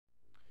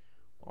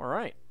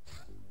Alright.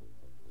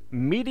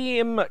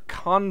 Medium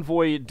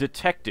convoy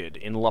detected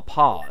in La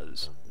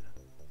Paz.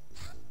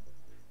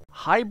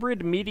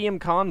 Hybrid medium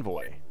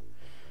convoy.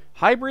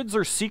 Hybrids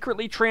are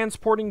secretly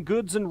transporting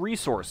goods and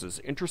resources.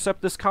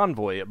 Intercept this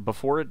convoy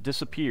before it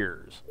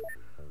disappears.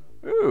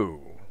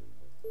 Ooh.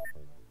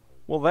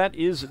 Well, that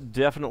is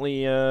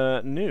definitely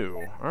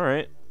new.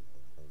 Alright.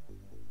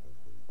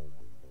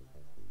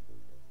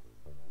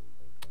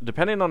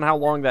 Depending on how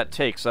long that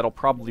takes, that'll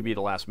probably be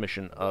the last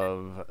mission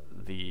of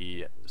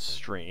the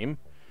stream.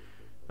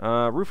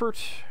 Rufert,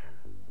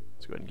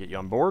 let's go ahead and get you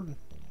on board.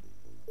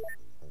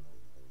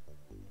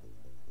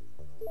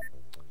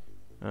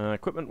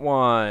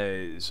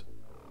 Equipment-wise,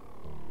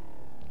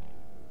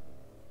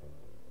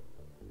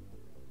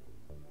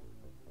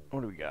 what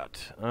do we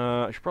got?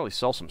 I should probably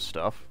sell some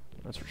stuff,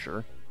 that's for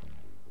sure.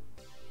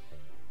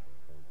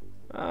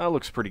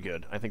 Looks pretty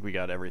good. I think we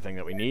got everything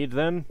that we need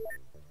then.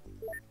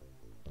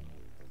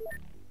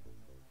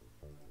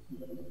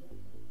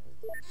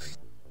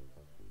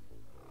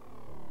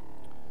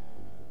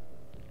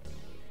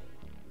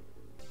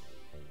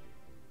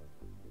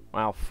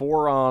 Wow,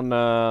 4 on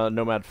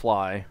Nomad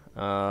Fly.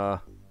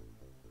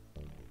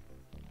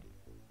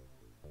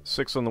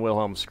 6 on the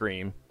Wilhelm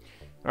Scream.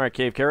 Alright,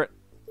 Cave Carrot.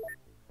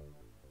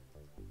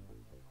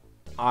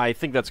 I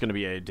think that's going to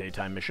be a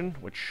daytime mission,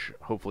 which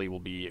hopefully will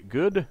be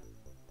good.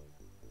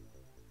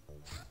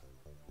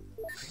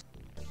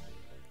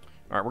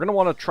 Alright, we're going to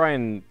want to try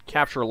and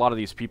capture a lot of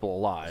these people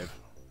alive.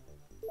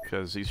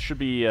 Because these should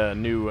be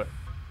new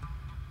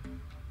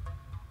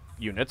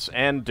units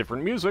and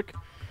different music.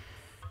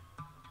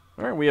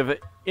 Alright, we have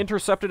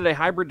intercepted a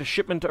hybrid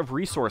shipment of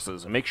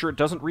resources. Make sure it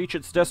doesn't reach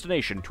its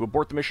destination. To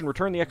abort the mission,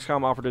 return the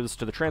XCOM operatives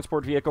to the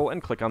transport vehicle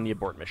and click on the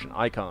abort mission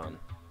icon.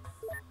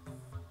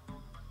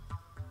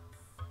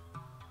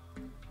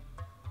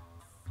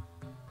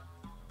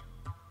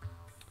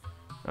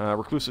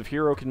 Reclusive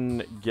Hero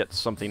can get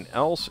something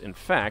else. In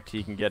fact,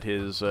 he can get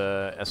his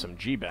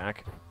SMG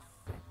back.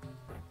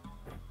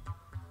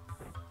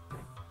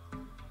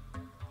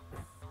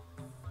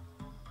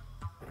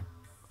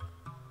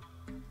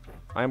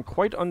 I am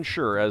quite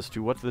unsure as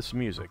to what this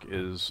music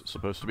is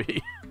supposed to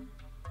be.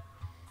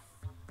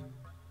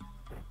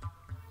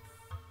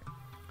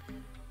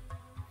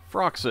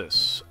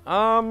 Froxus.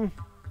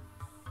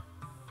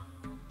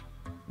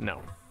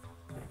 No.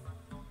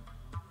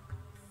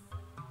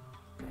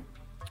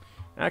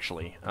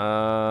 Actually,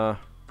 yeah,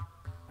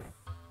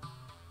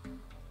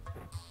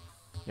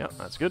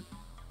 that's good.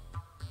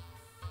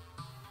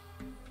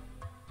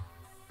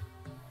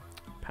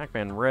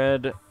 Pac-Man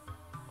Red,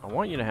 I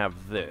want you to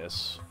have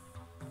this.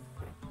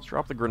 Let's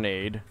drop the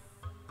grenade.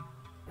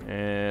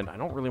 And I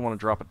don't really want to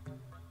drop it.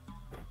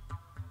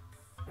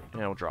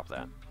 Yeah, we'll drop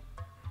that.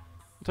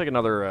 We'll take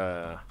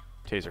another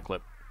taser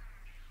clip.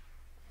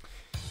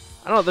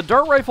 I don't know, the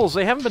dart rifles,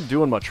 they haven't been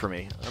doing much for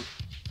me.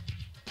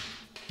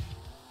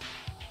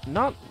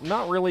 Not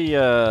really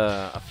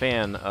a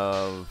fan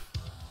of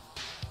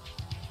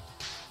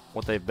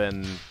what they've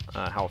been,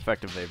 how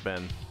effective they've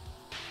been.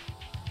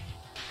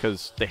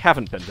 Because they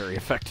haven't been very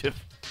effective,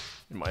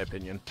 in my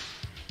opinion.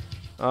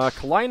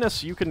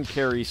 Kalinus, you can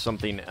carry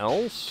something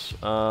else.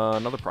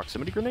 Another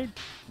proximity grenade?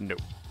 No.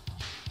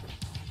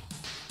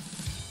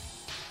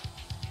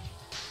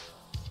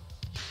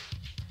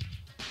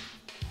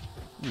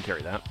 You can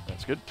carry that.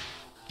 That's good.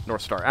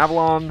 North Star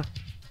Avalon.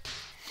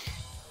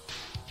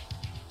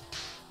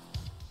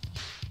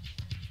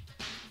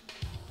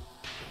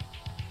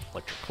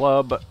 Electric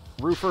Club.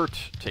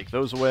 Rufert, take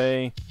those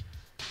away.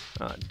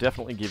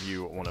 Definitely give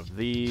you one of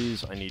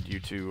these. I need you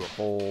to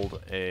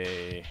hold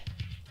a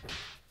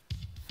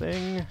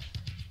thing.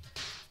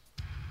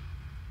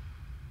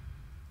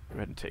 Go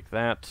ahead and take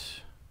that.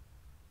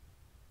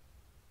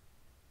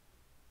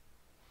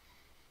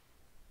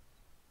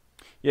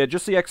 Yeah,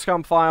 just the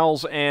XCOM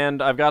files,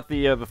 and I've got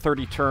the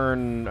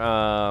 30-turn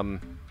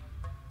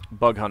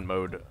bug hunt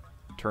mode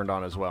turned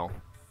on as well.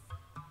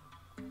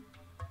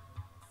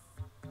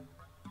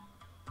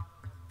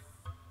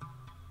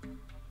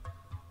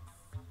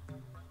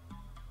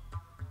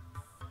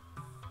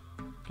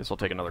 Guess I'll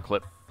take another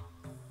clip.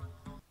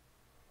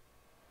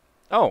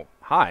 Oh,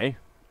 hi,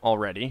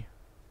 already.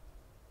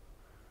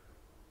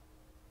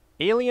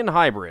 Alien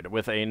hybrid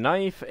with a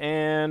knife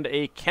and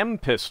a chem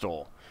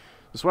pistol.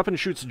 This weapon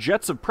shoots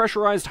jets of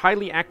pressurized,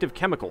 highly active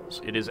chemicals.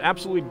 It is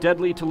absolutely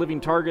deadly to living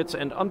targets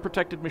and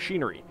unprotected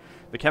machinery.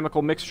 The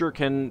chemical mixture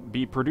can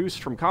be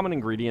produced from common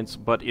ingredients,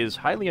 but is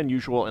highly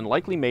unusual and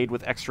likely made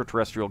with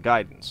extraterrestrial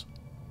guidance.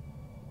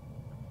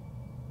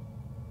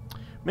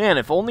 Man,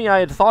 if only I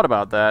had thought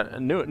about that,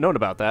 and known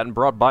about that, and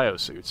brought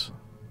biosuits.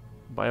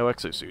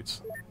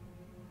 Bioexosuits.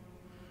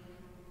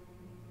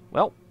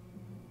 Well.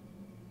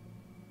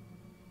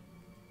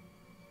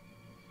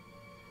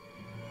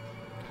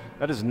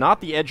 That is not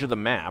the edge of the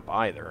map,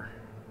 either.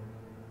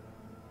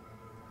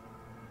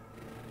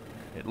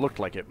 It looked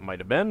like it might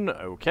have been.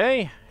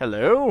 Okay.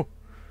 Hello?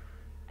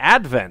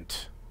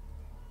 Advent.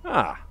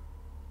 Ah.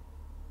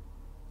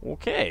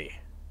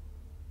 Okay.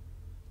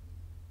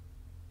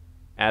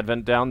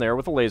 Advent down there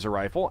with a laser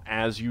rifle,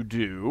 as you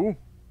do.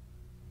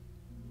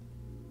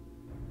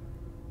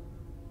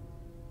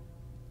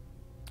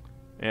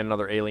 And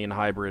another alien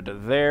hybrid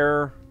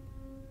there.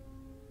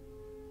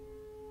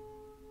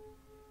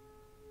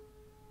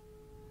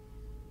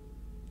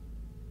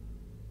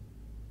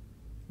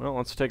 Well,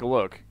 let's take a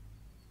look.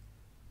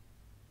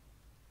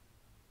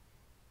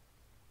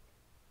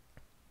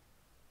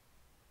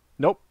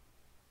 Nope.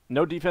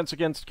 No defense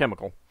against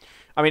chemical.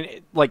 I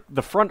mean, like,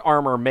 the front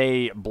armor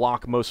may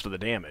block most of the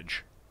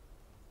damage.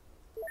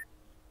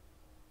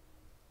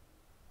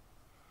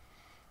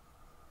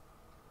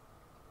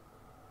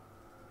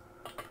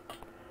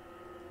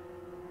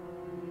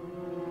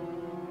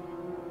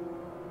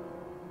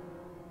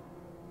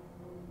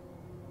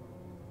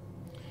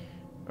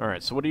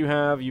 Alright, so what do you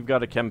have? You've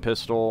got a chem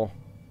pistol.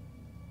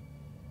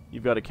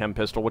 You've got a chem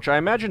pistol, which I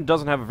imagine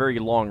doesn't have a very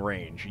long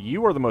range.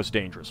 You are the most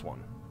dangerous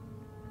one.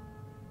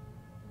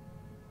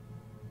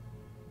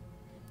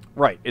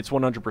 Right, it's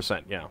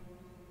 100%, yeah.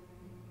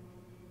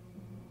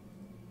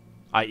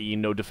 I.e.,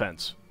 no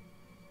defense.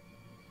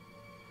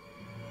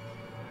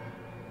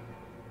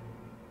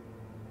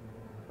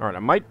 Alright, I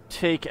might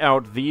take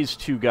out these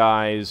two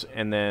guys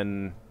and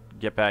then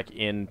get back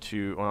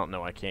into... Well,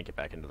 no, I can't get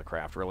back into the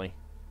craft, really.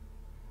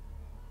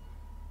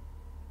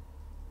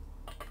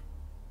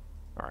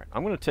 Alright,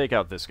 I'm going to take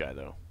out this guy,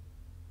 though.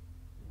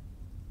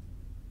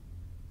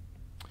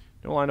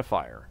 No line of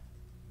fire.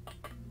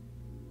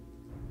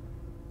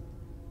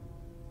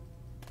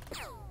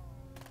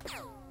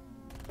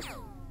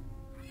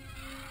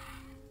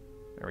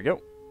 There we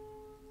go.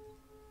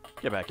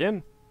 Get back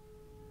in.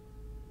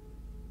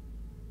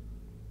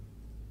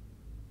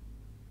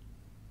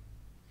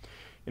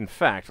 In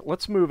fact,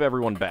 let's move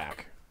everyone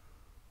back.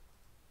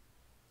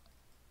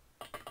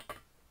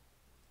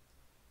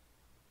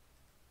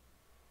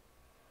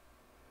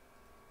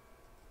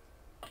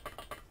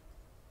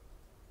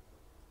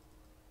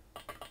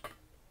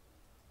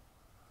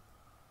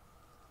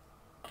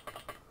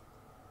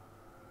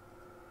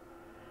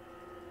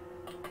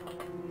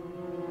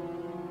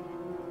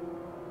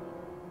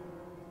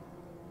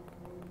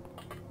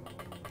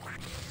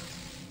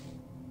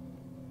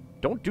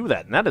 Don't do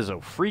that, and that is a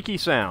freaky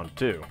sound,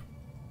 too.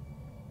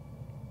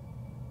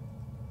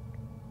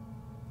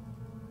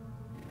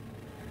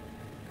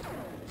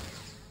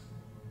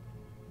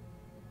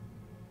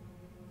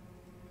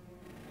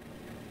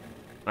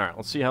 Alright,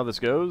 let's see how this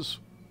goes.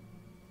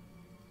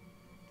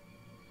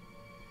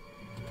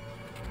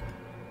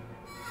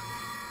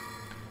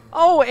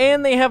 Oh,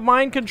 and they have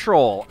mind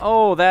control.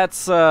 Oh,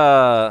 that's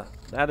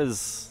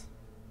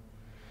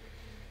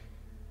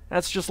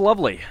just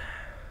lovely.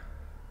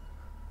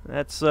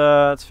 That's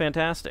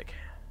fantastic.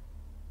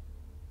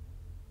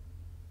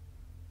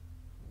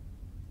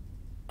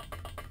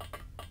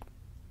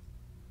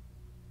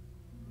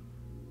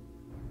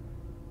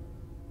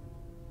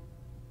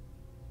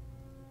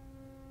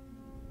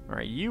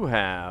 Alright, you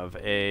have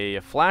a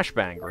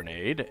flashbang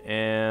grenade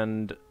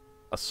and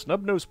a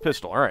snub-nosed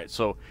pistol. Alright,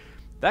 so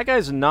that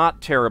guy's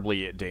not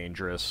terribly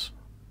dangerous.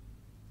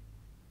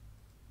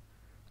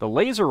 The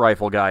laser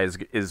rifle guy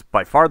is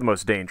by far the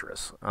most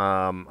dangerous.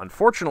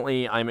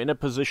 Unfortunately, I'm in a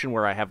position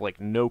where I have, like,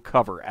 no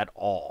cover at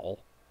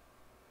all.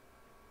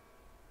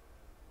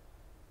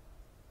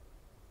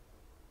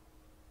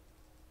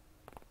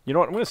 You know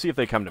what? I'm going to see if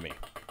they come to me.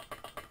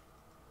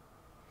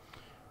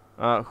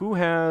 Who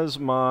has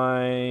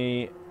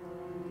my...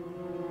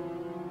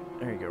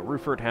 There you go.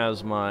 Rupert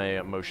has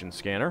my motion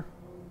scanner.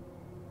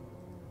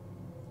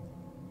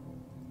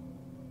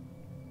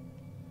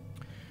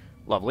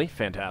 Lovely.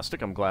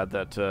 Fantastic. I'm glad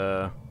that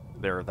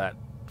they're that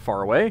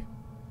far away.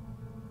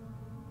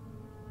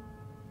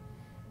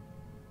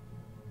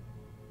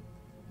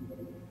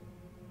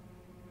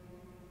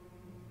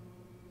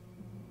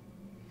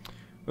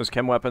 Those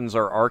chem weapons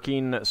are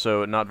arcing,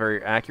 so not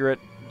very accurate.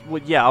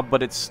 Well, yeah,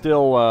 but it's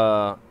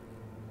still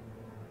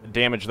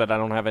damage that I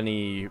don't have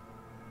any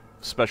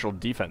special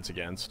defense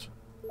against.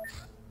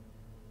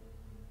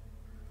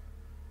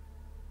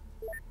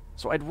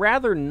 So I'd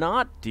rather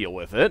not deal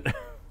with it.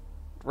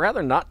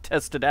 Rather not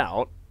test it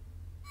out.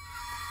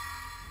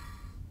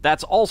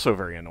 That's also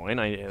very annoying.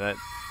 That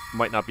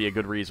might not be a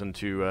good reason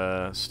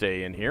to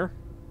stay in here.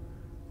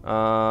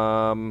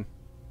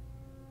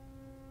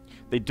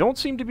 They don't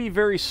seem to be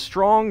very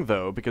strong,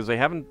 though, because they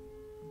haven't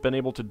been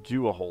able to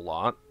do a whole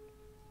lot.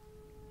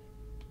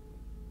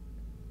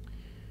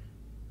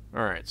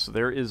 Alright, so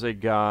there is a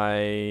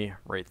guy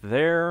right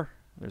there.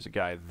 There's a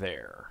guy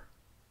there.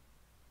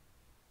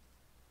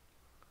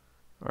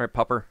 Alright,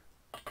 pupper.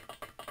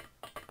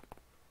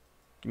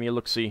 Give me a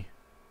look-see.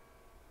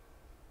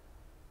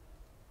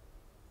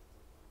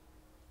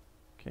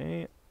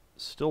 Okay,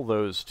 still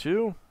those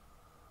two.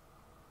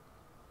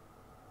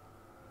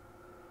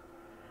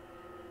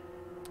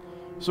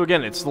 So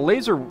again, it's the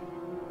laser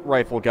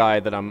rifle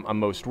guy that I'm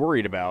most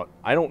worried about.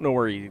 I don't know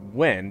where he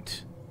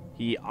went.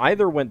 He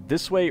either went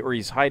this way or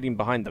he's hiding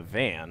behind the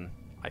van,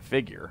 I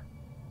figure.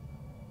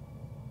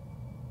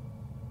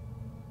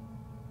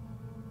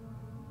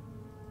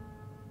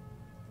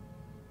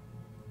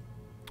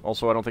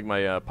 Also, I don't think my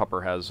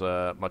Pupper has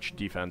much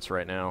defense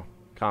right now.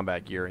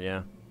 Combat gear,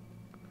 yeah.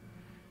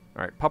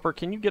 Alright, Pupper,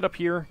 can you get up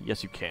here?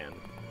 Yes, you can.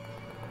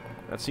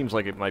 That seems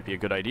like it might be a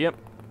good idea.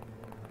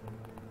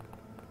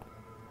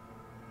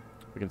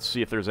 We can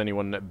see if there's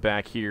anyone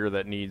back here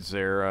that needs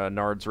their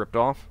nards ripped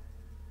off.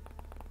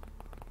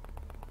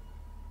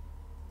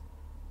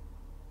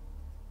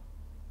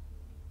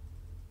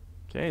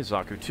 Okay,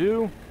 Zaku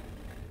 2.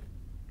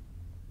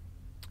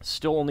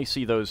 Still only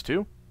see those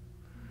two.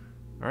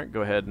 Alright,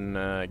 go ahead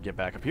and get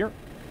back up here.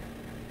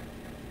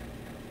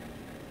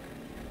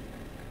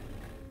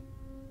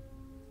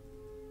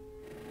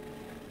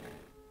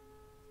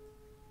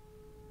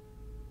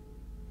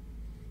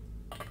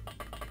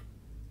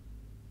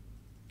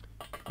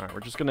 Alright, we're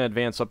just going to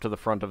advance up to the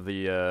front of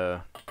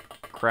the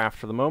craft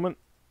for the moment.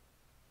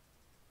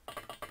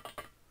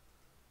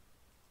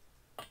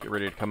 Get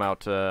ready to come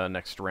out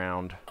next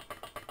round.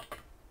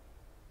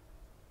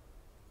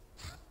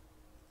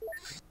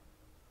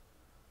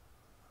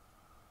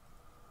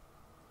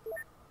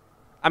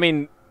 I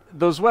mean,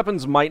 those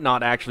weapons might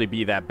not actually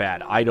be that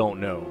bad. I don't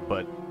know,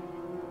 but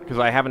because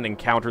I haven't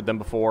encountered them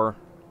before,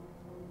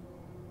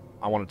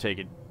 I want to take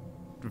it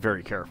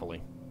very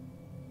carefully.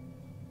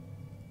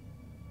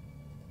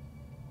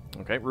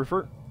 Okay,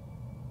 roofer.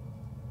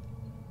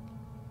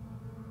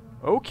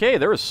 Okay,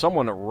 there is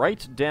someone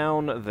right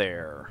down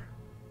there.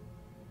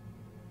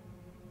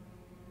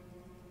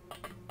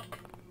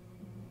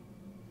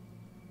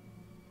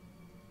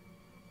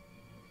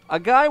 A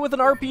guy with an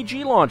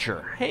RPG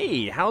launcher.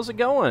 Hey, how's it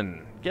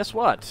going? Guess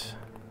what?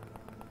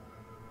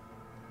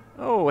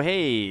 Oh,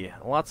 hey,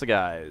 lots of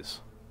guys.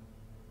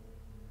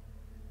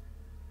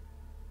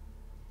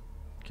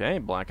 Okay,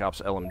 Black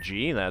Ops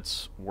LMG,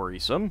 that's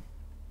worrisome.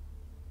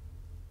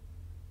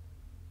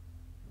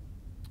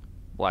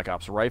 Black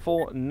Ops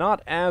Rifle,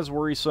 not as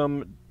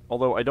worrisome,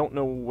 although I don't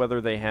know whether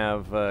they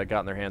have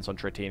gotten their hands on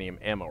titanium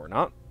ammo or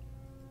not.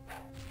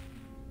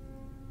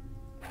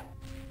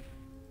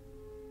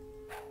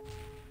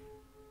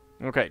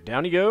 Okay,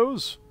 down he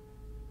goes.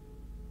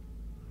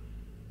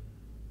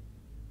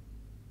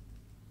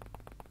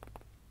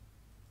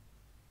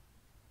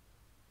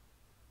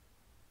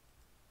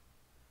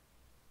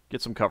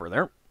 Get some cover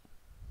there.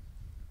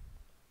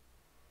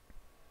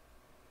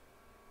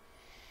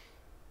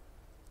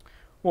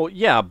 Well,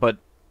 yeah, but,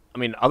 I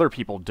mean, other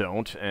people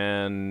don't,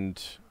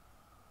 and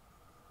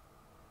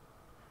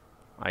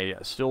I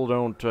still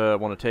don't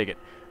want to take it.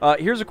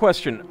 Here's a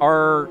question.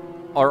 Are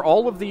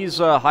all of these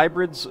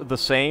hybrids the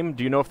same?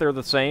 Do you know if they're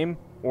the same?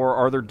 Or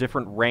are there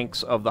different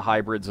ranks of the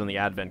hybrids and the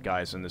Advent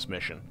guys in this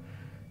mission?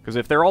 Because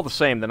if they're all the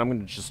same, then I'm going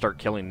to just start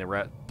killing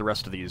the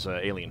rest of these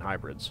alien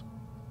hybrids.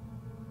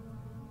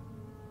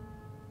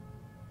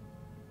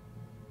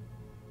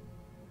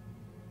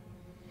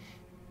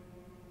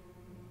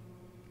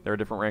 There are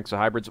different ranks of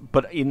hybrids,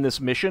 but in this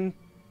mission...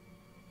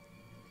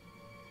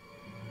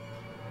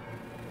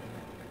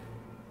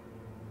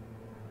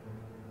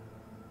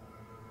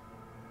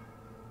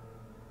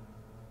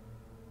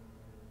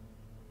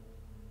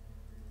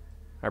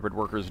 Hybrid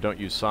workers don't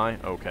use psi?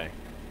 Okay.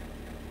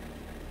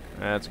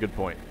 That's a good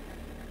point.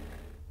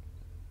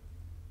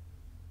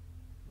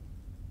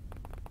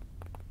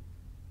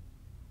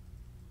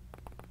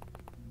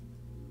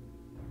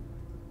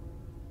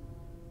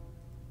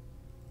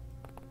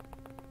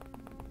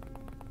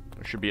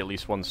 There should be at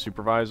least one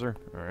supervisor.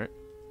 Alright.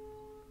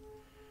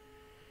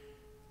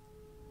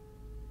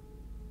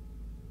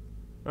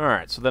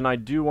 Alright, so then I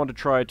do want to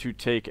try to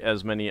take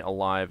as many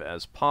alive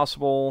as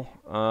possible.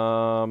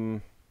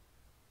 Alright,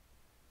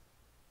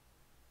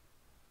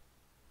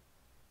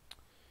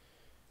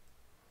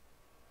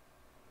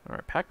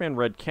 Pac-Man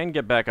Red can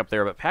get back up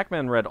there, but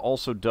Pac-Man Red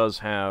also does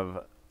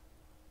have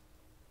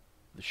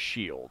the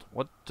shield.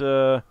 What,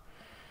 that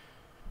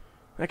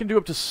can do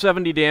up to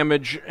 70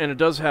 damage, and it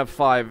does have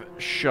 5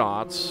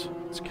 shots.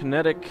 It's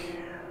kinetic,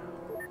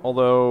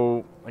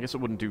 although I guess it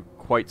wouldn't do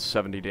quite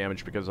 70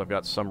 damage because I've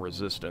got some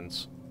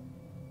resistance.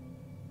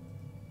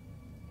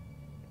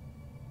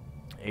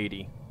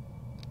 80.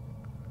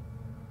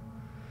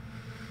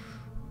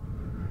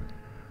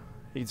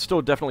 He can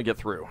still definitely get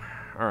through.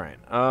 Alright,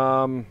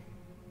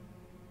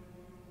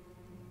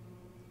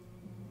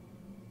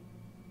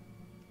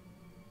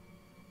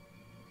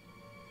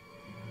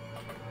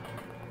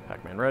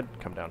 Pac-Man Red,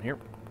 come down here.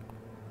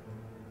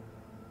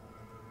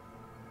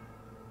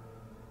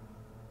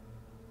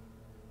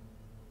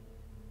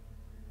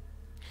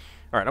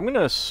 Alright, I'm going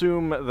to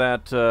assume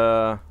that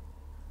the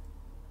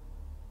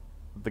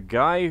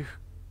guy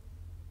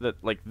that,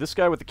 like, this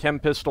guy with the chem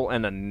pistol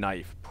and a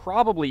knife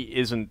probably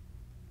isn't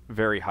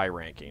very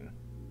high-ranking.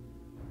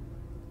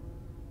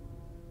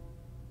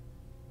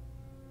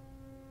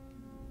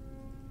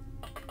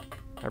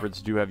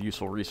 Hybrids do have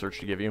useful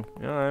research to give you.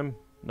 Yeah, I'm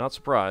not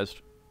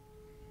surprised.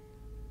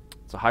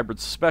 It's a hybrid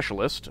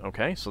specialist.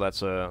 Okay, so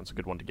that's a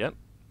good one to get.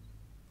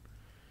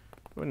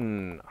 Go ahead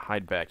and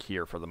hide back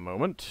here for the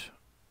moment.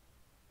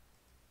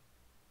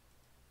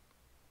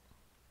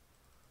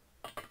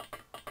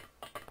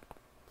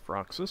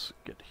 Froxus,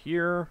 get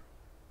here.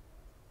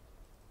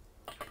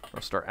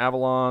 I'll start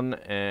Avalon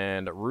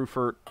and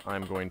Rufert.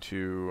 I'm going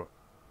to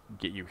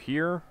get you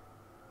here.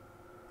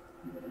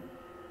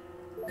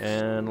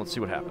 And let's see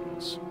what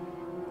happens.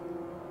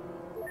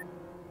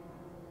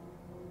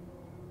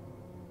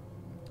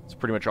 It's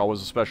pretty much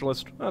always a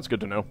specialist. That's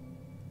good to know.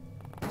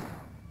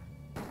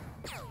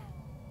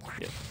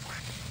 Yeah.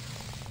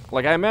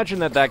 Like, I imagine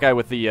that guy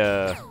with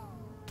the,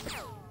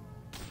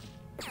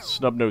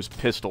 snub-nosed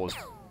pistol is...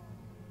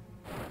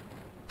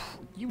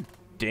 You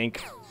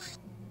dink.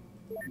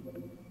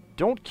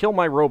 Don't kill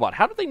my robot.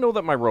 How did they know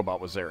that my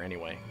robot was there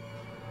anyway?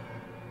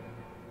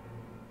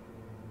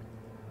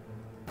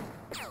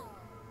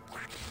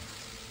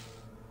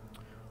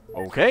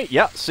 Okay,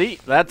 yeah, see,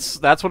 that's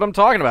what I'm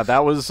talking about.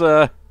 That was,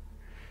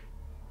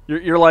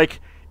 you're like,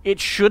 it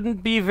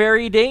shouldn't be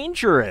very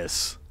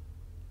dangerous.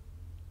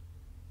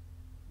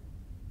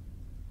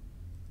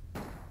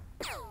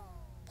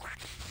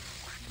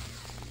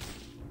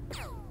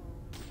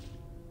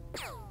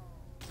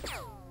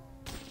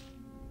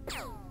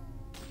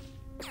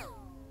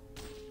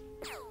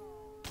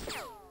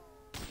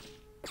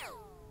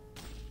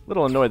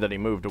 Little annoyed that he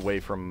moved away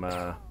from,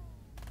 that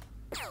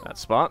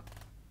spot.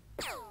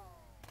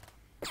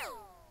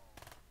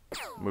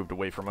 Moved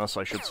away from us,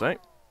 I should say.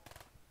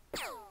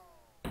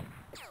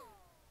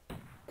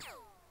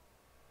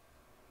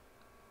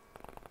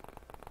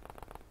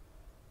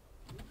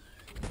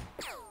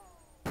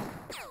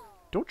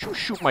 Don't you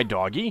shoot my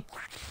doggy.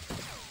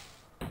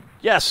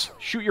 Yes!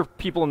 Shoot your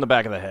people in the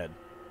back of the head.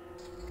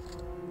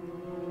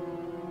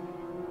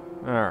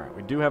 Alright,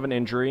 we do have an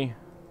injury.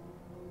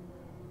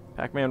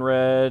 Pac-Man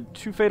Red,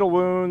 2 fatal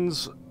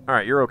wounds.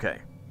 Alright, you're okay.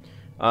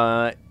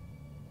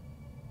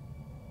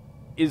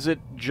 Is it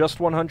just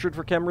 100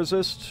 for chem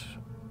resist?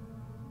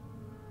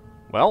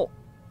 Well,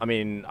 I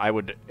mean, I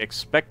would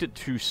expect it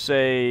to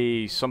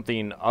say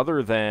something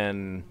other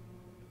than...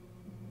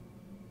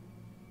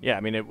 Yeah, I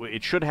mean,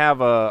 it should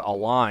have a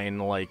line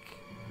like,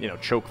 you know,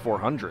 choke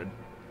 400.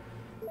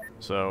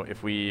 So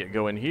if we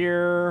go in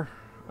here,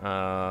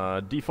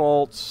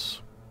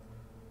 defaults...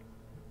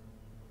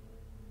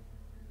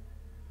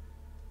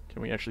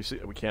 Can we actually see?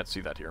 We can't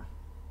see that here.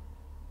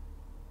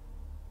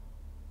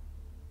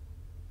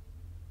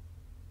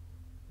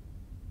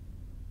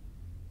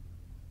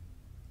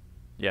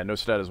 Yeah, no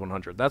stat is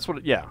 100. That's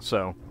what yeah,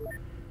 so...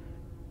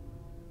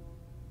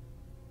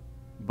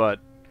 But,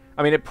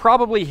 I mean, it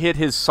probably hit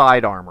his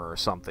side armor or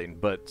something,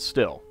 but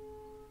still.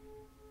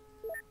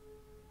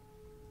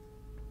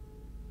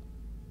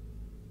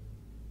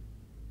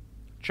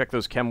 Check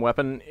those chem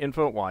weapon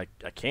info? Well, I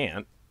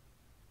can't.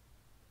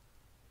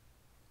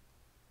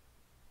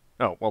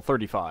 Oh, well,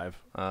 35.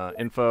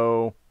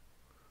 Info...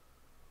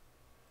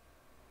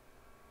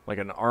 Like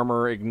an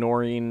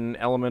armor-ignoring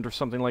element or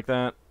something like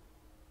that.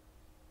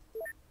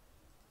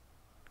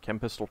 Chem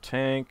pistol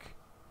tank.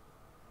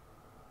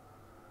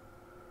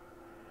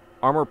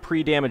 Armor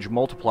pre-damage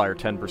multiplier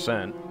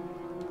 10%.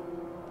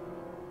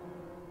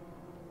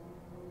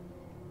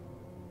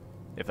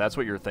 If that's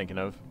what you're thinking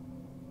of.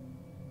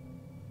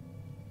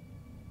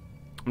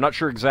 I'm not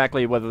sure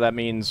exactly whether that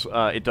means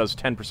it does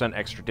 10%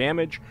 extra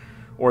damage,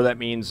 or that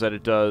means that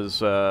it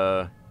does,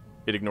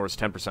 it ignores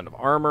 10% of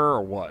armor,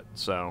 or what,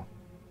 so...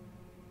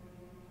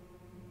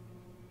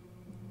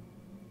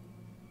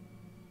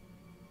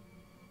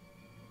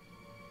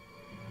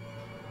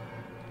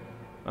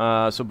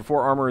 So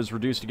before armor is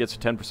reduced, it gets a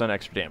 10%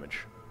 extra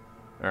damage.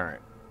 Alright.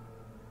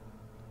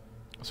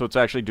 So it's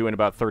actually doing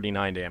about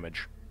 39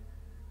 damage.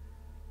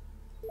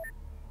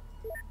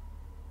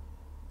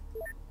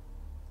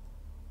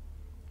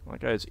 That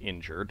guy's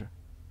injured.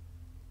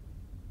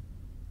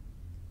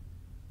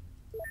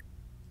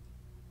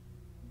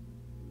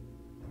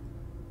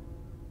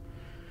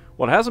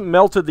 Well, it hasn't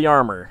melted the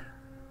armor.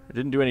 It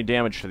didn't do any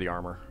damage to the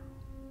armor.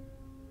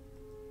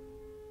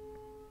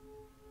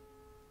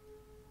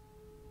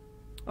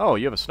 Oh,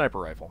 you have a sniper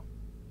rifle.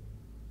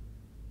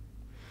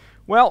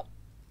 Well,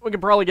 we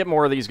can probably get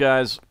more of these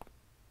guys.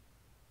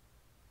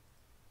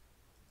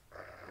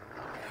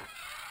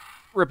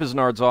 Rip his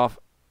nards off.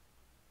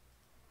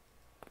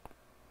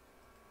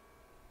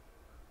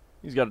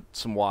 He's got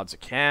some wads of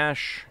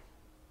cash.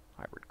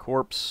 Hybrid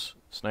corpse.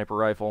 Sniper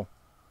rifle.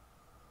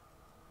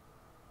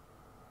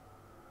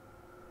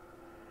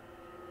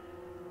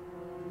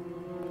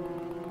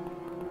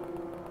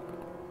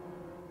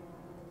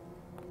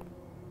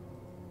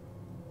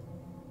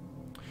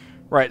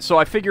 Right, so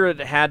I figure it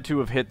had to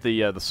have hit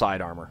the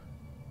side armor.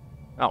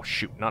 Oh,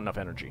 shoot, not enough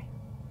energy.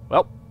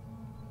 Well.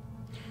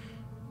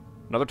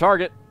 Another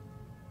target.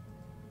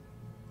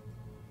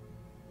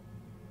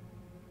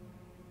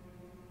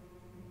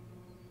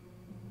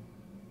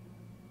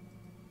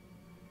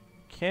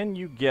 Can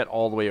you get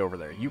all the way over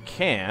there? You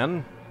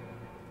can.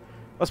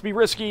 Must be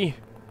risky.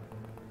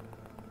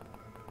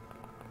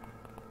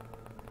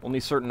 Only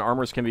certain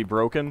armors can be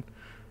broken.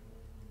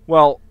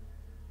 Well,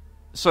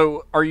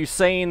 so are you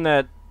saying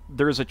that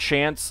there's a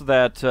chance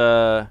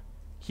that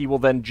he will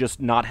then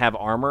just not have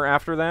armor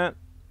after that?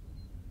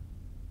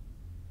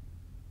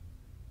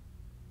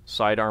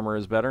 Side armor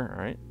is better,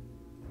 alright.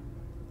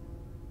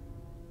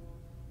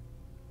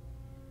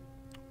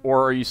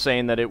 Or are you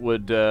saying that it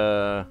would,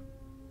 because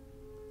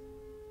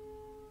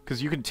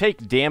you can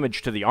take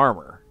damage to the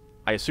armor.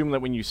 I assume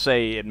that when you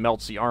say it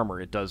melts the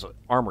armor, it does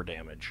armor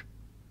damage.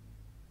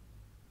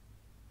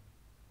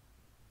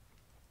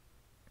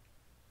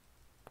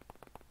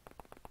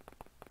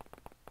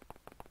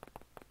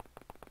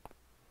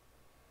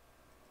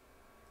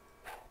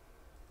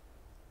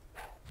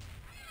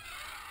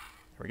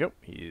 There we go.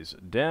 He's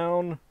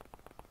down.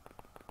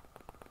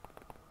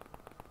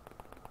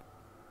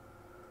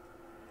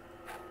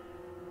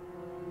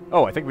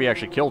 Oh, I think we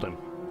actually killed him.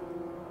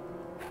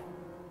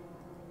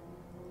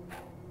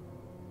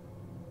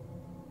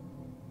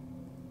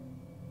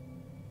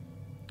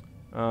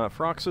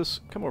 Froxus,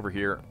 come over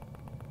here.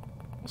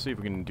 Let's see if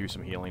we can do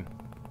some healing.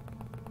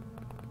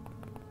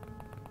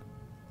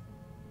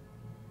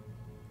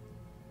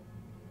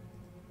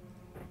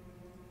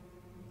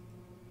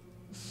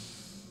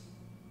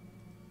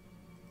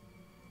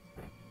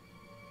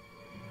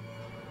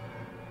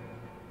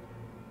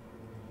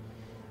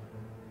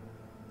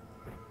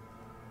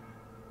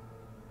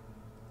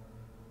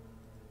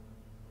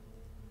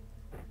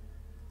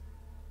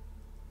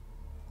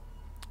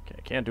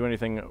 Okay, can't do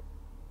anything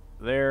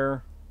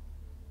there.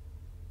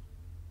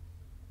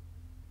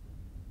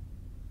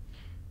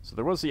 So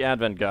there was the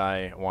Advent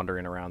guy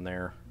wandering around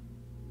there.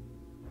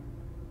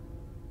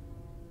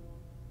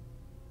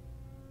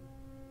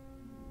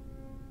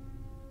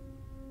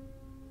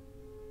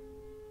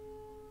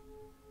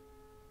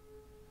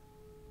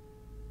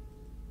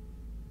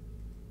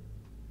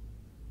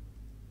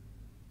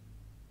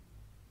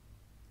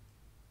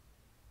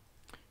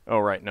 Oh,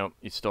 right, no,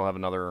 you still have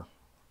another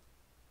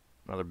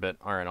bit.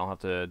 Alright, I'll have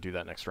to do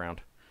that next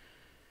round.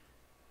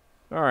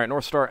 Alright,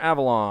 North Star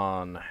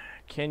Avalon.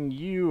 Can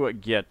you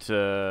get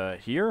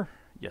here?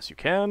 Yes, you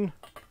can.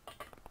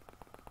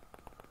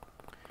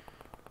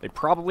 They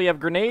probably have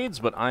grenades,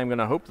 but I'm going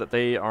to hope that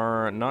they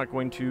are not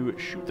going to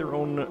shoot their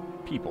own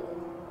people.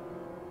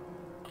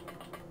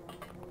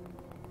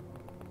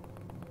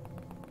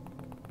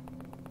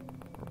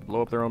 Or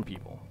blow up their own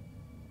people.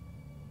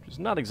 Which is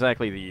not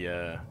exactly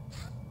the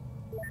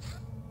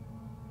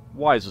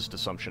wisest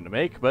assumption to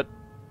make, but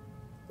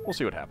we'll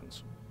see what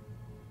happens.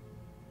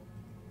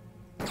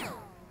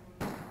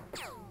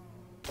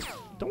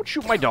 Don't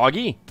shoot my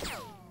doggy!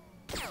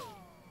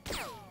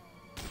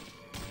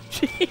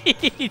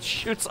 He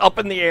shoots up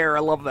in the air,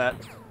 I love that.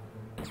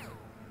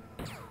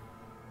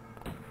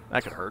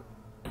 That could hurt.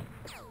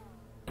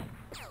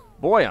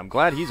 Boy, I'm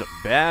glad he's a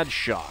bad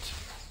shot.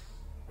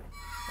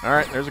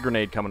 Alright, there's a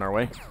grenade coming our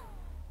way.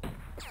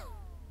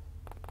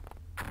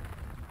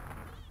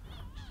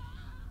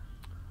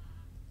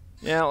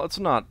 Yeah, let's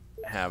not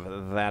have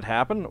that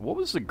happen. What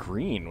was the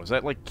green? Was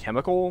that like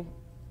chemical?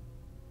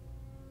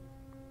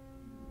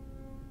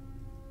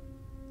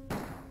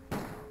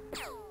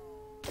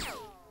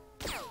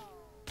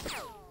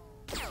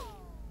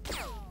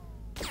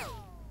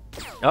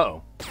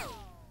 Uh-oh.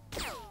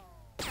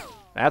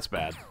 That's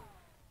bad.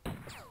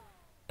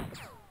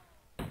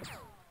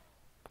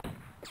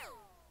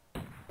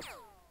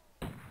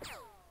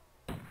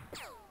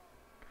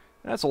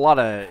 That's a lot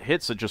of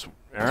hits that just...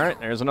 Alright,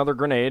 there's another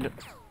grenade.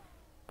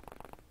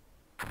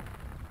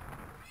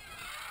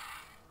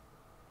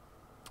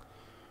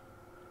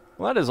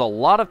 Well, that is a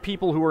lot of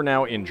people who are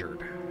now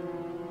injured.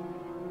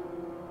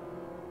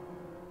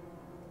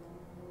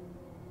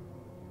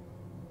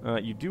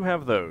 You do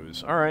have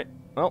those. Alright,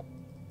 well...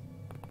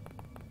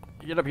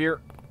 Get up here.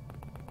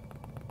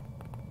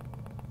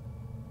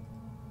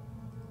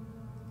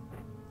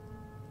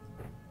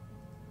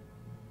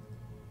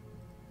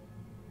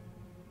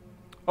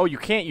 Oh, you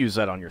can't use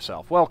that on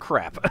yourself. Well,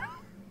 crap.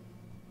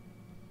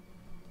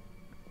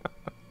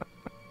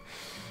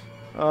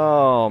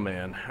 Oh,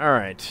 man.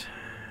 Alright.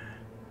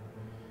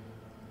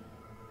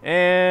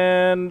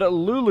 And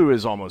Lulu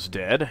is almost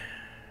dead.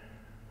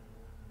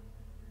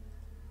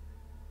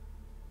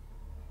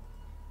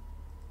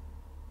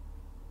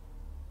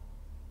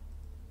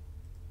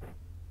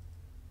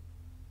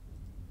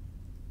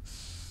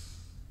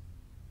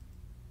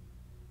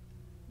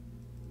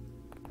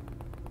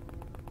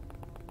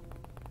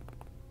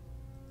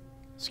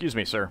 Excuse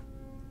me, sir.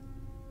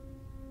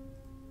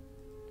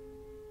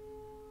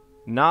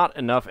 Not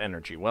enough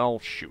energy. Well,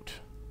 shoot.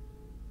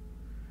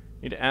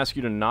 Need to ask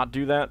you to not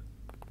do that.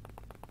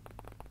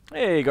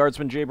 Hey,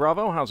 Guardsman J.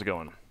 Bravo, how's it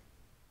going?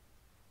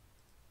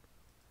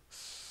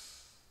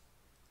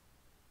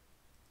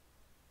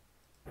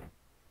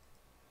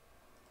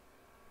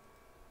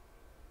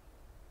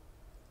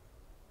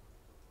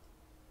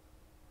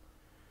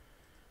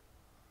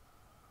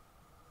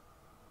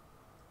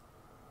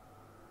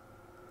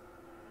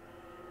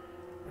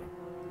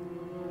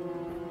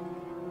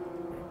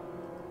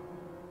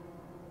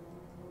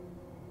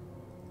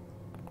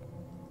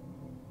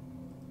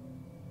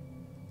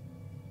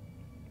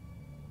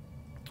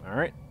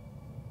 Alright.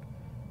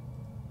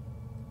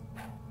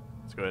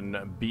 Let's go ahead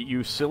and beat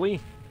you, silly.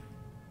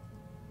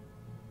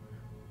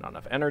 Not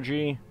enough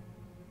energy.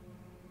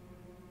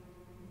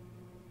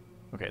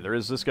 Okay, there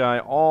is this guy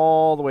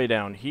all the way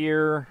down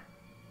here.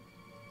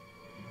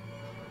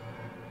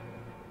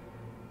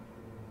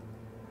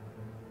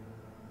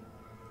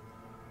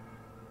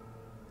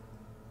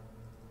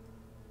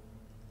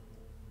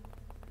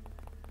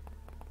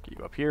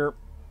 you up here.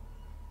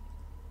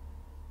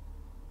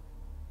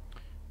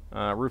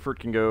 Rupert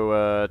can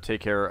go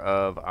take care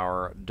of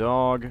our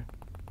dog.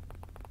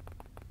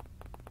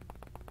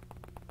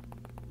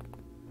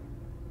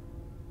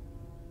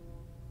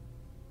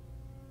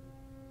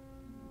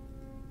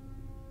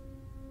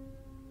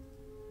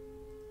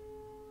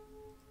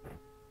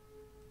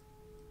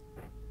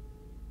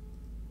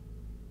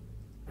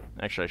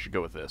 Actually, I should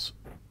go with this.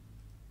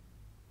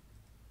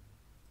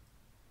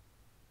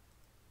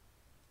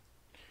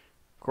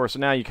 Of course,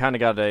 now you kind of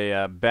got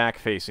a back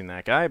facing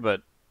that guy,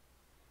 but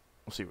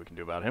we'll see what we can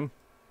do about him.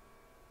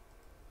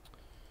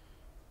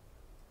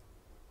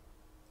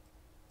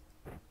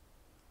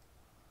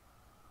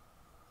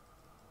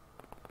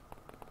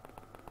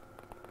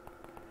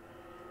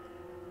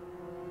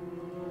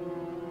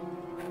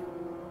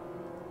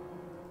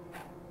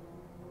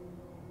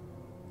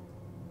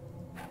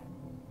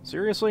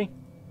 Seriously?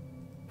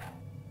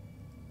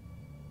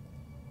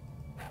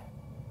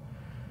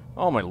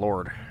 Oh my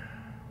lord.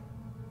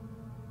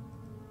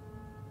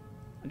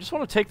 I just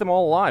want to take them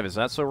all alive. Is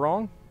that so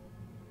wrong?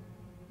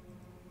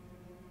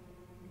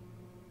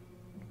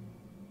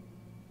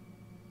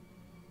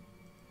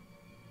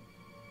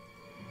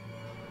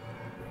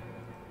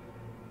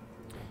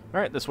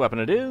 Alright, this weapon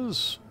it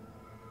is.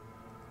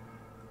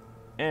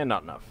 And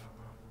not enough.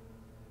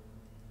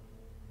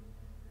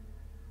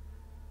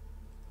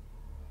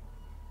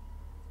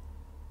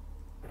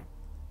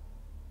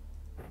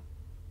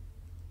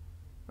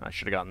 I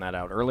should have gotten that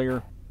out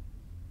earlier.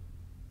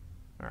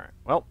 Alright,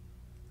 well.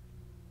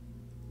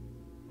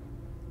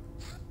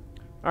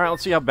 Alright,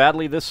 let's see how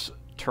badly this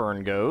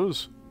turn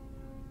goes.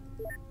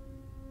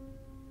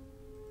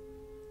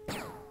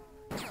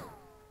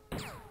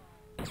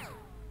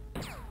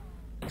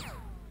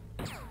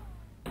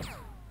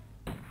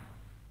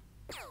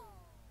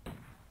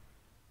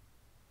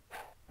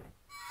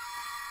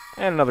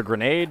 And another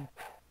grenade.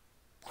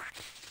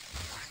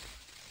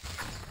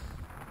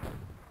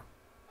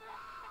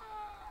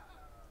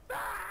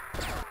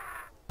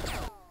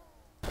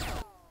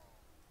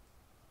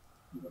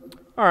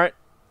 Alright.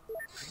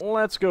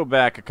 Let's go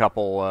back a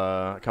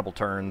couple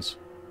turns.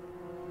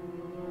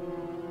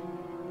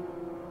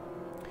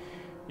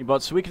 You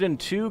bought Suikoden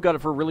 2, got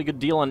it for a really good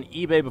deal on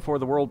eBay before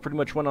the world pretty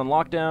much went on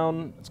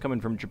lockdown. It's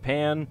coming from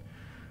Japan.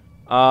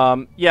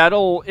 Yeah,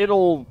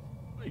 it'll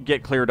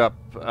get cleared up.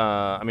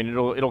 I mean,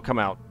 it'll come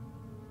out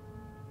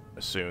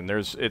soon.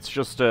 It's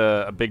just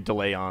a big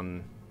delay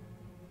on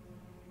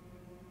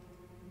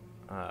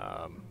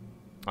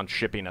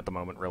shipping at the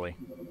moment, really.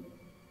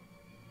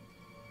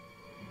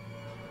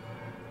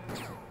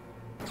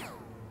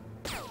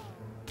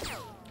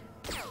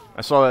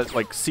 I saw that,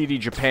 like, CD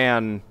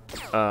Japan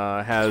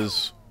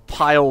has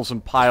piles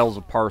and piles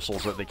of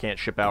parcels that they can't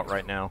ship out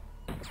right now.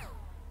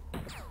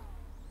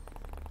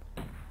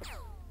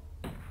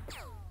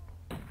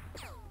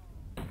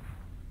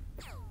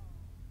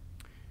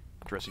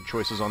 Interesting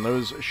choices on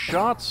those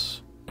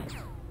shots.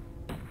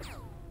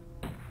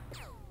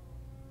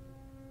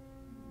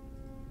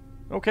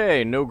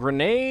 Okay, no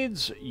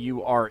grenades.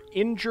 You are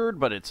injured,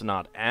 but it's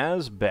not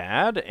as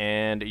bad,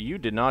 and you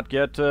did not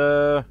get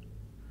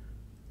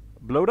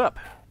blowed up.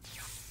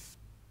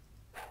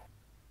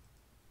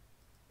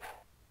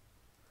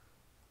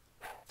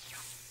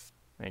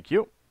 Thank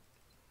you.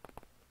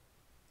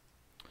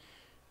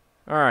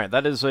 Alright,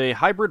 that is a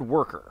hybrid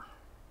worker.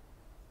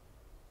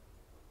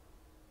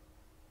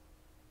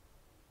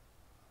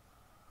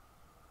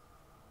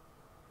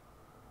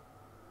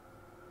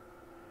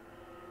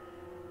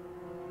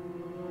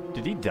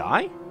 Did he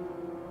die?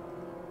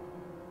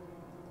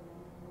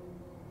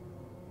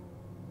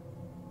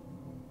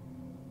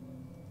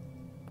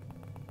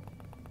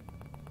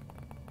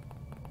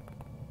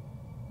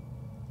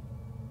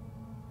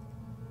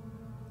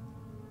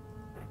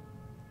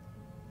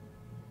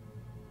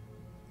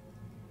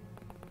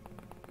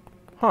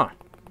 Huh.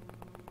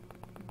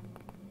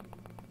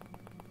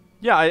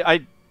 Yeah,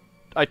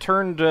 I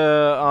turned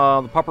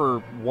the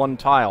pupper one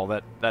tile.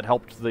 That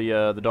helped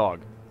the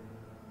dog.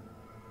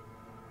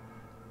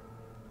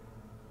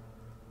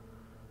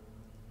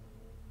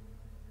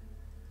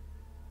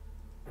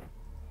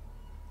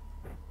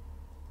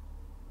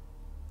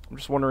 I'm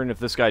just wondering if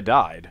this guy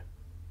died.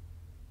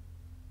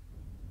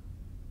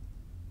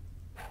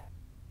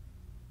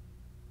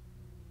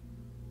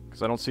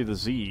 Because I don't see the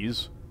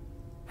Z's.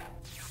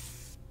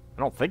 I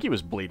don't think he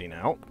was bleeding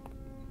out.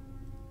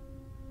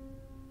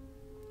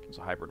 He's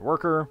a hybrid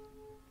worker.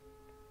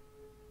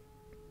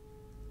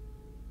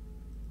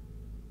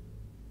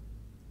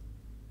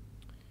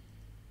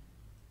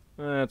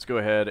 Let's go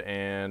ahead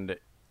and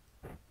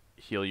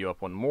heal you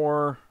up one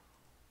more.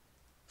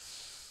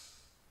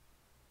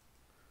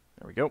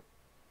 There we go.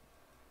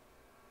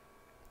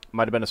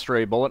 Might have been a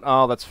stray bullet.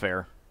 Oh, that's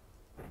fair.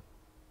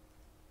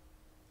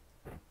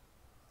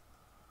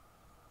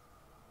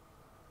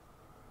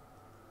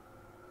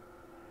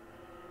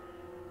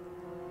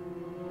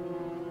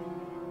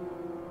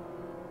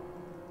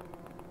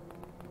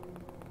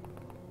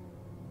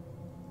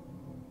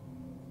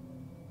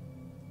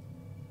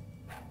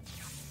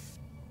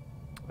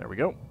 There we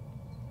go.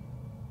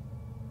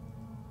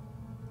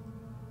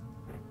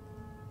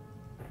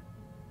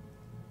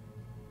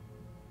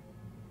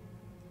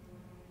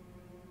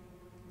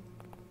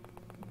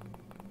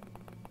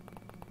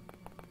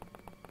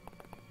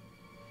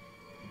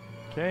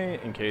 Okay,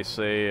 in case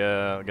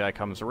a guy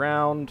comes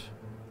around.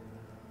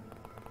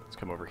 Let's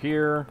come over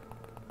here.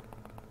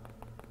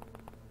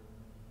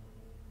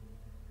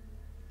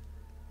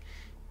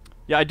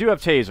 Yeah, I do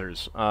have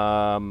tasers.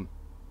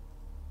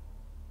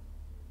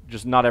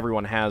 Just not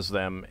everyone has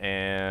them,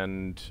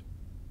 and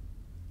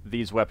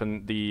these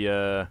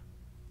the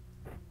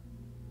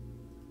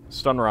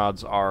stun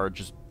rods are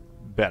just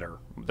better.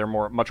 They're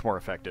much more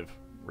effective,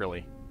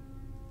 really.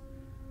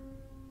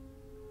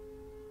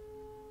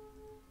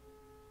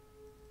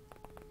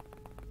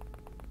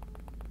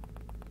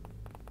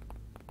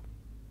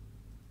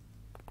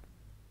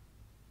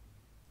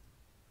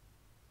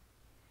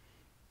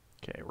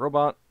 Okay,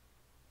 robot.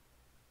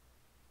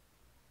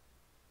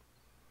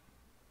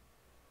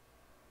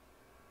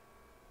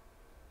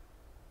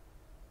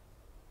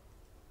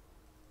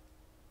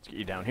 Let's get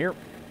you down here.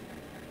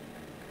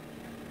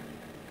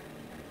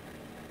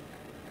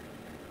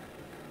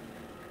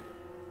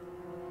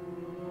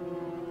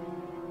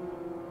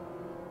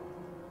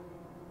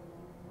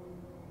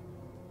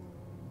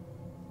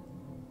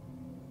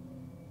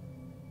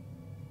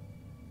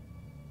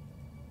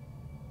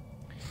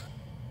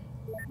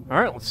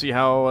 Alright, let's see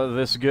how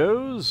this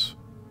goes.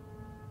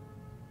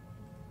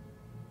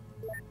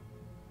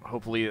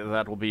 Hopefully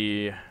that will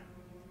be...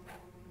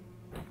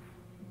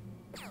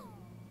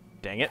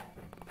 Dang it.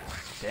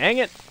 Dang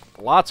it!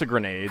 Lots of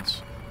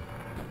grenades.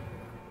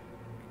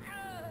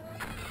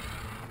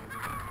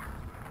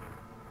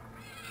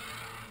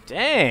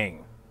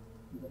 Dang!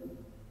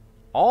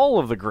 All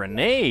of the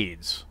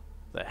grenades!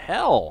 The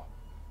hell?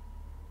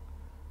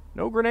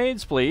 No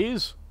grenades,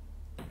 please.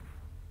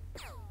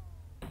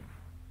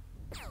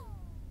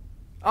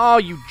 Oh,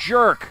 you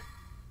jerk!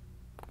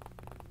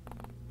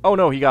 Oh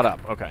no, he got up.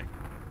 Okay.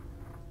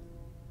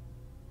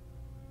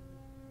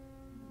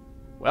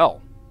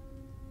 Well.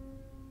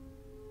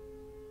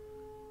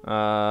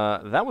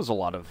 That was a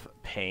lot of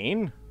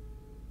pain.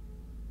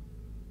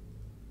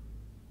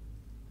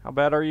 How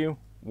bad are you?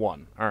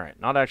 1. Alright,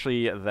 not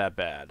actually that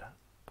bad.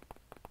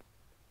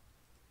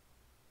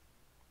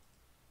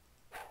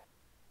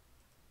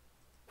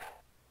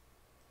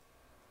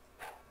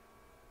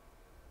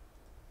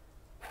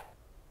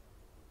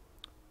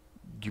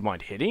 Do you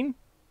mind hitting?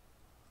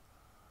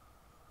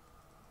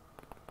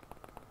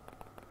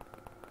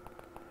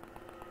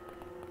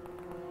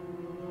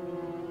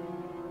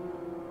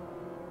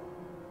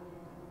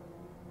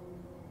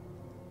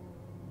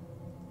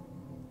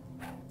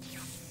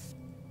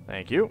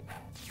 Thank you.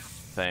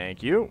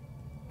 Thank you.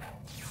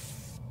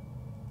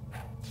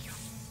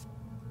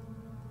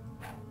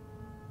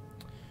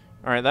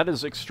 Alright, that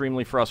is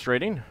extremely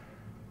frustrating.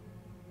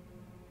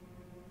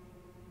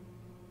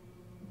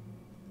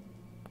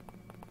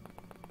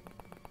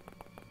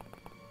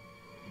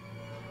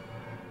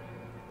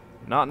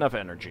 Not enough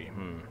energy.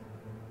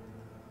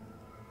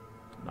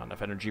 Not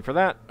enough energy for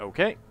that.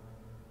 Okay.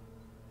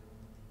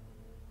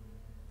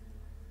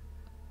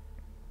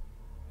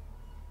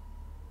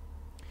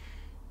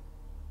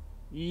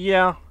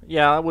 Yeah,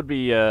 that would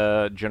be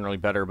generally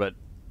better, but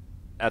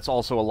that's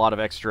also a lot of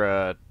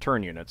extra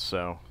turn units,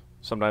 so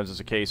sometimes it's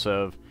a case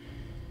of,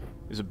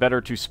 is it better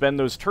to spend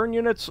those turn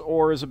units,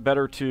 or is it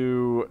better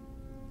to...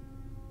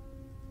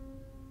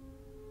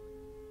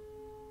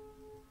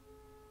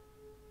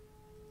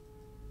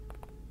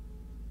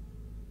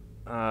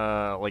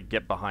 like,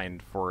 get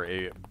behind for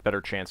a better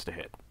chance to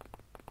hit?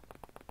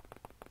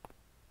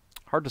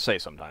 Hard to say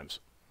sometimes.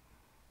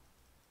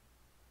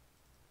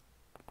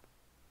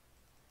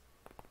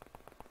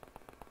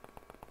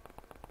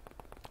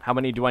 How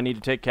many do I need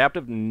to take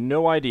captive?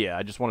 No idea.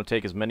 I just want to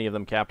take as many of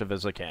them captive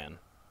as I can.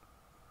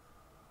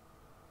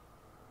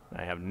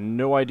 I have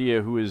no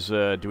idea who is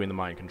doing the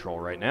mind control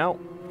right now.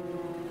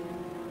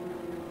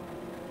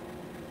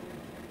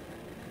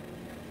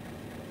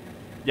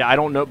 Yeah, I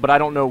don't know, but I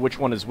don't know which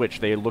one is which.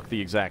 They look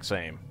the exact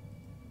same.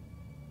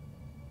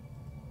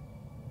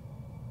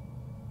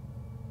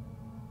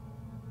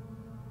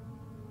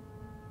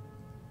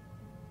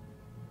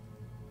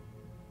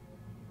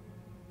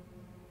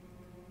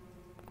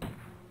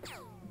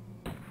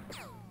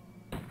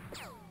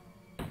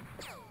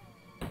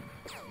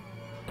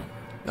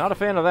 Not a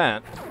fan of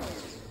that.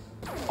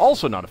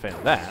 Also not a fan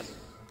of that.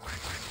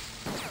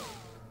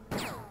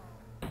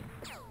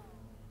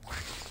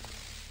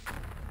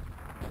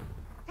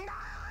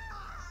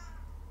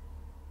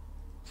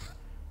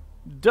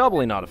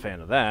 Doubly not a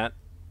fan of that.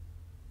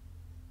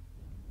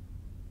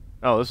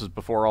 Oh, this is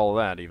before all of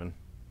that, even.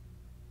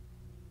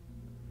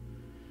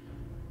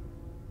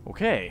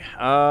 Okay,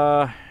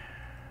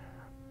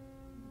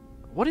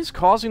 what is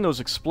causing those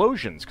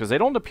explosions? Because they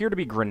don't appear to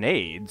be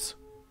grenades.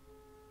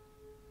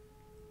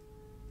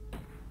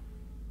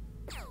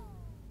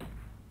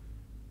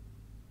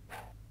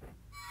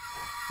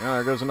 Oh,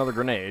 there goes another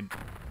grenade.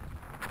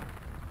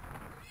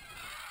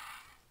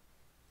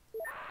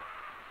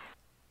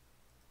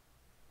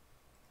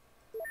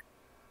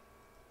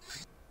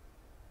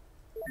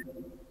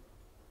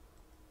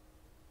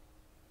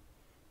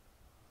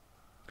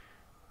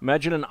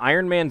 Imagine an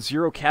Iron Man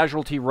zero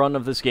casualty run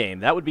of this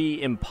game. That would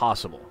be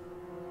impossible.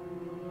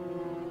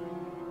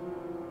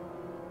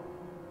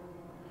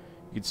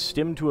 You could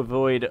stim to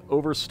avoid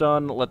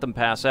overstun, let them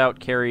pass out,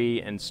 carry,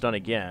 and stun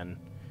again.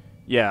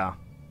 Yeah.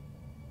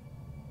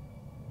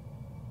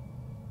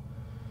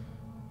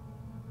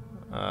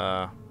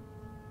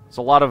 It's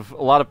a lot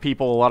of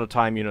people, a lot of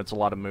time units, a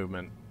lot of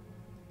movement.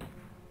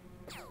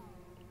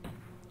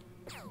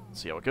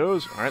 Let's see how it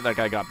goes. Alright, that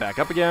guy got back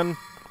up again.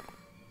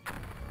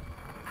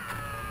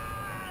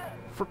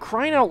 For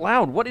crying out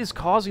loud, what is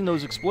causing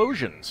those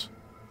explosions?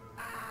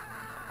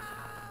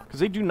 Because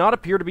they do not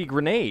appear to be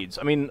grenades.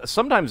 I mean,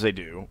 sometimes they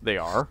do. They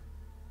are.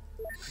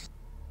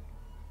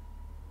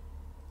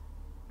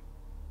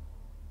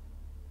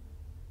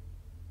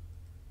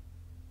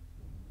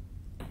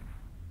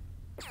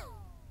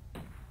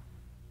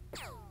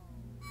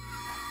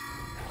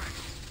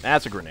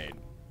 That's a grenade.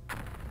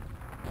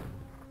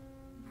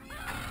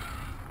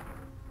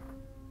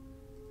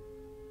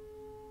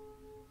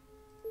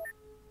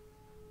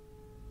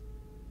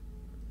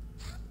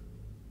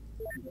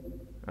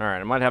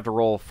 Alright, I might have to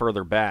roll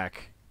further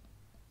back.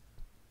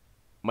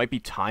 Might be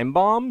time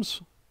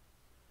bombs?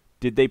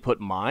 Did they put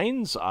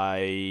mines?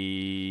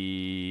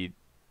 I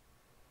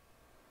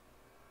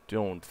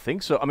don't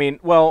think so. I mean,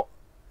 well,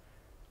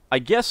 I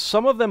guess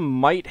some of them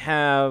might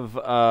have,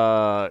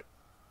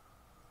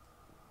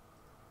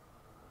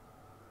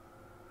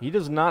 he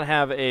does not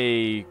have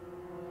a...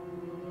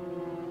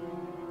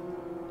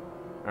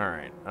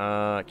 Alright,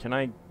 can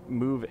I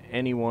move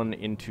anyone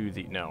into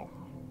the... No.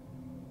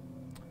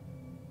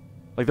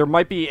 Like, there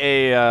might be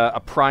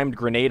a primed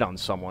grenade on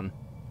someone.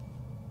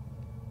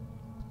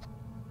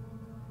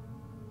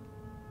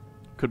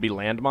 Could be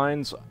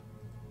landmines.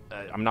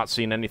 I'm not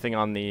seeing anything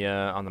on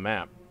the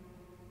map.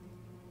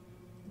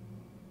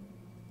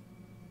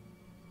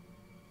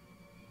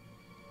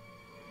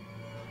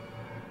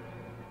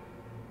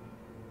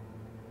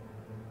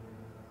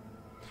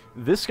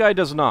 This guy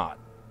does not.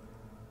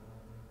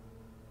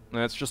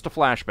 That's just a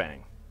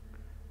flashbang.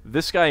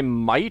 This guy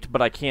might,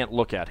 but I can't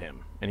look at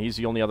him. And he's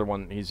the only other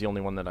one, he's the only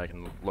one that I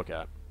can look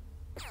at.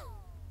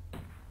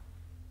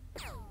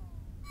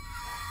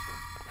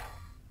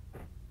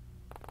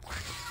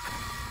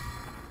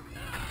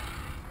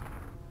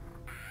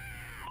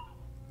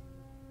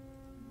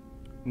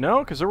 No,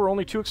 because there were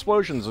only 2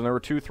 explosions and there were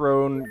 2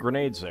 thrown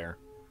grenades there.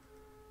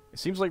 It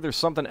seems like there's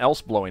something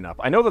else blowing up.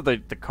 I know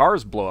that the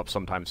cars blow up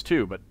sometimes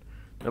too, but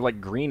they're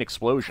like green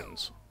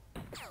explosions.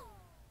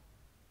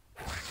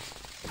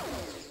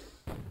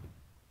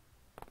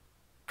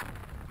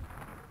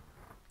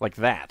 Like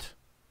that.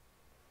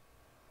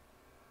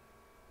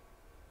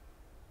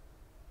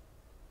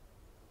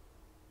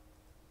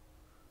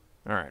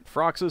 Alright,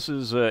 Froxus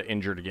is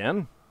injured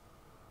again.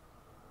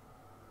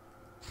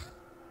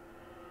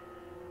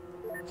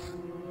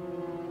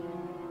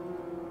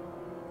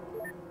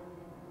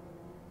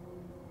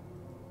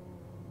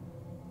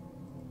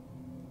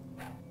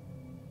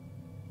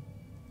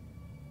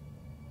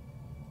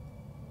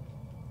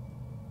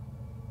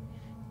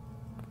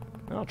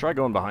 I'll try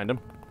going behind him.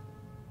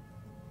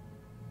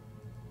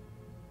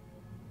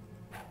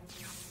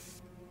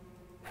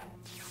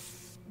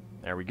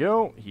 There we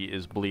go. He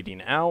is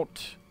bleeding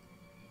out.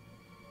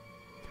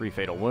 3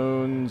 fatal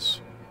wounds.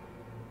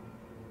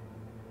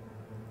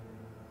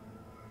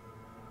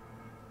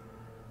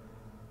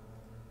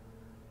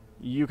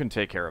 You can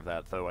take care of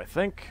that, though, I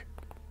think.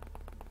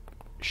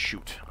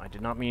 Shoot. I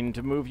did not mean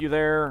to move you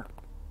there.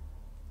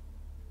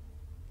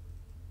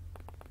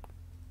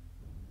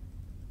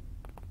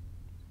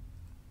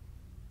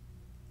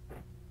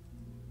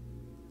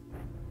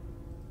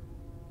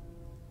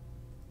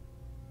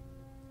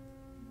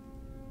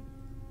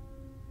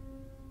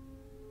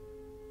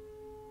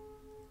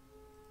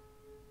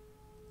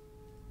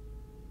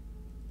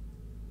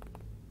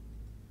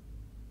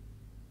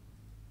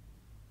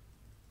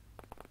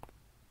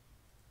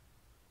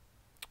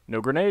 No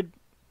grenade?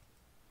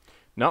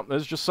 Nope,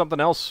 there's just something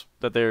else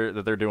that they're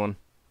doing.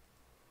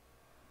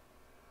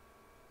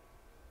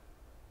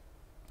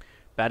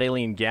 Bad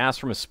alien gas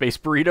from a space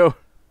burrito?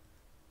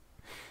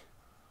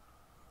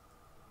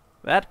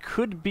 That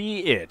could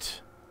be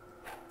it.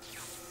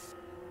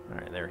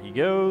 Alright, there he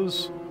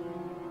goes.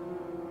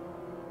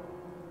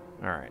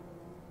 Alright.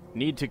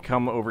 Need to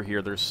come over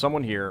here. There's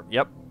someone here.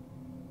 Yep.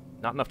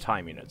 Not enough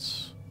time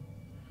units.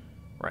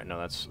 Right, no,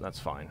 that's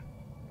fine.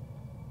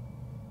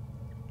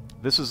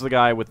 This is the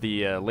guy with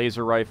the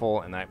laser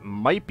rifle, and that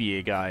might be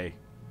a guy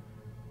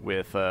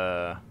with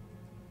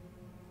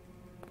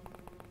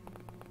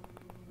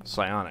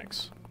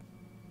psionics.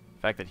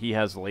 The fact that he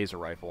has the laser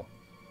rifle.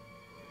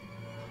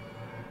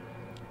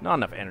 Not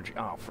enough energy.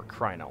 Oh, for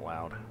crying out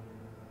loud.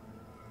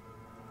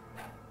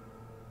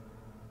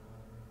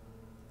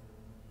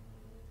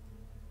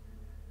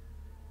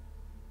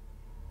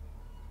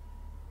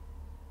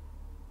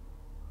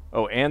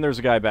 Oh, and there's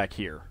a guy back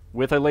here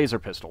with a laser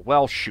pistol.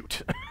 Well,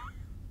 shoot.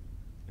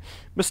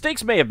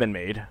 Mistakes may have been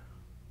made.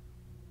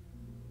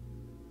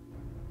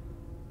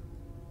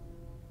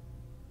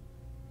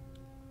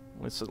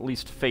 Let's at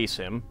least face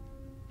him.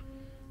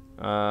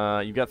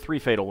 You've got 3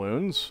 fatal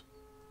wounds.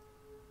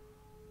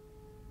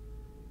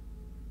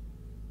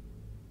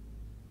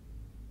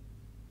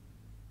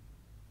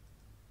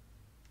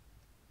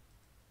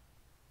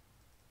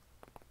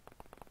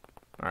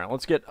 Alright,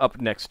 let's get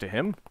up next to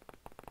him.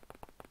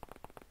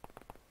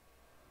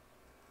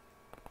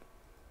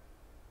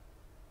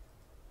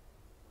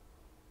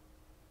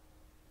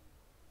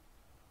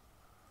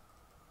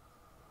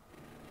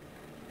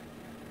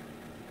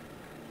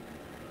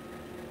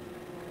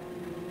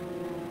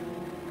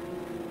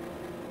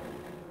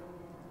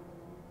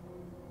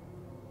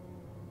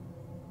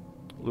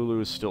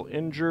 Lulu is still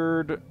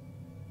injured.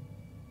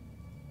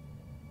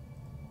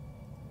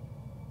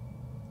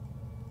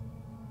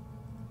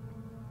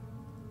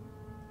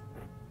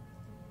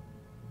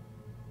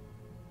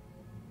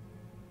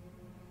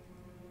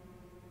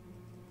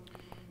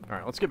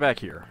 Alright, let's get back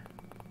here.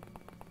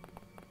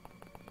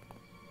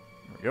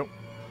 There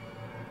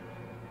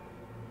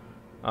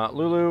we go.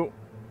 Lulu,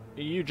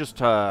 you just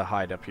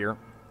hide up here.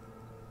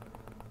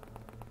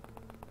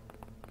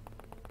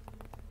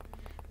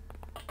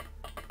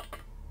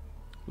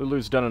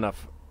 Lulu's done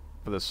enough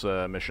for this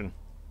mission.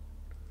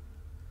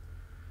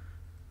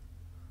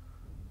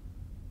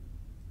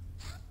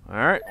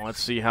 Alright,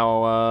 let's see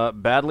how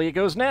badly it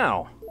goes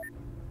now.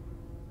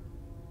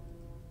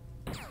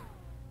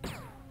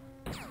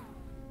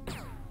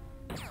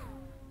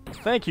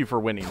 Thank you for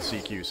winning,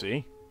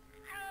 CQC.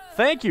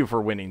 Thank you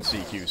for winning,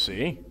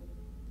 CQC.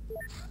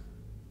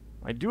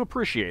 I do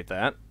appreciate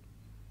that.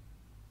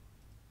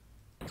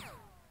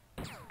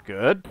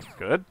 Good,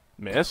 good.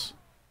 Miss.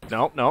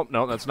 No, no,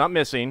 no, that's not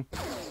missing.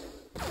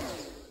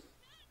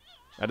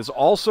 That is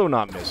also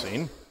not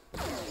missing.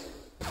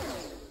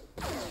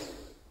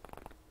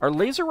 Are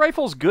laser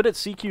rifles good at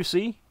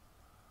CQC?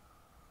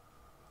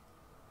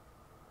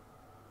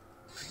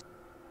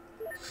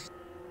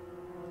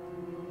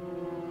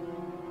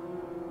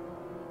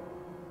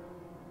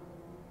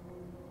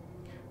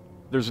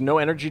 There's no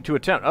energy to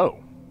attempt.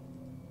 Oh.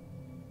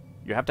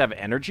 You have to have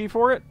energy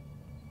for it?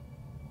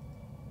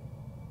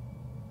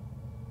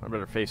 I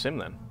better face him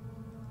then.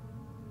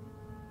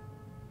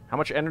 How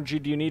much energy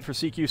do you need for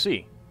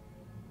CQC?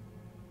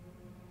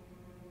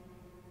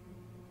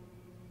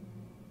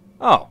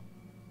 Oh.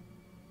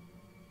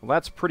 Well,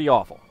 that's pretty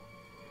awful.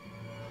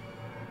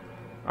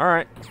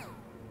 Alright.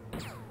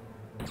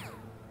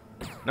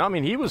 No, I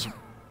mean, he was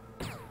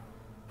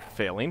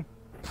failing.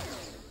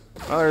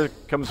 Oh, there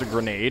comes a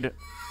grenade.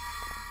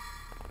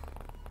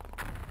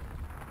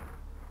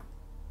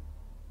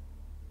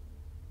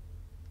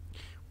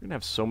 We're gonna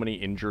have so many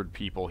injured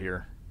people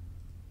here.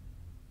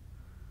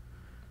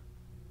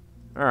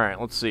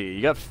 Alright, let's see.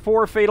 You got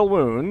 4 fatal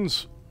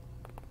wounds.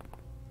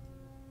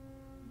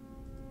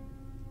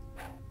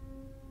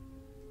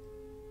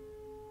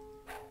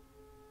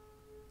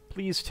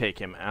 Please take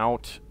him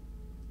out.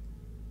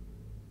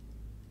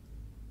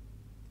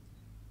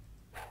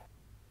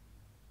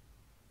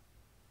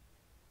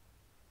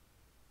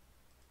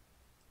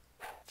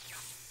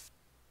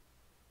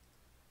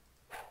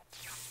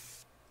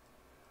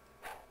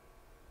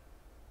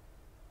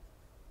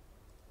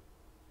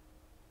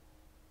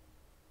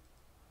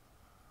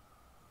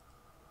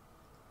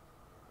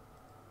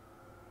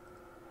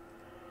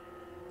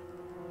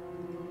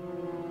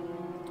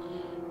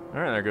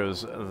 Alright, there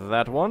goes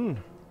that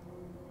one.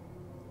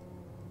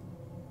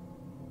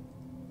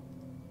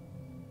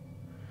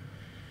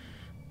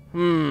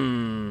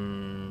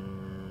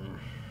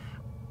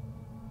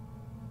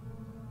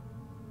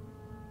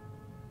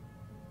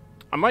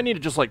 I might need to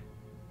just, like,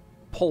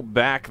 pull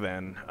back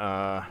then.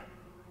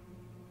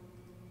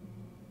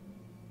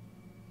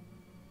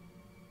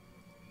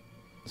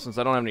 Since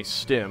I don't have any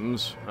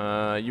stims.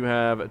 You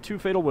have 2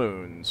 fatal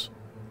wounds.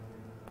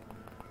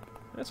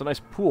 That's a nice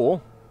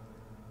pool.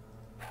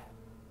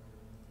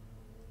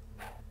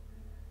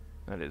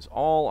 That is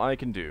all I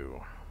can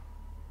do.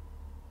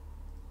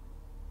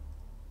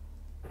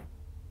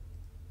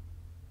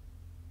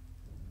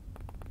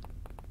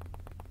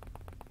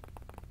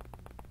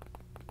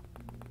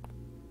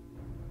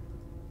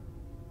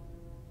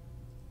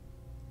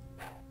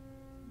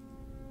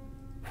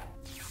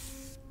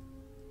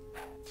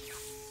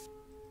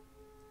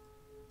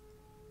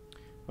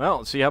 Well,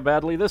 let's see how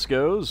badly this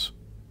goes.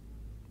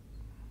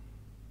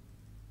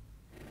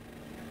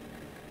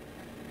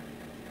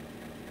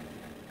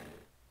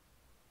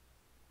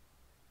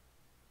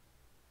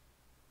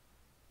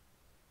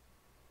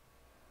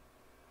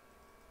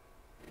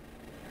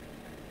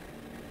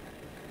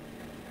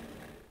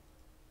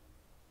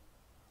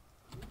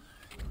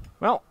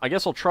 Well, I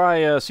guess I'll try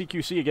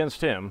CQC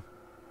against him.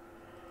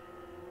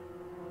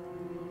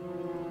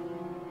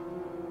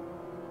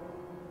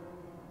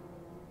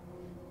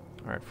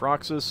 Alright,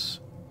 Froxus.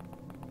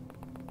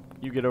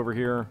 You get over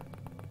here.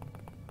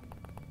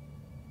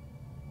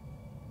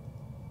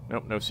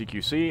 Nope, no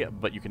CQC,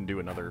 but you can do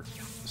another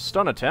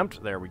stun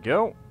attempt. There we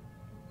go.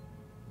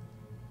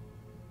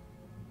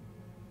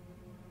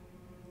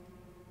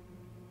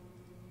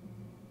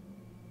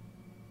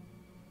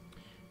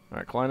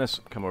 Alright, Clinus,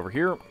 come over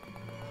here.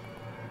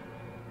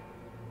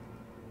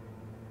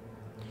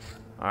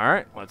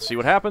 Alright, let's see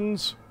what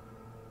happens.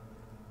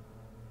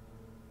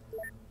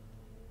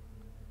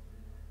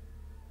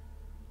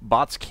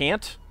 Bots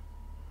can't?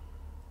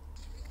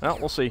 Well,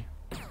 we'll see.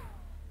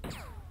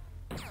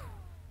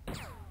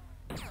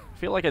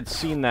 feel like I'd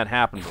seen that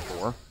happen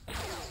before.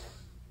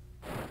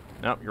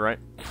 No, you're right.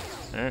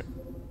 Alright.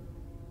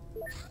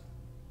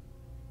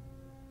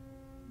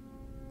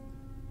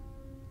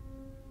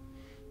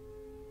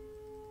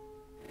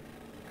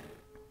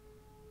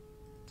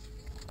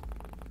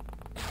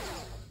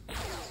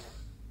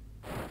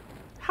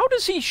 How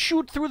does he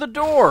shoot through the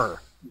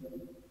door?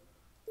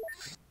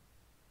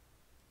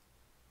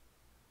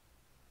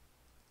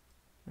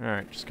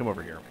 Alright, just come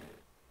over here.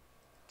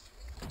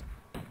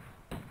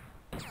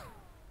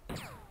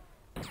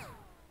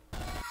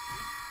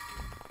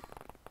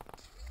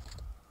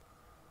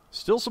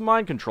 Still some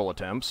mind control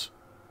attempts.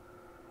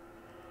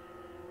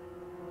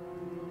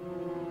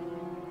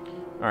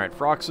 Alright,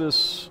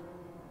 Froxus.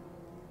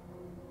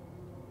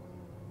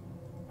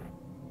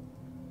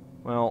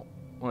 Well,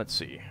 let's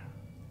see.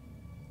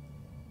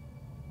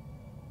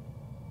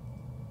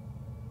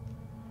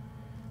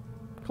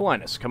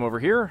 Linus, come over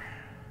here.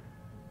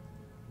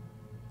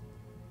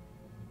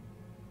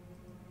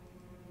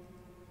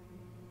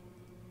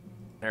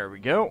 There we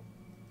go.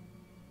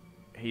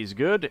 He's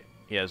good.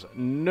 He has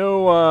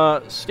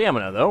no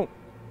stamina, though.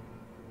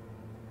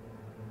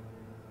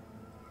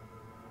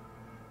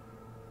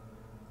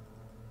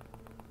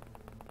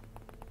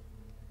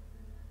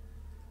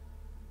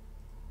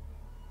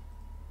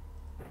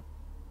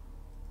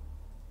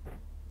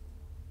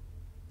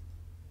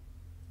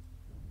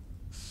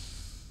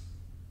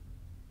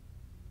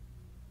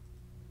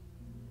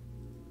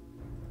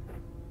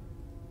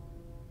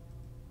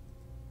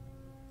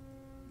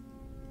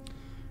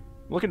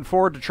 Looking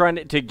forward to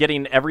trying to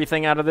getting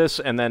everything out of this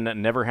and then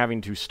never having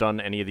to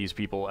stun any of these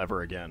people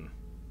ever again.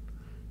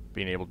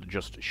 Being able to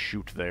just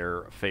shoot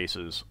their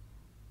faces.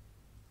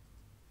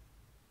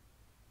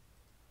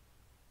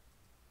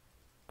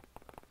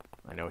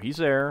 I know he's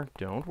there.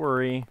 Don't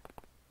worry.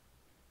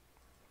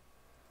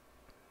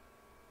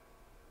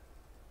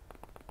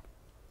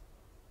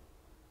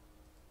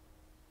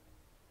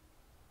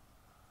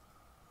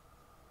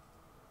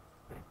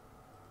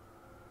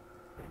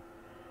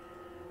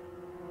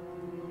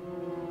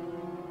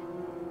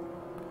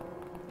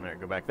 Alright,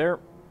 go back there.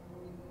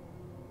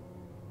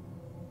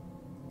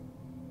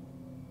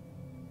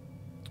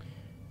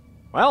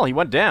 Well, he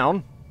went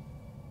down.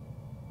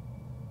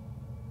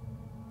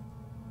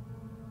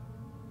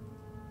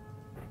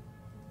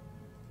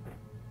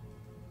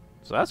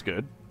 So that's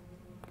good.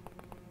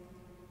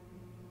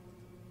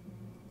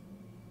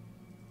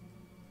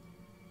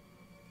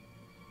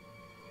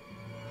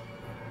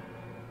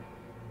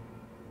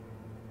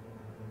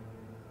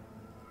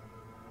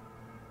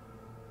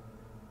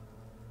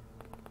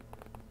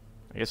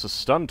 I guess a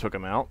stun took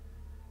him out.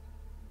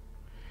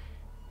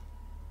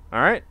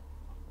 Alright.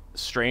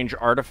 Strange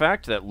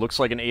artifact that looks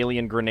like an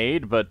alien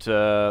grenade, but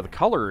the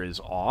color is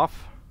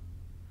off.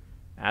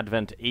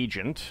 Advent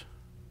Agent.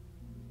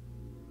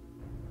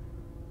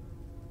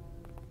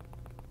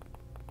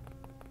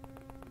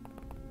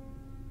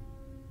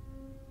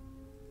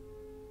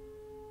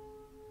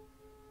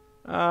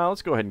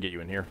 Let's go ahead and get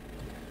you in here.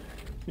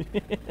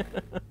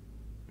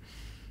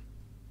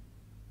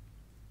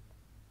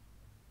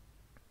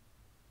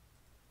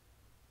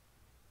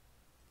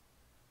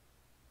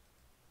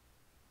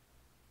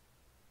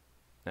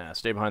 Nah,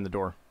 stay behind the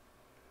door.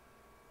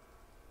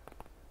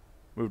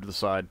 Move to the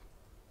side.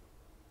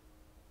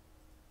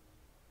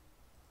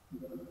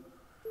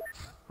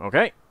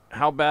 Okay,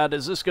 how bad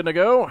is this gonna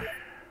go?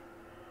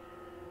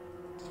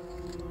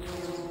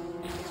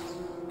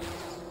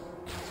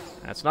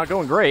 That's not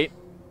going great.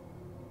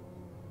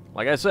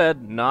 Like I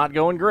said, not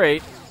going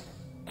great.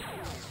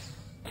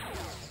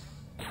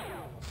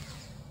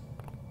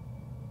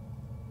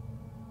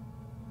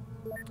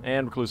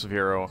 And Reclusive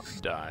Hero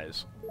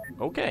dies.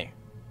 Okay.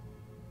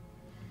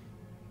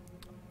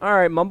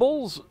 Alright,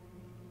 Mumbles.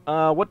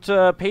 What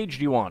page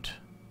do you want?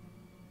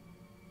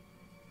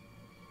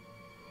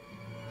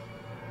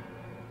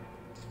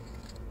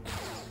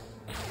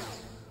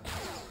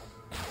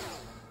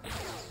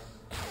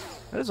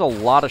 That is a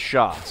lot of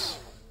shots.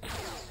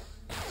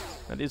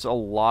 That is a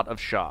lot of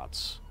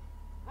shots.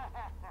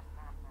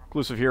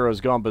 Reclusive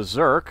Hero's gone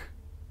berserk.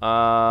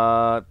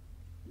 Yeah,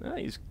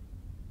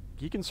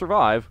 he can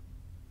survive.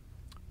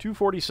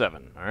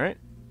 247, alright.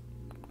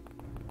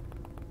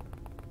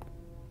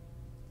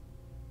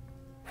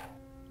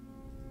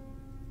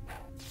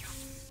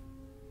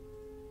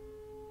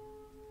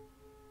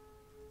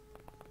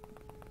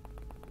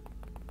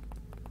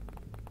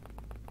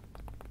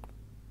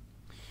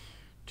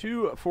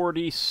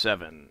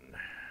 $247.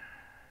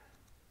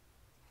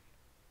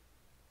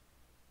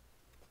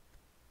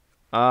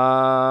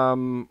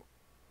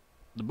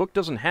 The book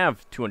doesn't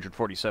have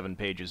 247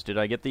 pages. Did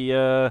I get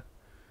the,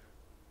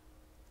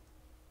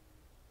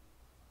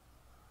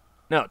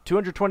 No,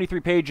 223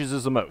 pages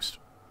is the most.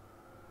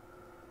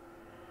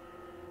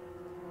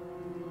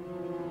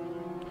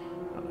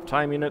 Not enough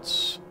time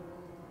units.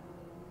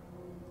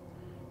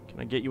 Can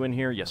I get you in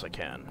here? Yes, I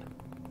can.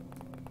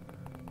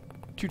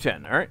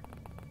 210, alright.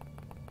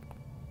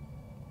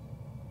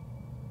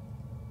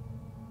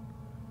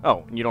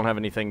 Oh, and you don't have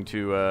anything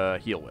to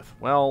heal with.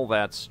 Well,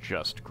 that's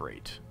just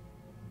great.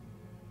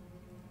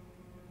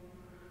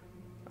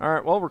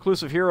 Alright, well,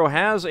 Reclusive Hero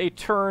has a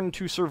turn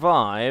to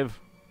survive.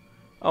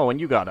 Oh, and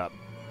you got up.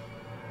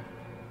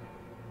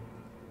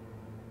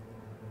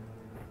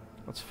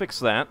 Let's fix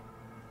that.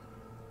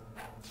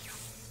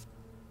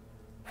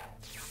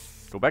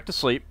 Go back to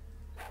sleep.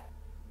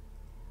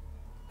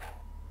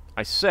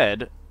 I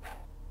said,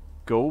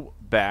 go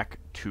back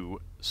to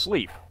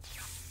sleep.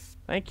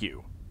 Thank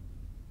you.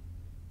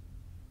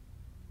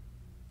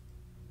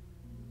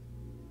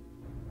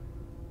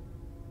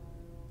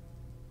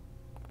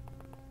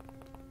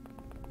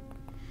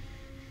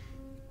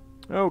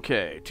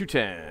 Okay,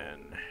 210.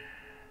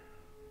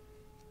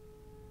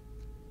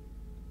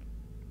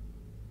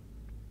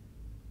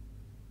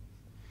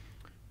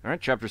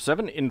 Alright, Chapter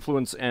 7,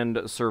 Influence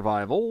and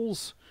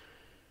Survivals.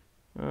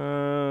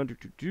 But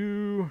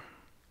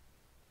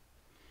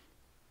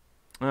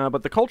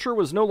the culture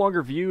was no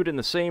longer viewed in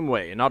the same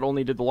way. Not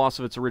only did the loss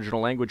of its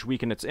original language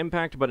weaken its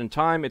impact, but in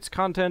time, its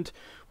content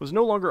was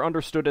no longer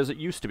understood as it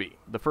used to be.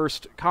 The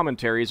first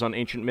commentaries on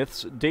ancient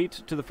myths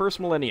date to the first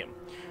millennium.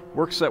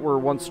 Works that were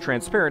once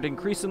transparent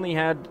increasingly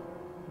had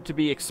to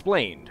be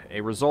explained, a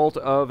result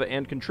of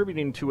and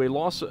contributing to a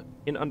loss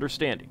in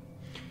understanding.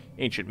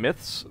 Ancient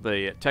myths,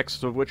 the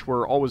texts of which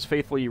were always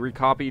faithfully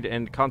recopied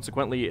and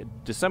consequently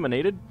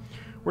disseminated,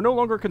 were no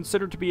longer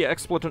considered to be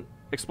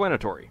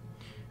explanatory.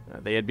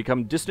 They had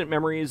become distant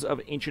memories of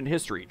ancient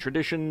history,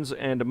 traditions,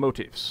 and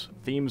motifs,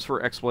 themes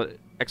for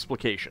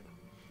explication.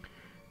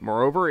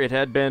 Moreover, it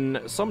had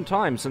been some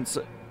time since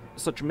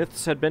such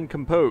myths had been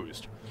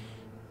composed,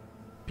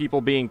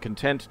 people being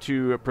content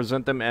to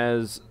present them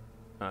as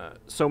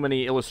so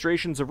many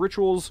illustrations of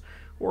rituals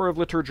or of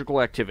liturgical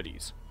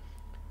activities.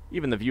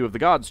 Even the view of the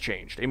gods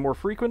changed. A more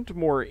frequent,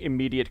 more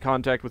immediate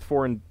contact with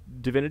foreign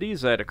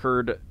divinities that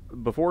occurred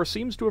before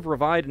seems to have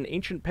revived an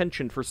ancient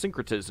penchant for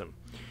syncretism,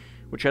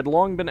 which had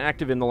long been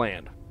active in the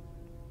land.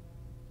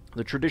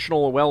 The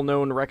traditional,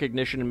 well-known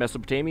recognition in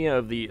Mesopotamia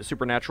of the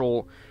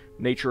supernatural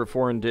nature of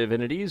foreign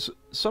divinities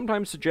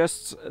sometimes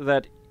suggests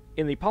that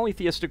in the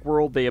polytheistic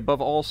world they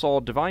above all saw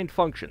divine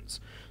functions,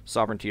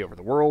 sovereignty over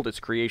the world, its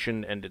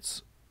creation and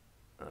its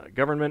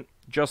government,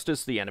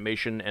 justice, the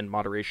animation and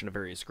moderation of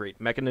various great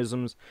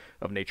mechanisms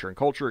of nature and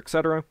culture,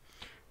 etc.,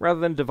 rather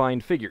than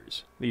divine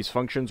figures. These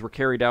functions were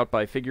carried out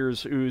by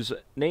figures whose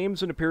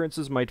names and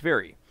appearances might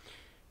vary.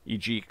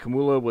 E.g.,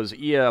 Kamula was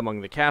Ea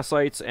among the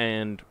Kassites,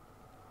 and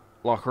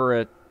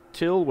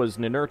Lahura-Til was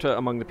Ninurta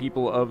among the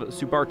people of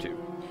Subartu,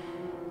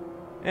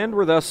 and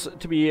were thus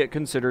to be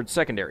considered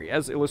secondary,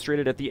 as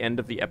illustrated at the end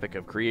of the Epic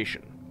of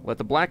Creation. Let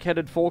the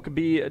black-headed folk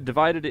be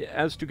divided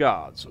as to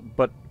gods,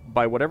 but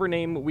by whatever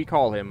name we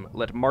call him,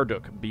 let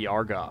Marduk be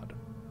our god.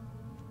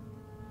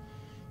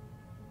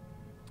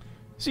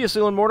 See you,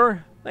 Seal and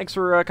Mortar. Thanks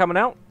for coming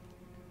out.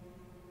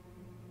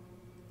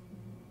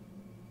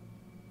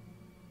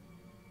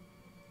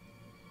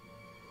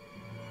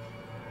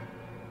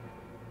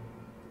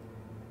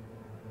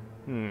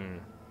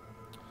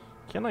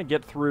 Can I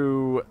get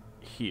through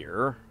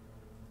here?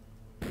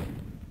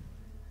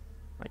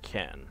 I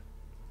can.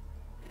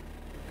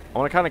 I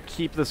want to kind of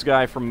keep this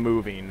guy from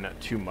moving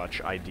too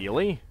much,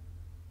 ideally.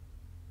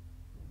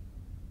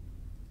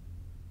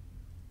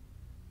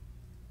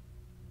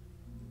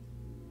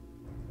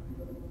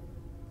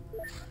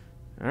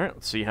 Alright,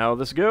 let's see how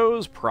this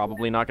goes.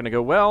 Probably not going to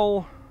go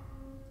well.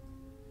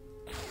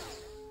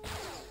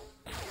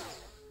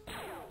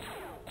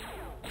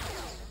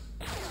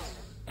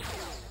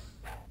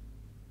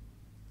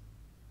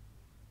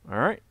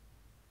 Alright.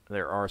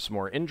 There are some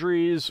more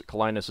injuries.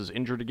 Kalinus is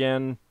injured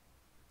again.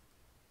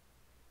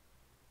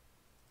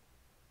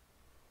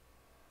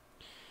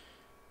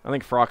 I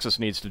think Froxus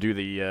needs to do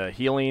the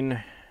healing.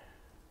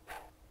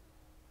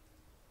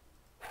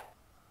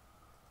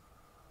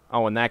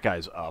 Oh, and that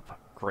guy's up.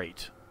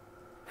 Great.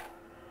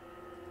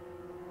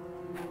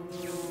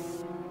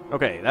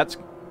 Okay, that's...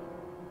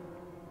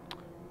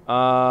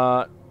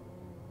 No,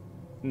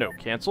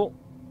 cancel.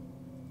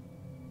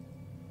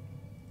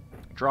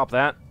 Drop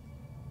that.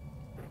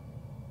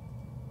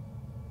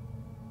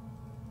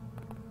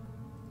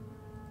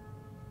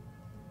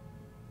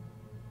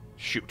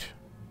 Shoot.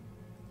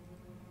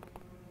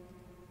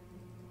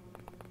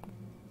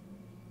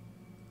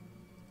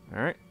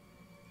 Alright.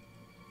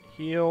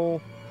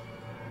 Heal.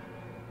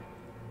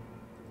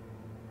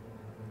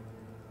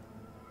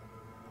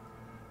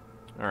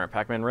 Alright,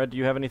 Pac-Man Red, do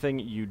you have anything?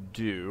 You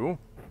do.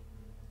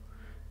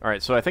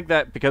 Alright, so I think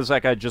that because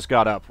that guy just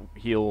got up,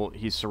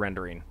 he's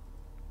surrendering.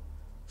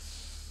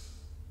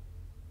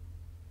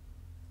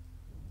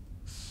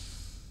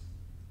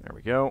 There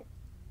we go.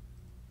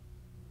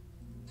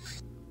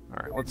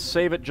 Alright, let's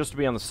save it just to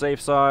be on the safe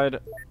side.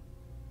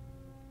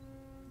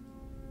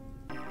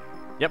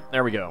 Yep,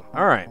 there we go.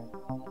 Alright.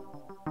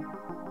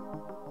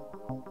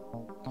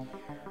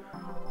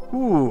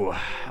 Ooh,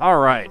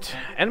 alright.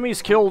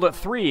 Enemies killed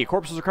 3,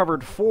 corpses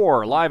recovered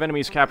 4, live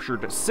enemies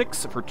captured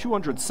 6 for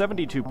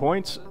 272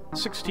 points,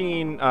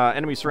 16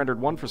 enemies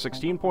surrendered 1 for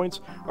 16 points,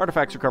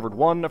 artifacts recovered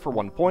 1 for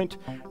 1 point,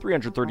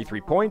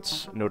 333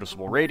 points,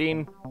 noticeable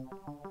rating.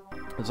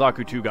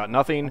 Zaku 2 got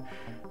nothing.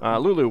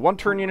 Lulu, 1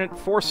 turn unit,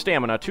 4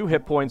 stamina, 2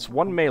 hit points,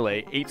 1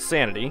 melee, 8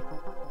 sanity.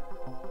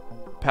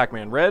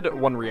 Pac-Man Red,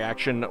 1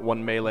 reaction,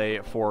 1 melee,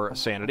 4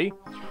 sanity.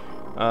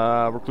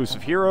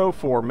 Reclusive Hero,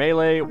 4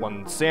 melee,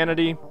 1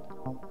 sanity.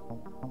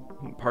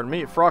 Pardon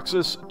me.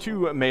 Froxus,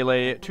 2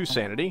 melee, 2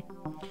 sanity.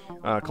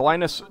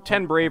 Kalinus,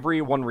 10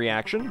 bravery, 1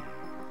 reaction.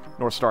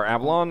 Northstar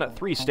Avalon,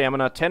 3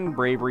 stamina, 10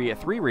 bravery,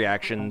 3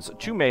 reactions,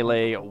 2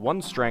 melee,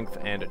 1 strength,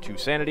 and 2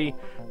 sanity.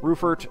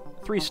 Rufert,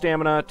 3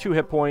 stamina, 2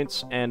 hit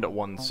points, and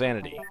 1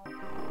 sanity.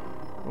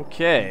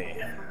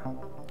 Okay.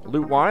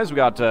 Loot-wise, we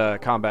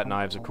got combat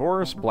knives, of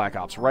course, Black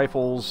Ops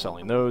rifles,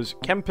 selling those,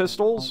 chem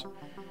pistols,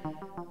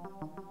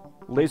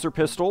 laser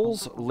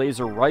pistols,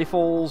 laser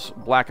rifles,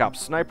 Black Ops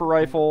sniper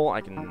rifle,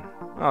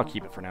 I'll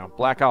keep it for now,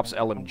 Black Ops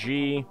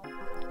LMG,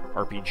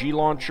 RPG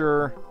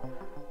launcher,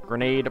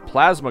 grenade,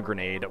 plasma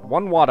grenade,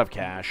 1 watt of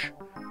cash,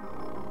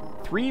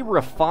 3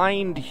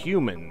 refined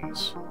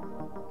humans,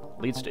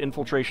 leads to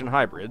infiltration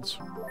hybrids,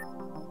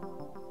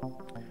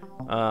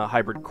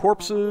 hybrid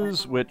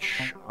corpses,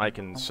 which I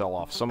can sell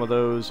off some of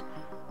those.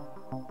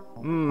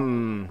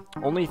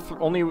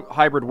 Only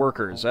hybrid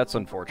workers, that's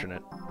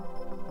unfortunate.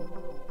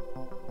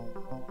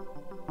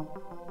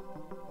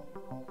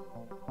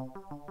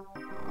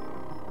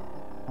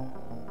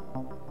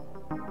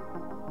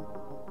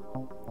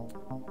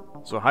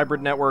 So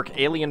hybrid network,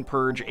 alien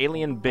purge,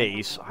 alien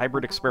base,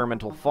 hybrid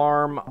experimental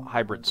farm,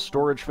 hybrid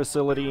storage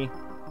facility.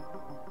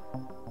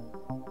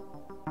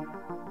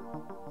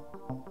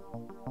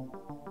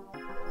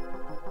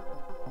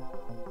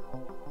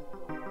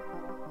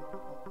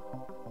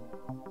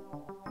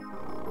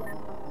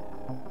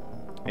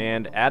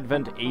 And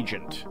Advent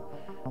Agent.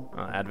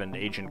 Advent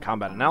Agent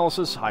Combat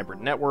Analysis, Hybrid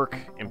Network,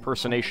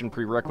 Impersonation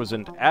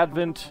Prerequisite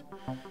Advent.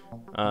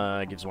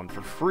 Gives 1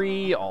 for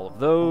free, all of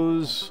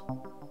those.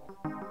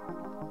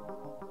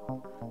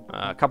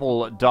 A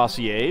couple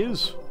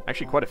dossiers.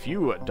 Actually, quite a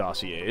few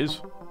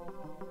dossiers.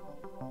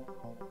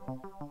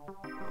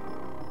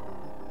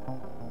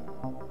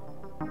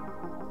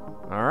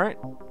 Alright,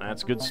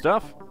 that's good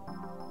stuff.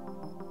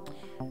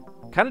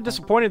 Kind of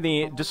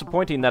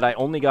disappointing that I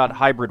only got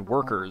hybrid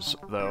workers,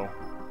 though.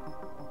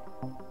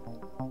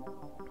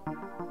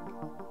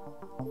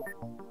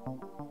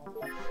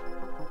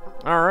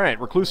 Alright,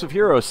 Reclusive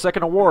Hero,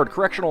 2nd award,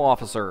 Correctional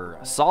Officer.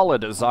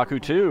 Solid,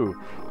 Zaku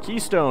 2.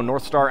 Keystone,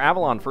 Northstar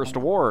Avalon, 1st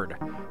award.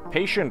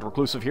 Patient,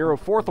 Reclusive Hero,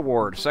 4th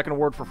award. 2nd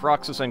award for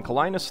Froxus and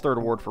Kalinus, 3rd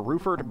award for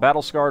Rufert.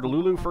 Battle-Scarred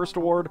Lulu, 1st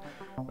award.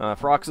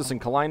 Froxus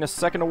and Kalinus,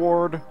 2nd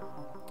award.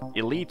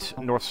 Elite,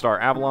 Northstar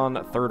Avalon,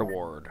 3rd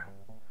award.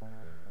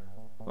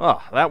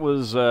 Oh, that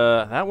was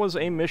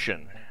a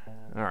mission.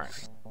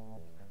 Alright.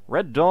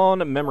 Red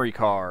Dawn memory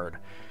card.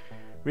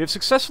 We have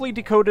successfully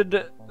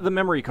decoded the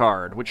memory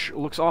card, which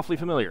looks awfully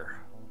familiar.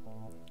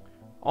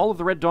 All of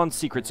the Red Dawn's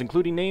secrets,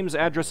 including names,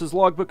 addresses,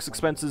 logbooks,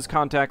 expenses,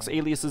 contacts,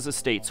 aliases,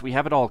 estates. We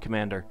have it all,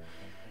 Commander.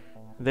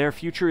 Their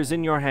future is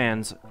in your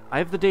hands. I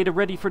have the data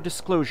ready for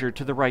disclosure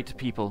to the right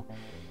people.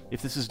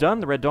 If this is done,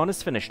 the Red Dawn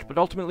is finished, but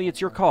ultimately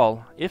it's your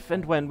call, if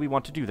and when we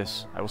want to do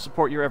this. I will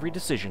support your every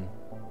decision.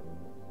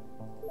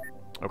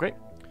 Okay.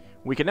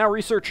 We can now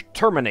research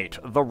Terminate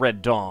the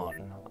Red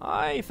Dawn.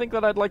 I think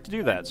that I'd like to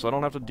do that, so I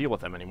don't have to deal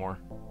with them anymore.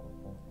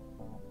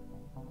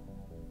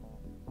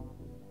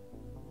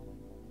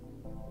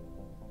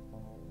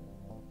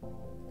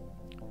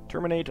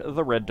 Terminate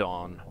the Red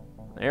Dawn.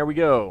 There we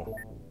go.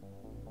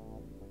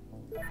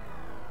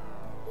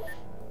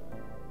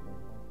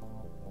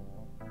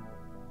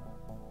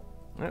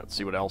 Let's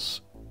see what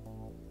else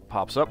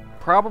pops up.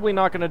 Probably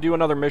not going to do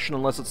another mission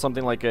unless it's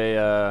something like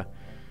a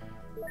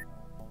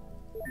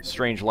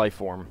strange life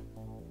form.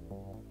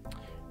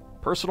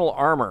 Personal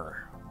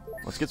armor.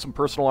 Let's get some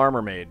personal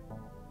armor made.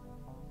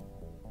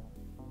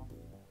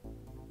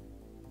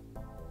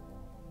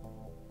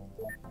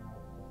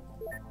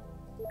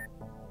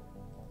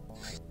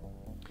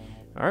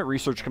 Alright,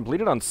 research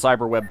completed on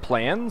Cyberweb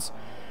plans.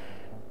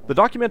 The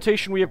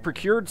documentation we have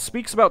procured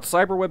speaks about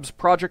Cyberweb's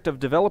project of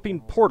developing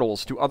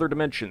portals to other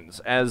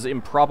dimensions. As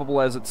improbable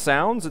as it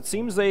sounds, it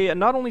seems they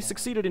not only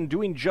succeeded in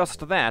doing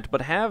just that,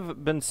 but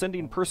have been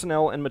sending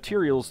personnel and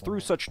materials through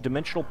such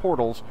dimensional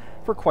portals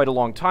for quite a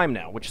long time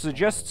now, which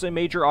suggests a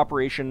major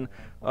operation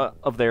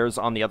of theirs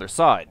on the other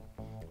side.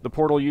 The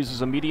portal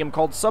uses a medium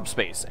called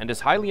subspace and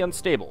is highly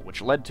unstable,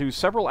 which led to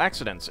several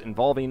accidents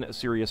involving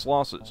serious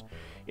losses.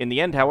 In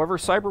the end, however,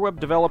 Cyberweb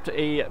developed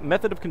a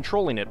method of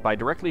controlling it by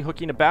directly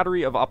hooking a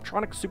battery of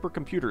optronic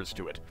supercomputers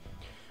to it.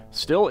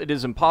 Still, it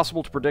is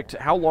impossible to predict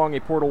how long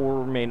a portal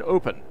will remain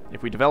open.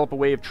 If we develop a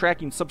way of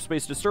tracking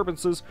subspace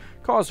disturbances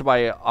caused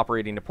by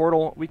operating a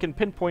portal, we can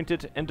pinpoint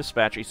it and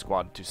dispatch a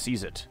squad to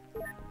seize it.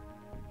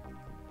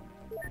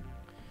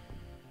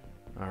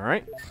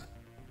 Alright.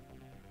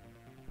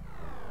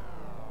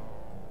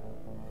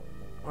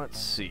 Let's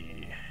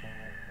see.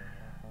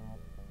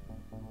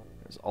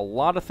 There's a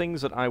lot of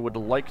things that I would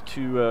like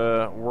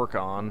to work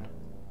on.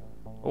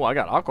 Oh, I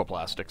got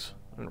aquaplastics.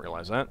 I didn't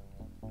realize that.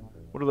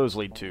 What do those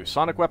lead to?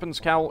 Sonic weapons,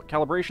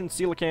 calibration,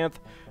 coelacanth,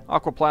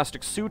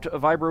 aquaplastic suit,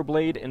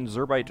 vibroblade, and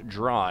zerbite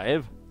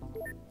drive.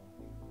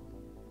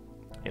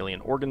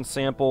 Alien organ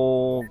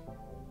sample.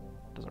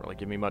 Doesn't really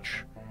give me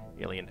much.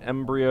 Alien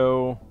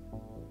embryo.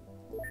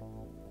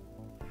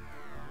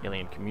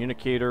 Alien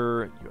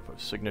communicator. UFO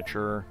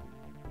signature.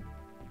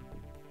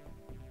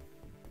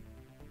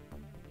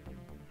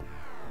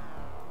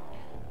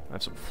 I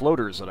have some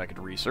floaters that I could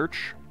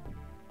research.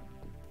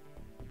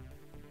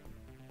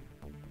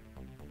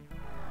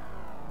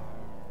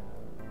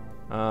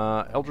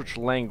 Eldritch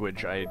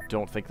language, I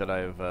don't think that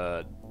I've,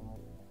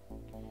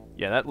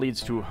 yeah, that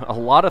leads to a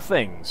lot of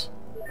things.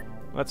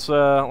 Let's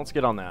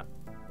get on that.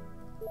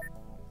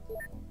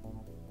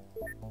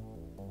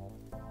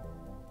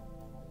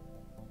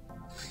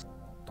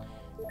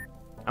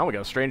 Oh, we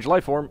got a strange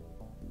life form.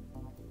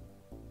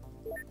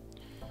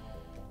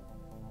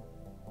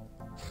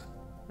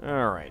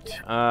 Alright,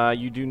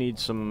 you do need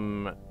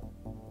some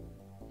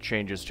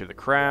changes to the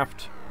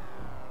craft.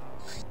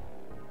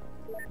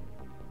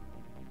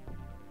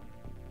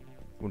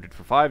 Wounded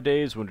for 5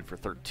 days, wounded for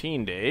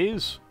 13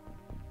 days.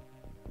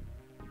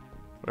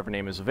 Whatever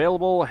name is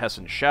available.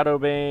 Hessen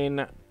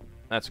Shadowbane.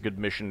 That's a good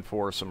mission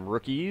for some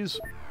rookies.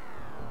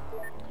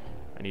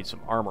 I need some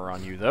armor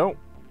on you, though.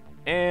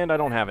 And I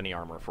don't have any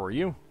armor for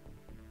you.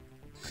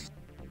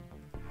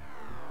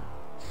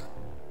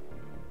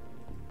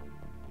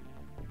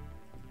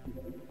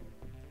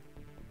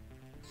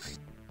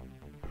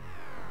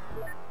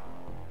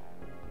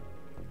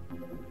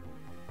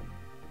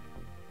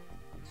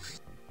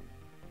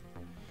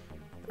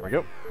 There we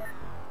go.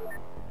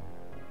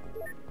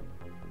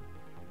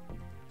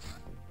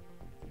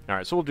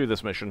 Alright, so we'll do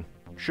this mission.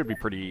 Should be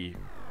pretty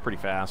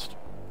fast.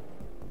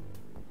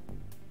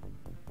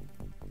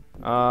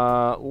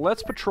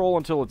 Let's patrol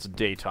until it's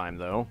daytime,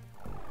 though.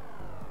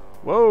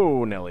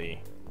 Whoa,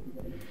 Nelly.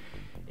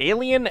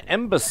 Alien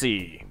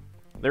Embassy.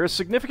 There is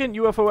significant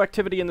UFO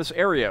activity in this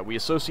area. We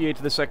associate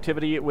this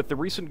activity with the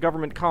recent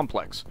government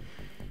complex.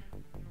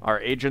 Our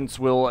agents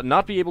will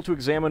not be able to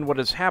examine what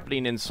is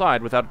happening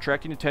inside without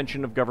attracting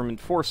attention of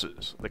government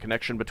forces. The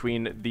connection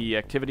between the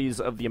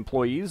activities of the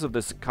employees of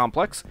this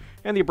complex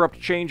and the abrupt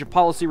change of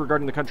policy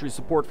regarding the country's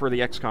support for the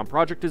XCOM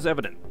project is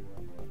evident.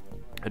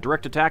 A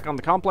direct attack on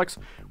the complex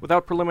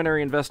without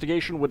preliminary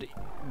investigation would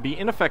be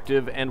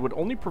ineffective and would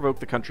only provoke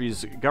the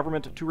country's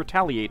government to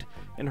retaliate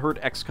and hurt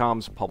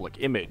XCOM's public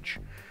image.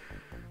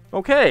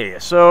 Okay,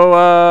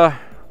 so,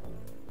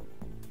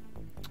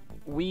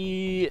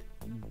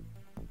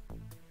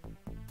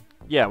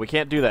 yeah, we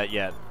can't do that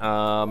yet.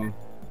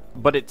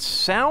 But it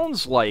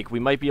sounds like we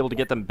might be able to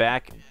get them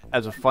back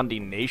as a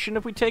funding nation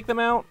if we take them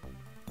out.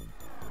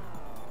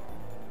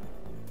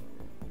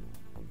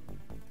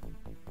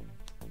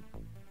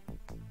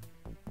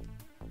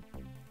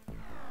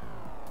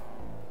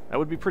 That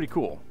would be pretty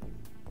cool.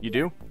 You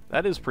do?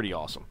 That is pretty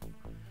awesome.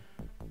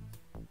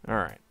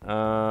 Alright,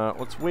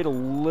 let's wait a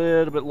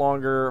little bit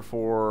longer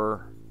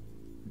for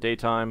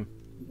daytime.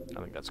 I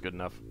think that's good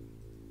enough.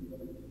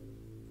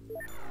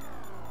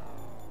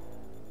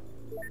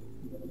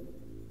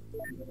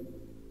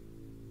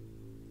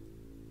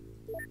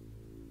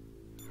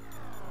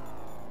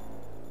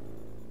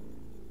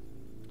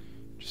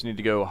 Just need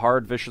to go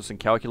hard, vicious, and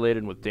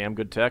calculated with damn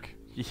good tech.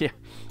 Yeah,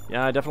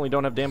 I definitely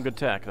don't have damn good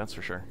tech, that's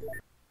for sure.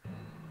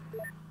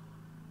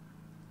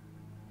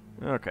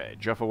 Okay,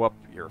 Jeffo up,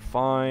 you're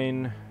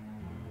fine.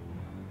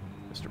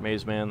 Mr.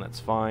 Mazeman, that's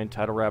fine.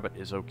 Title Rabbit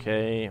is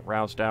okay.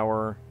 Roused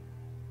Hour.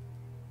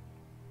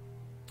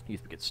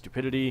 Youth Begets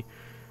Stupidity.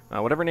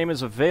 Whatever name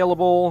is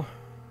available.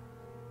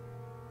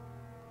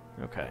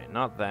 Okay,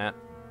 not that.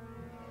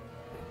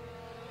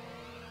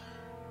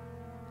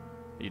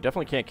 You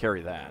definitely can't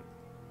carry that.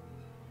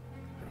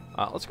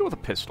 Let's go with a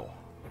pistol.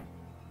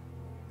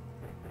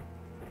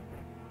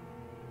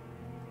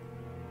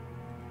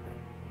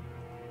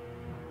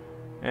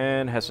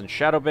 And Hessen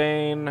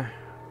Shadowbane.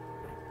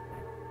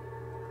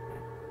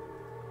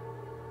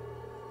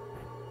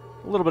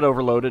 A little bit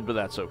overloaded, but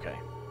that's okay.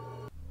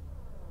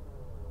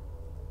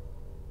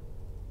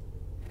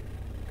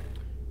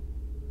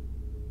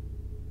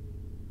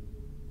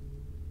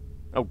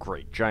 Oh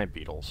great, giant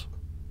beetles.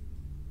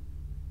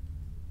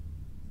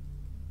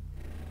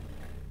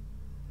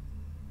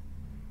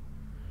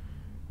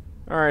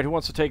 Alright, who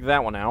wants to take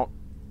that one out?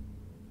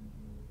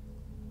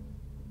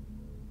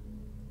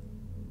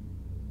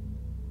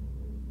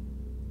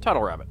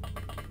 Title Rabbit.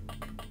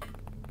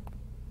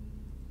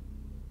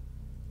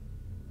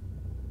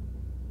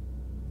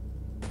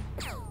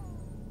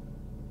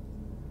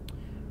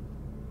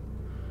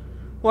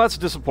 Well, that's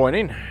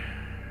disappointing.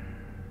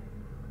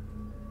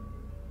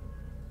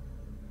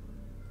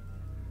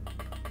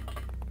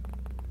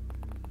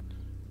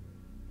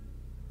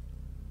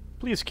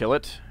 Please kill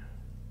it.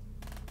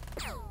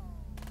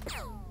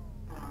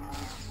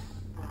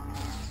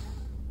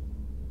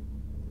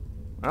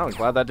 Well, I'm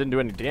glad that didn't do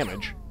any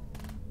damage.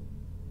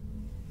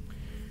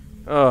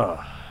 Ugh.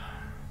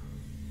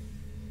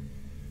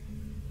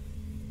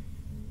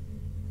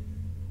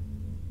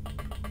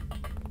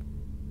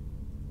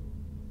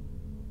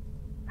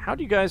 How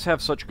do you guys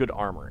have such good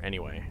armor,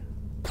 anyway?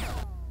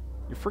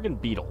 You're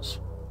friggin' beetles.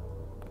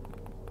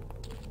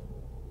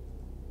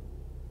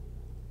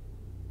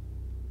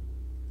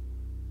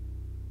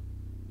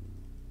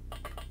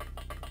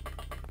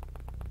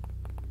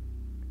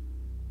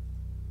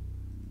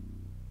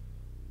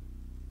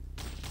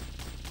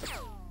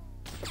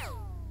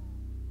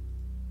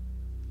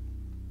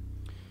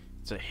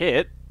 It's a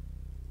hit.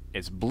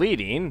 It's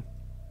bleeding.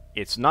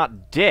 It's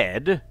not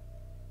dead.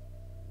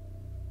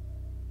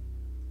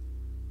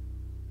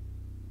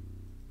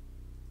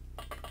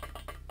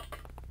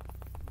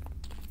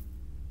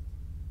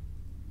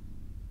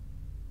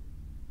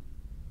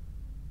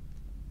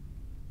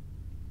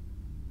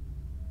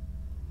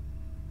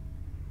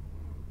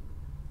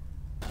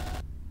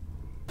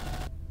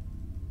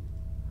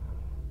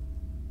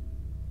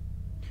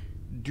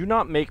 Do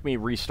not make me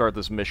restart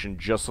this mission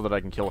just so that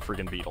I can kill a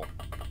freaking beetle.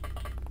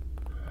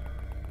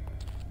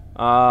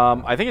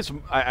 I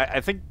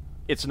think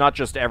it's not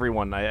just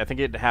everyone. I think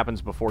it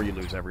happens before you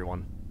lose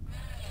everyone.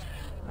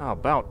 Oh,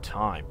 about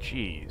time.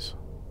 Jeez.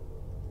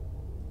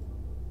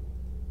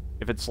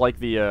 If it's like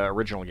the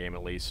original game,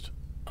 at least.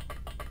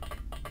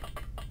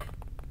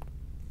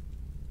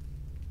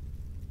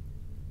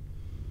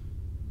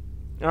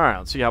 Alright,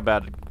 let's see how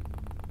bad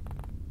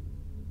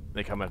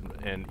they come in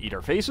and eat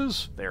our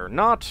faces. They're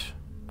not.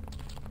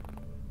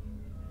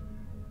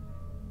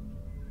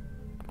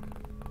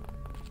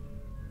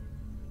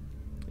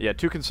 Yeah,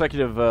 2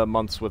 consecutive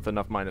months with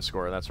enough minus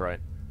score, that's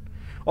right.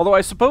 Although I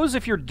suppose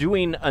if you're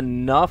doing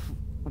enough,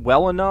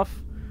 well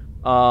enough,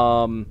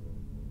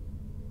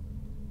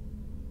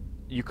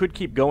 you could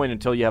keep going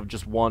until you have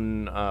just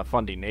one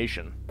funding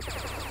nation.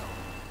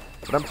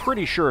 But I'm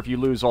pretty sure if you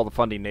lose all the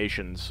funding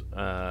nations,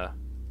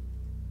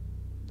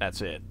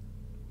 that's it.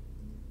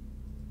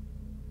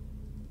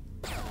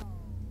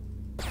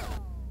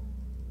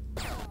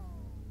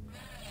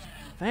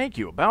 Thank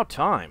you, about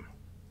time.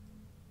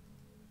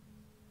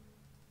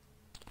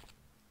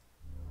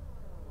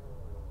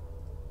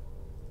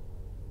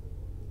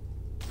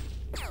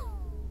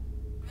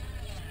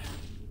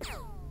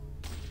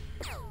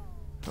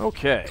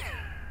 Okay.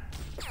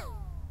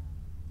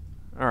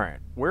 Alright,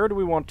 where do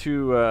we want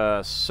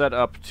to set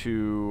up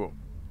to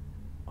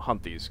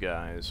hunt these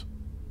guys?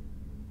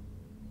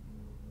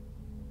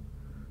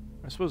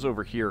 I suppose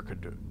over here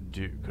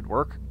could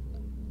work.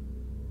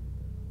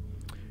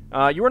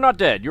 You are not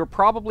dead. You're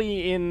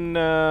probably in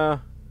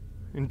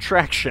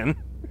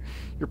traction.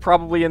 You're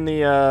probably in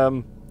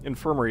the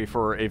infirmary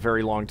for a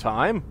very long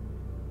time.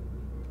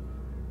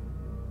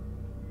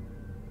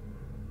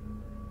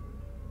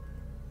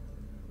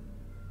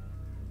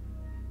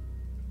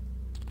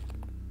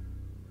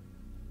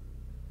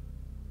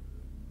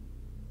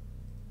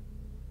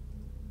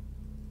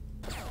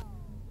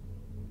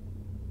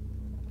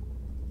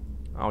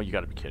 Oh, you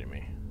gotta be kidding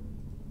me.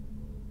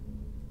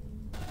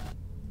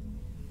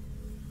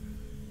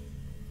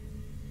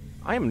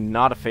 I am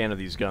not a fan of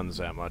these guns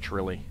that much,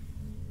 really.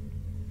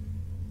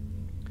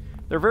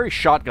 They're very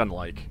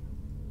shotgun-like.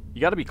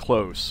 You gotta be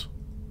close.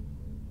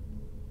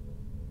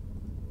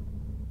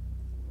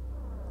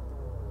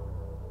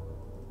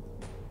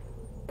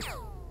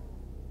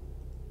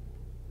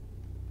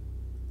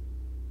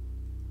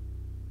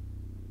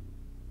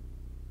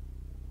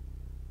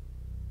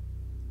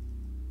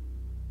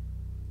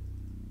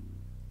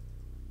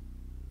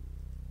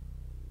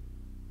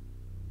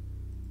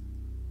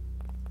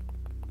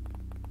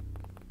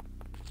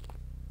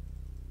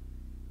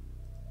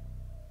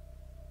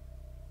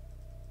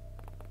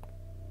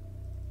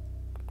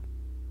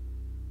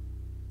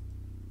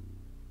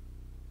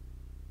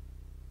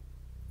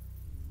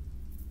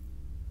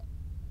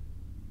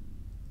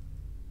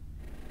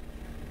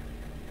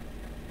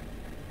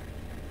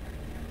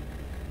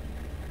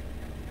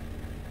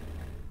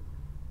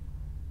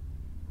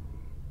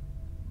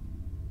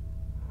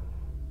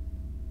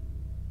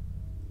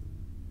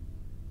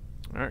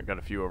 Alright, got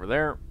a few over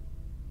there.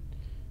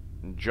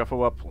 And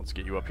Juffo up. Let's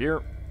get you up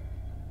here.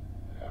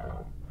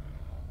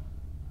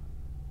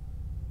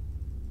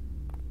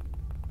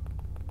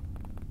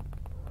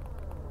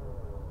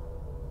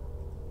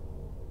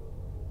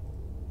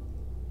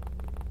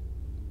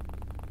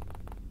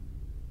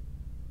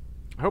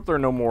 I hope there are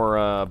no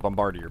more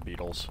bombardier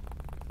beetles.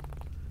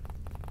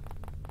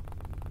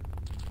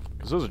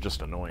 Because those are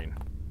just annoying.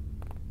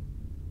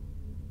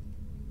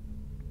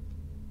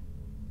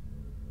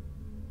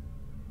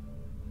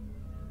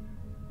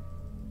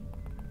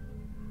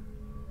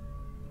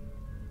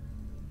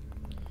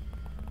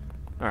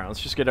 Alright,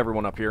 let's just get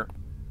everyone up here.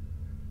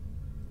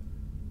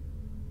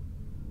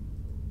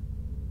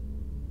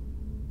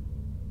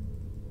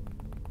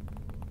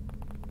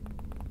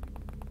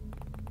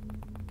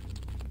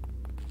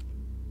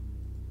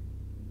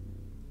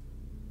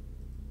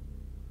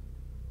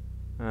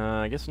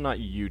 I guess not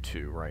you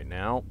two right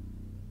now.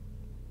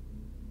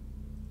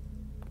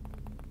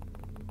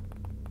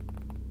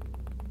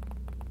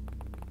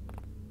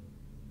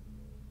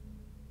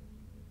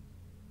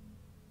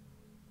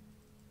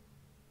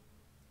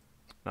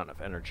 Not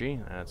enough energy.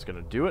 That's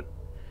gonna do it.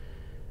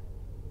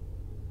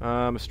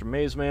 Mr.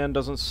 Mazeman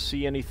doesn't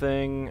see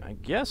anything. I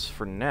guess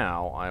for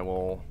now I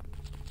will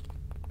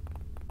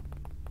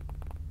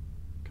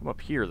come up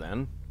here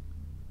then.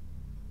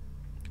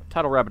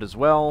 Tattle Rabbit as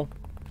well.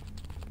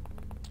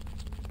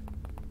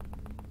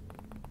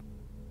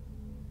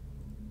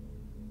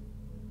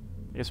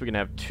 I guess we can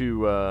have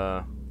two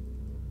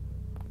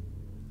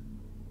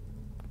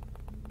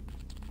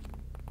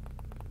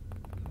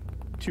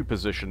 2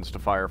 positions to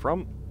fire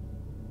from.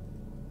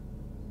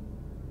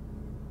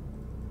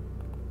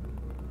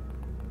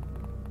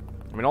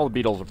 I mean, all the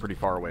beetles are pretty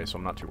far away, so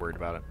I'm not too worried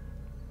about it.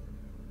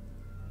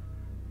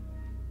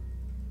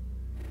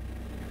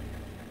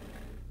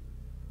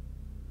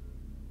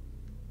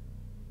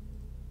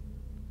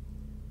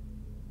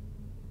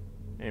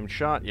 Aim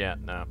shot? Yeah,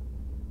 no.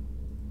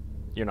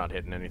 You're not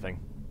hitting anything.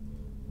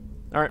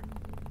 Alright.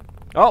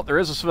 Oh, there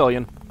is a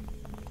civilian.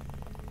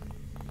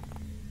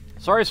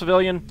 Sorry,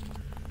 civilian.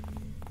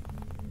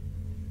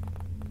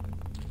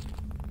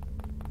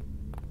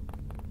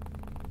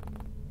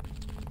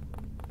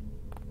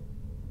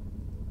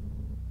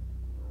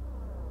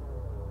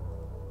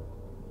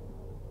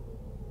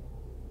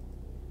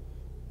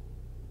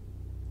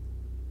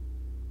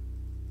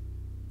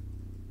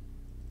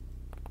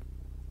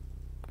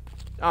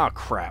 Oh,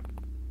 crap.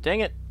 Dang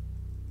it.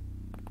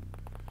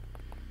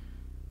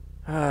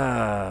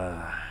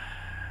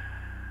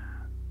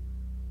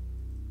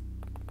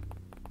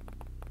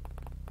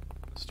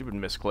 Stupid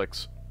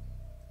misclicks.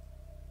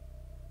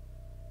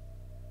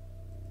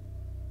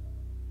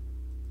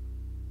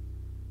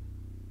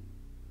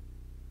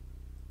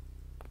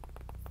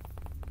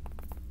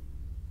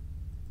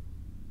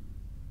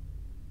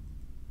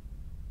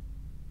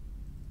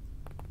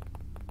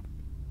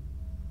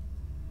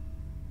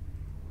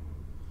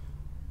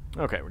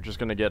 Okay, we're just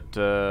gonna get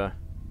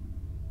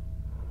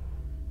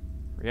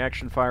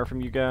reaction fire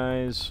from you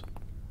guys.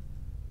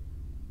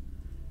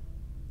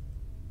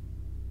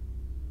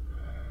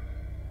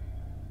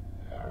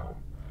 There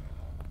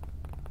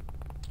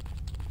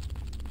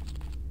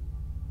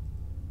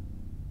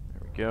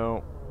we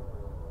go.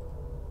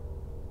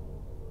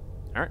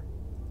 Alright.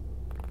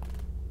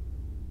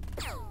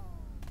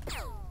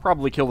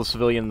 Probably kill the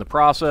civilian in the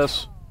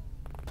process.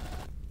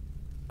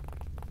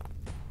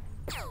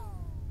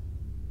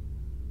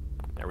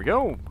 There we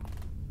go.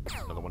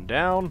 Another one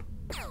down.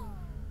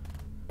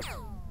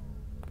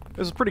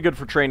 This is pretty good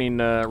for training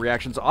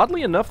reactions.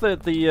 Oddly enough,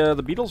 that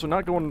the beetles are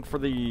not going for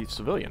the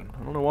civilian.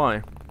 I don't know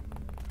why.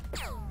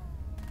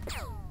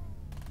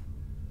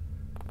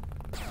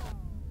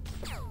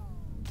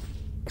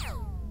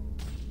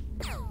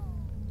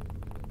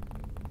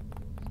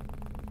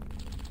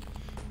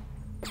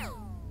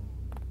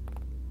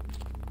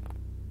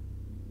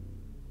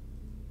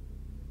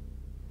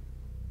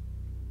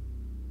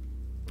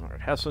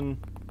 Alright, Hessen.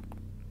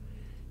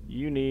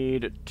 You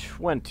need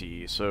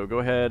 20, so go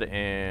ahead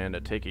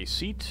and take a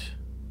seat.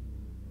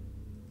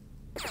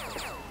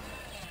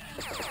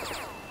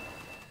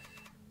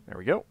 There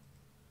we go.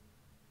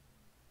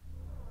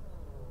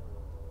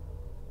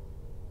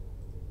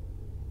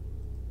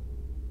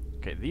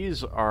 Okay,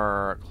 these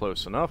are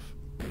close enough.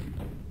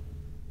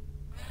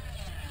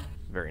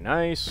 Very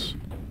nice.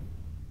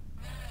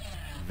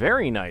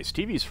 Very nice.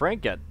 TV's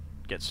Frank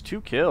gets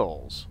 2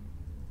 kills.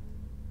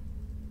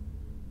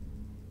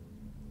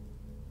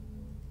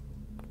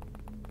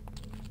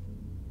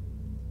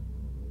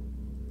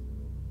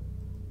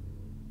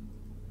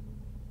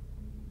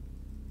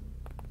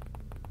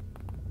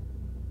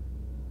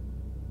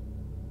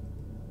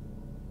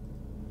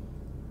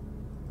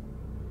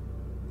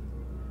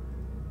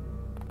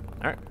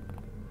 Alright.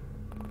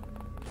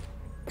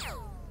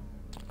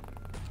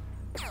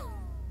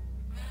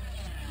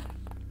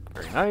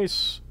 Very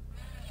nice.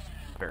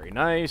 Very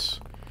nice.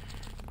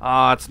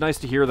 It's nice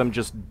to hear them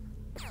just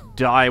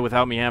die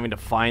without me having to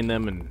find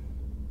them and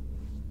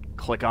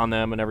click on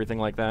them and everything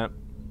like that.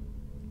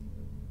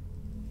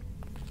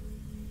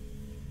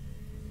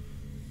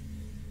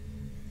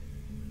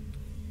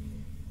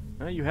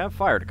 You have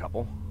fired a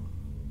couple.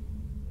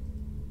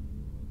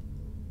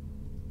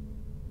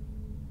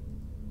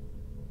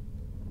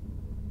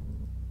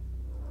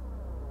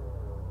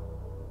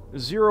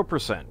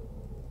 0%.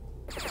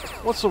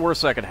 What's the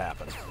worst that could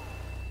happen?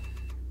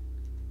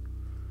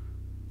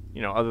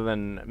 You know, other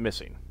than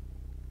missing.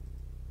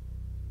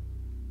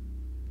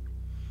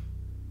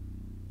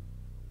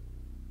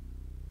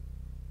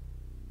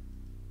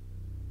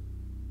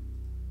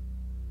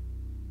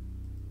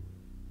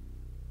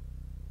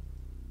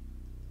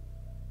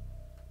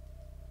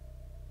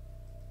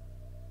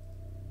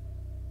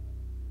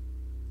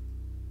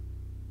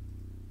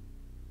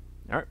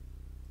 Alright.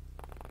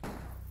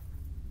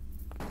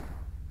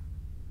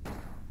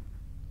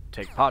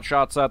 Take pot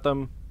shots at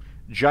them.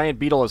 Giant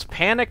beetle is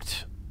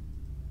panicked.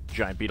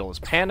 Giant beetle is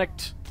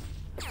panicked.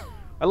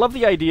 I love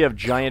the idea of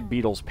giant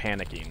beetles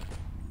panicking.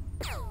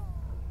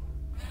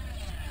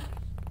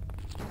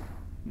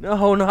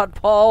 No, not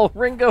Paul.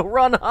 Ringo,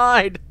 run,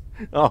 hide.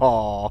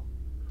 Oh,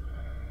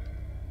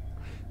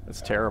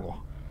 that's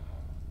terrible.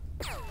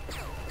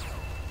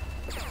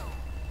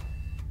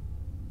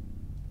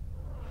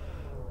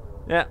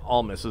 Yeah,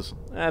 all misses.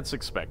 That's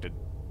expected.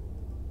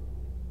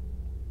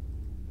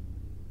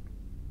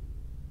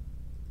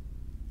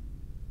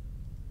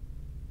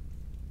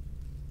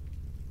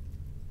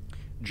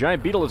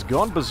 Giant beetle has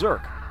gone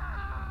berserk.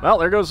 Well,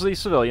 there goes the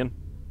civilian.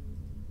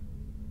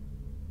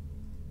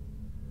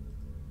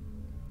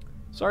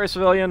 Sorry,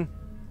 civilian.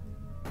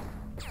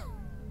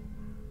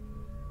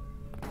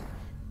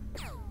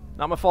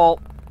 Not my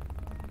fault.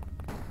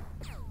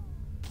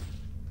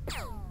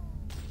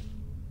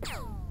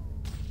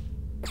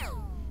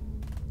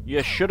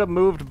 You should have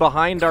moved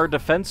behind our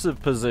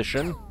defensive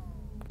position.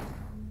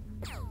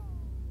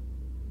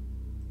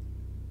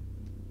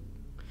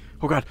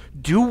 Oh god,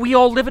 do we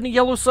all live in a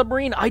yellow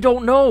submarine? I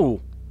don't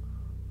know.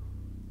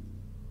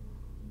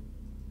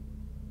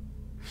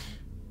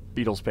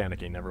 Beetle's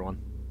panicking,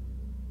 everyone.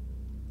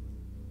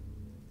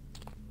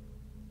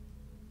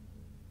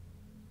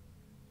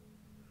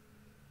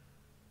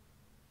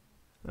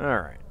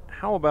 Alright,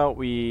 how about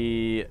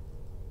we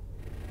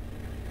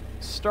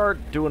start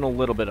doing a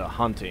little bit of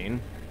hunting.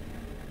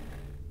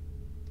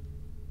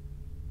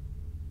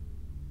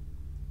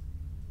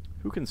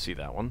 Who can see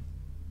that one?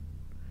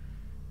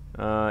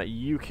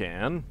 You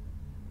can.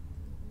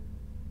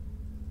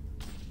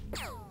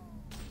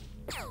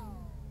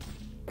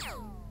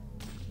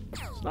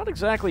 It's not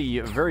exactly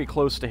very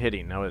close to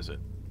hitting, now is it?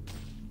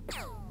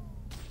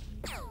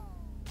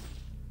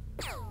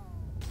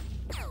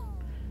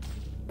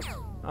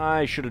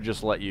 I should have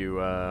just let you,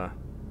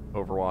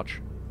 Overwatch.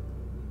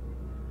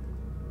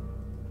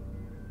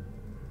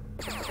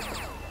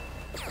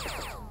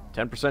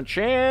 %10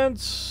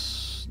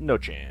 chance? No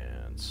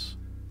chance.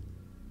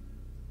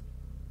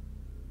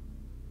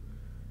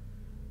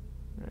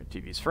 Alright,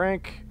 TV's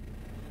Frank.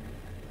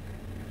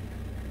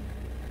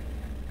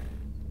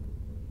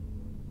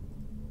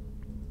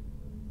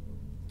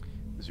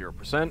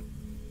 %0.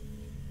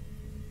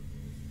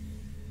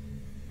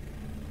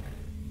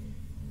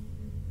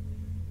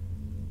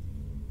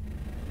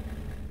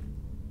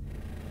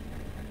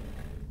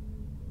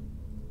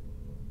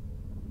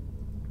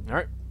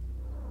 Alright.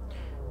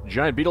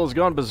 Giant Beetle has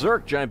gone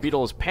berserk. Giant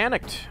Beetle is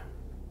panicked.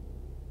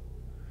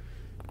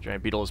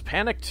 Giant Beetle is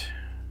panicked.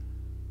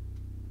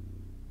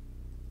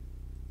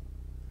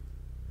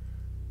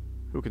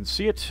 Who can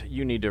see it?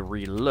 You need to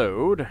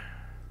reload.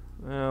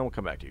 We'll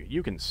come back to you.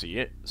 You can see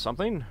it.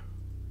 Something?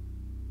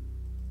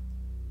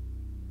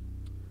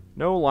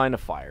 No line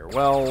of fire.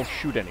 Well,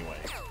 shoot anyway.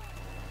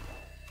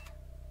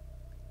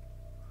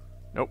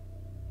 Nope.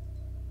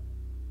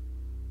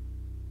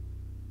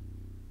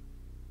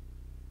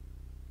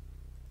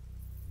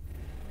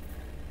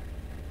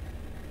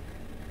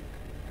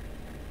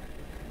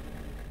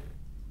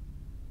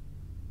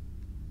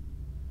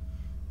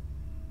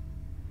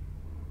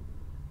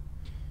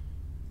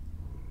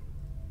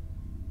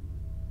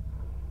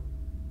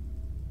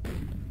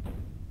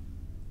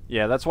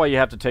 Yeah, that's why you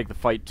have to take the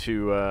fight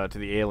to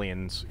the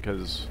aliens,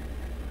 because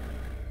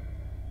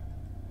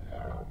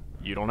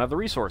you don't have the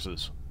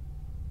resources.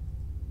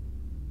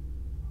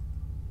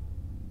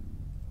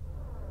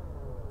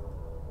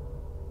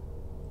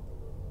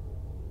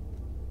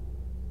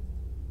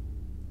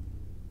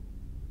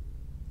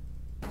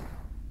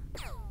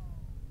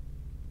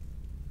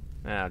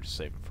 I'll just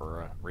save it for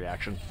a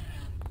reaction.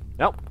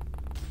 Nope.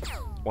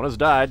 One has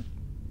died.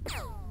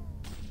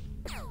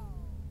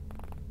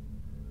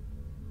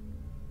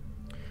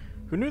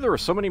 Who knew there were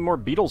so many more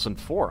beetles in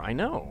 4? I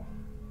know.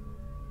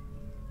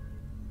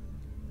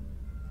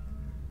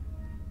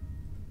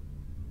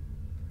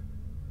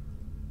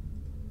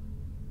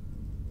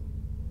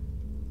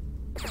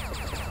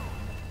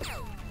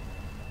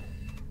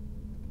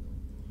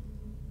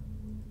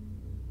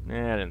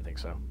 I didn't think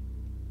so.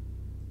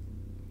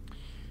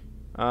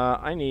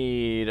 I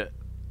need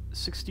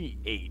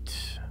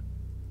 68.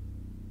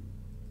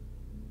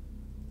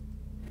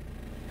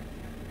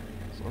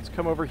 So let's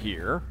come over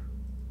here.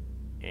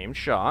 Aim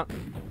shot.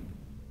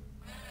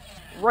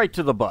 Right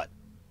to the butt.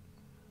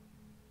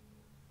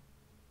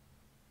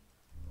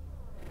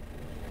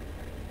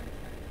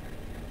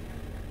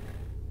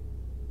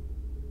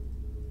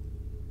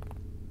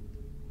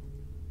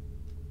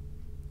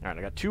 Alright,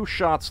 I got 2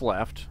 shots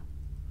left.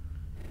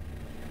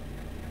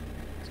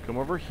 Let's come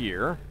over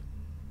here.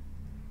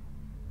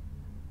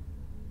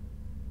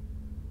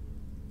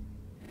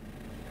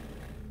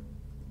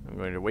 I'm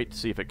going to wait to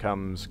see if it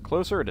comes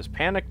closer. It is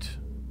panicked.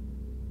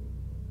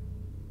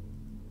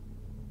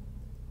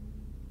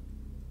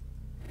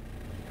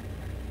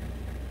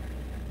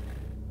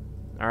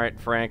 Alright,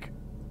 Frank.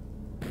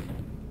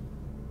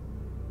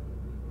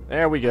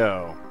 There we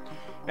go.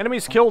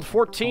 Enemies killed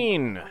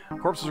 14.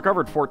 Corpses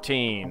recovered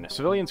 14.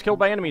 Civilians killed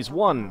by enemies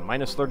 1,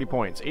 minus 30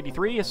 points.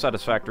 83, a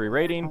satisfactory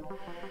rating.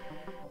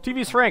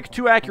 TV's Frank,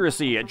 2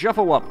 accuracy.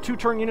 Jeffo up, 2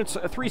 turn units,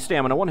 3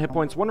 stamina, 1 hit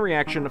points, 1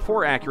 reaction,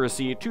 4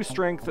 accuracy, 2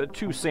 strength,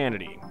 2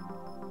 sanity.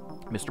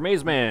 Mr.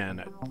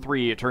 Mazeman,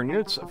 3 turn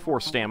units, 4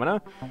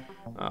 stamina,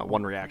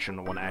 1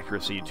 reaction, 1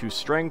 accuracy, 2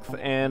 strength,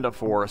 and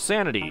 4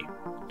 sanity.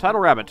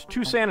 Tidal Rabbit,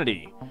 2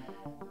 sanity.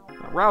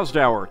 Roused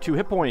Hour, 2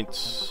 hit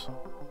points.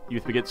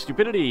 Youth Beget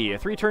Stupidity,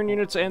 3 turn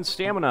units and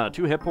stamina,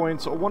 2 hit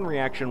points, 1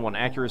 reaction, 1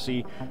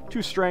 accuracy,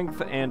 2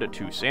 strength, and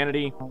 2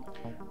 sanity.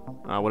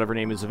 Whatever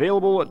name is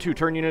available, 2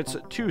 turn units,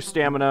 2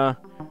 stamina,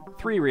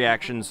 3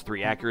 reactions,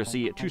 3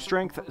 accuracy, 2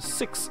 strength,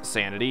 6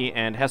 sanity.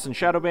 And Hessen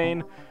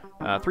Shadowbane,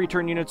 3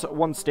 turn units,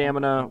 1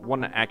 stamina,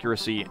 1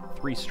 accuracy,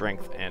 3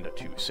 strength, and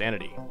 2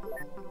 sanity.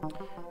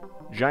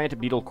 Giant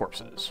Beetle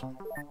Corpses.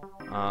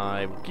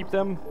 I will keep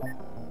them.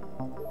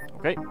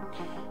 Okay.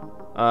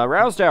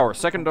 Roused Hour,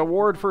 second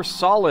award for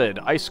Solid.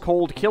 Ice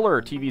Cold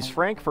Killer, TV's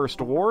Frank,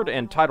 first award.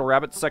 And Tidal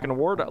Rabbit, second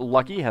award.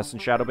 Lucky, Heston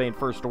Shadowbane,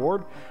 first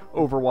award.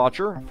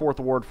 Overwatcher, fourth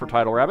award for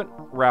Tidal Rabbit.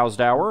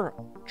 Roused Hour,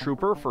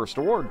 Trooper, first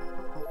award.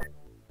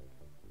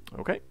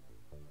 Okay.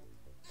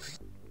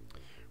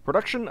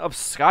 Production of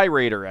Sky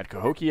Raider at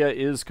Cahokia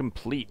is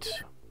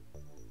complete.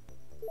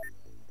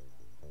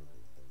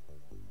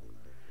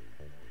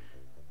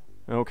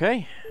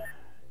 Okay.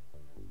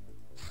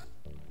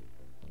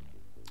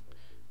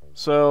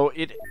 So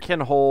it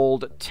can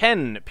hold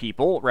 10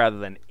 people rather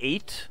than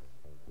 8.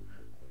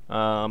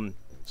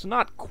 It's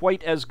not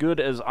quite as good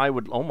as I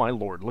would... Oh my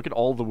lord, look at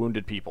all the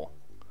wounded people.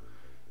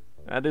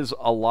 That is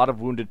a lot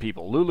of wounded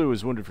people. Lulu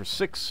is wounded for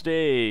 6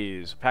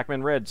 days.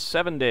 Pac-Man Red,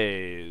 7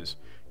 days.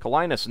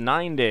 Kalinus,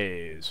 9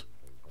 days.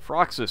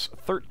 Froxus,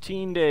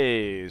 13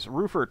 days.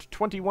 Rufert,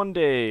 21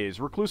 days.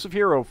 Reclusive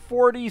Hero,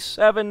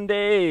 47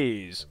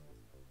 days.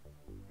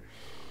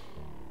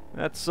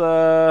 That's,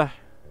 I'm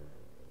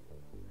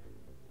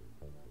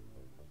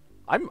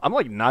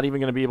like not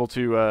even gonna be able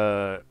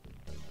to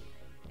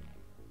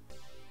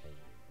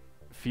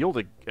field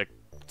a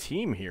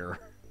team here.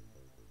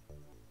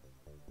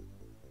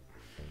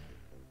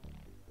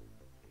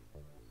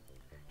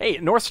 Hey,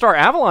 North Star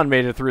Avalon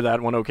made it through that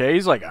one okay.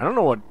 He's like, I don't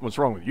know what's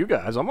wrong with you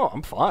guys.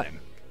 I'm fine.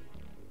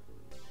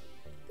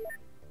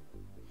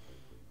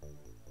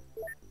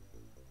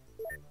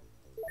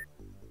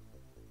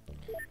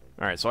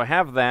 All right, so I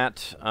have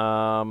that.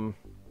 I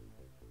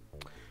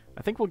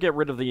think we'll get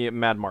rid of the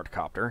Mad Mart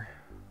Copter.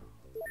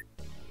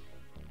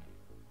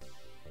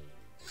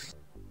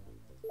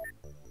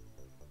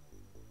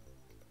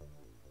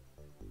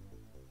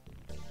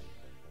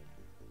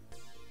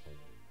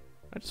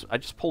 I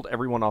just pulled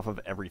everyone off of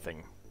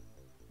everything.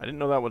 I didn't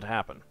know that would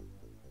happen.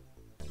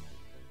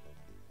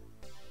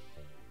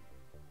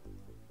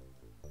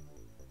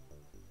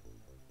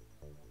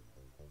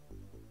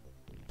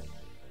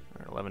 All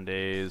right, 11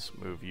 days,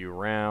 move you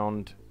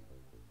around.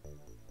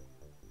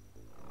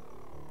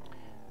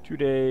 2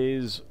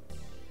 days,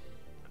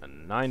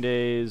 9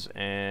 days,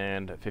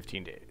 and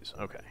 15 days.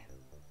 Okay.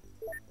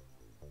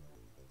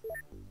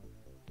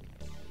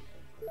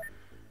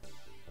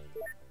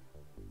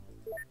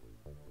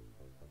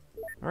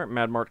 Alright,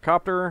 Mad Mart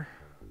Copter.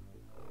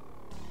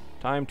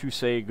 Time to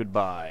say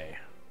goodbye.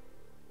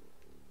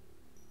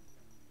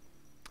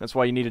 That's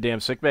why you need a damn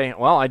sickbay?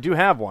 Well, I do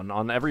have one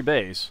on every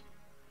base.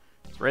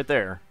 It's right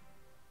there.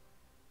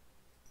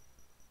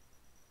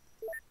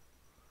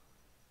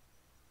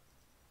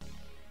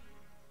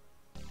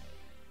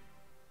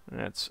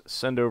 Let's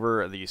send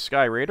over the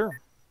Sky Raider.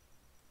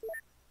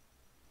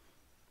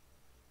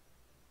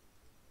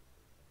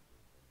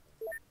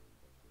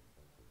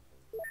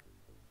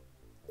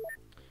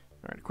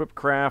 Alright, Equip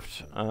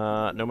Craft,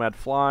 Nomad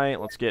Fly.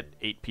 Let's get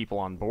 8 people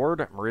on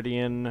board.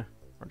 Meridian,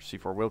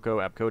 C4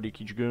 Wilco, Abcody,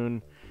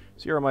 Kijigun,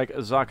 Sierra Mike,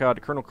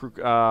 Zakad, Colonel Kruk.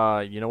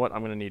 You know what? I'm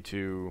going to need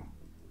to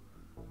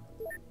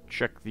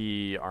check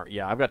the...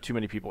 yeah, I've got too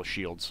many people with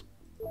shields.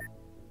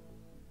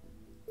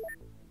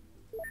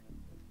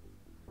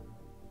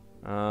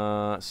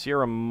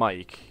 Sierra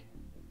Mike,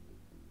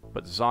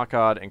 but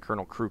Zakad and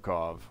Colonel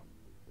Krukov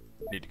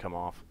need to come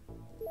off.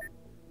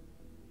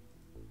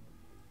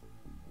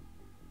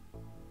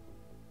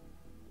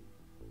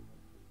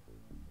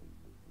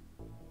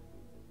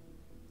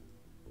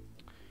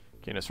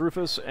 Canis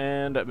Rufus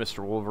and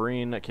Mr.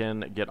 Wolverine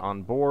can get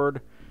on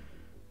board.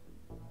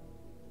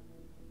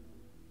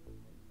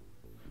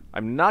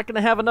 I'm not going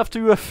to have enough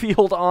to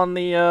field on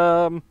the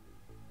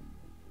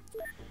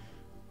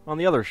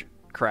other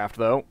craft,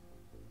 though.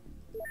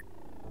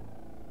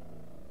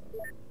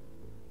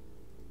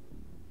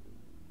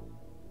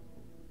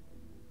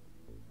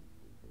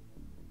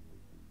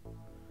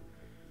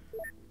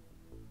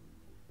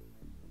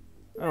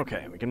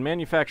 Okay, we can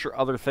manufacture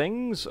other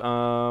things.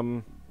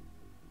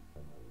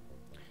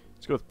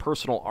 Let's go with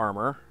personal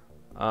armor.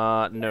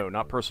 No,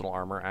 not personal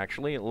armor,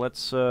 actually.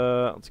 Let's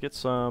get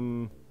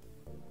some...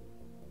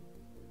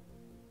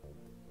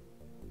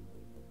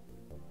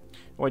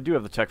 Oh, I do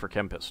have the tech for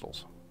chem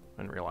pistols.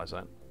 I didn't realize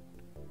that.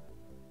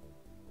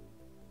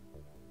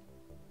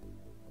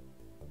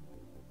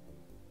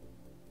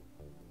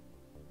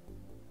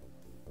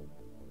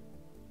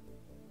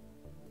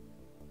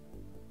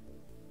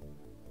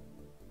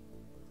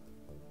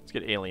 Let's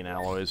get alien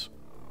alloys.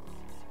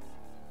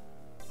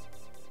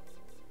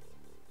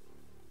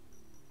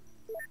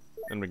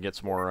 Then we can get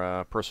some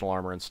more personal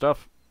armor and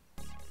stuff.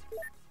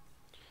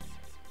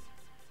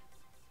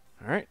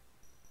 Alright.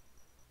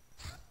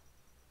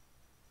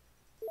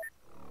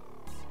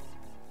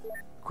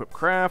 Equip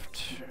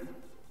Craft.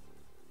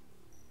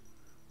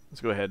 Let's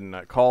go ahead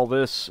and call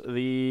this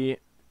the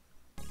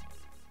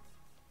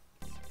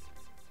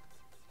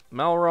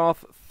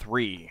Malroth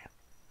 3.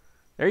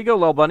 There you go,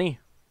 Lil Bunny.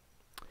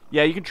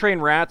 Yeah, you can train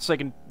rats.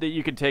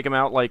 You can take them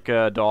out like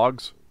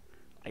dogs.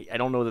 I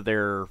don't know that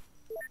they're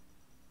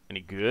any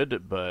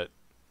good, but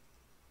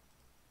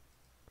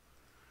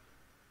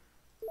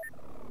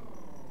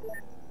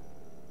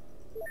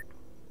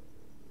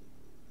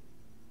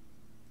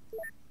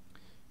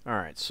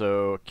Alright,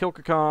 so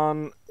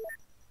Kilkakon,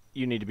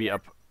 you need to be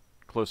up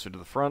closer to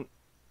the front.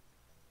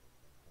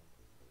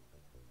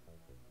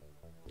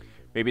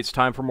 Maybe it's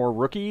time for more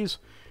rookies?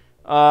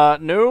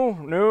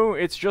 No,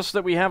 it's just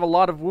that we have a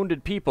lot of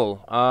wounded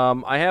people.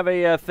 I have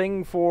a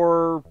thing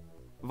for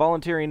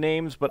volunteering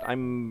names, but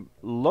I'm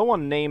low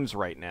on names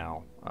right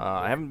now.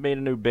 I haven't made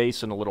a new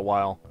base in a little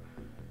while.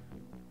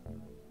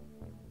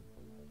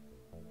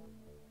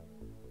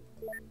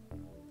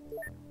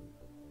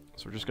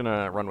 So we're just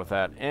gonna run with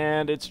that.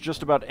 And it's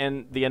just about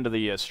the end of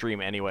the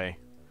stream anyway.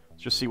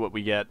 Let's just see what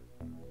we get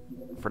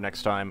for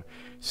next time.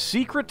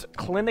 Secret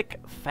clinic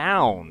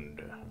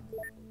found.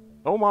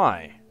 Oh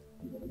my.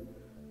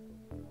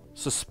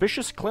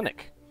 Suspicious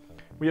clinic.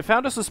 We have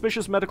found a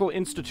suspicious medical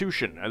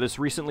institution. This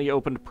recently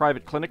opened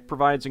private clinic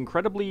provides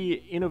incredibly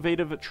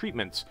innovative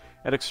treatments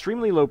at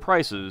extremely low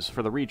prices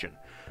for the region.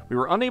 We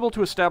were unable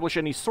to establish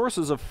any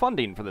sources of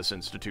funding for this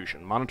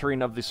institution.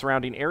 Monitoring of the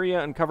surrounding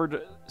area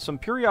uncovered some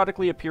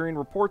periodically appearing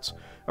reports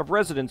of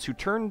residents who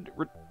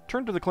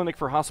returned to the clinic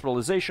for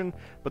hospitalization,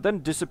 but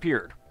then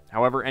disappeared.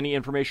 However, any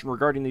information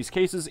regarding these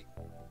cases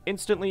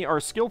instantly are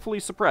skillfully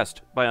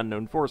suppressed by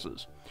unknown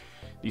forces.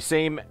 The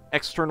same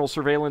external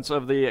surveillance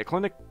of the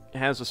clinic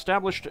has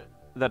established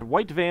that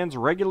white vans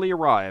regularly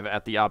arrive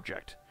at the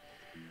object.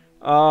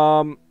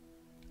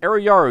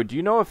 Ariyaru, do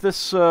you know if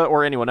this,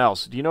 or anyone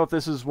else, do you know if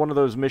this is one of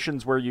those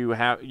missions where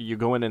you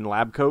go in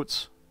lab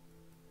coats?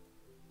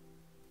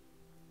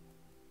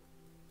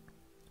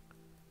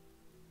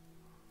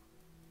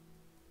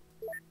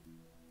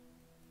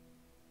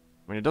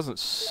 I mean, it doesn't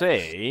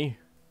say.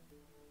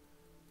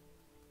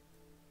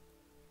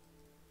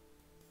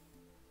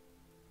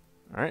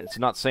 Alright, it's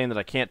not saying that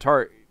I can't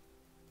target.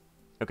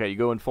 Okay, you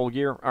go in full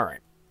gear?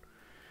 Alright.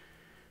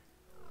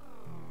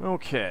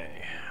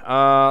 Okay.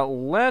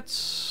 Let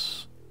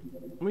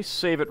me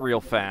save it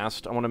real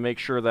fast. I want to make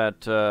sure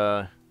that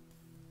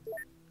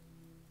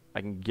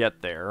I can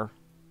get there.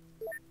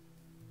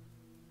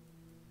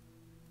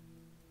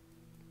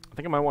 I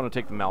think I might want to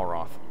take the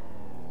Malroth.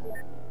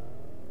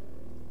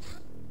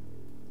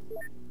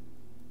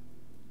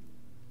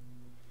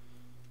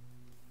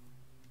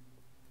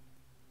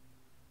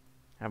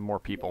 Have more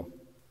people.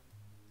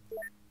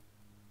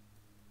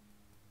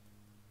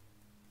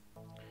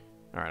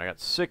 Alright, I got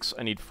 6.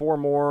 I need 4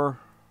 more.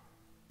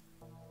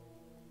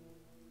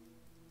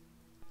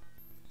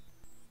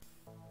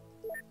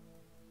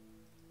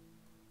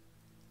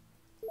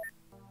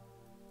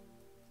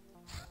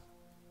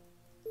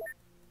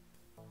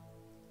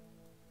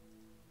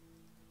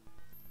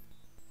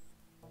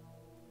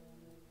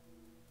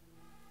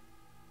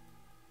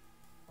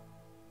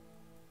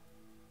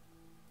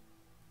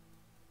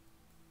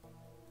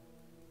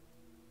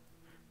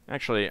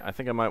 Actually, I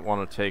think I might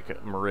want to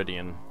take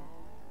Meridian.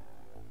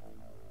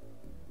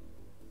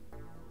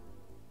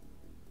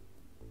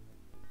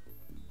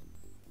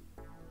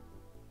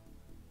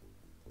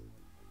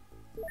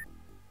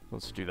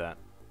 Let's do that.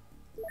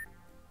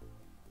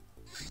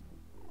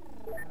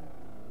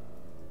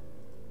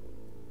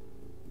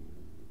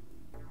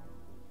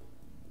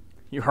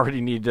 You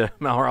already need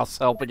Malroth's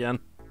help again.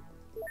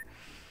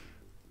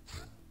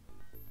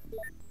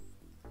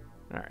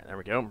 Alright, there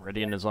we go.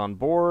 Meridian is on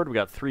board. We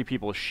got 3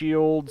 people with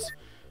shields.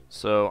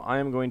 So I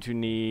am going to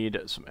need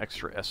some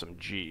extra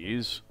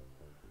SMGs.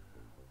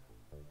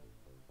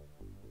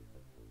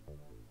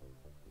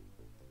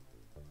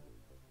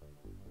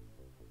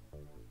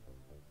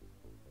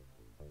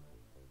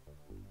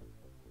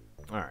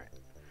 Alright.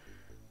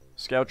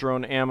 Scout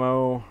drone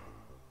ammo.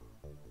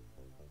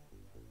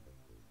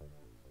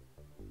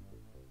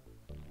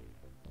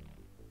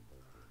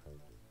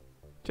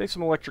 Take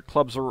some electric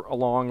clubs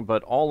along,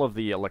 but all of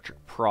the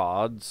electric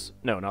prods...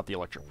 No, not the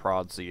electric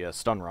prods, the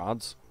stun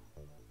rods.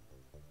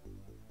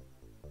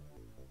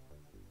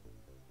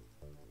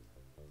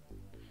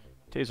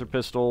 Taser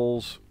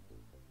pistols.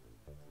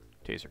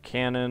 Taser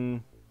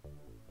cannon.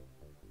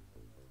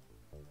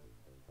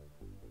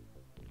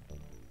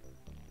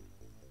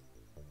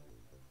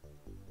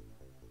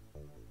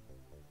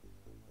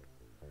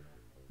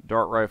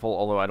 Dart rifle,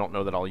 although I don't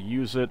know that I'll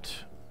use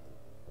it.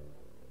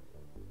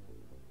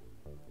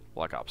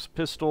 Black Ops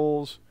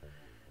pistols.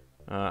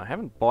 I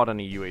haven't bought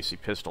any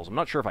UAC pistols. I'm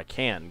not sure if I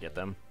can get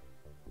them.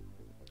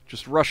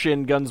 Just rush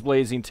in, guns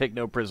blazing, take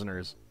no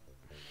prisoners.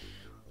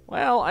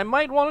 Well, I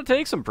might want to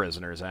take some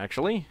prisoners,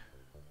 actually.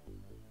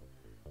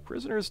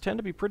 Prisoners tend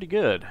to be pretty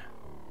good.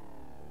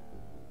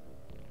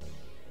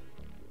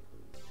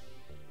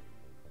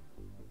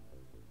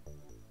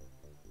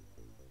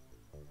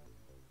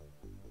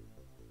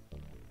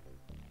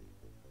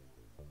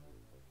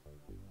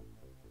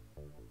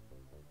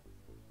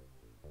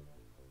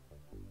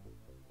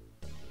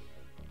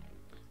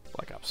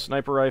 Black Ops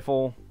sniper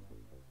rifle.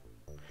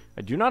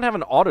 I do not have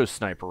an auto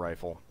sniper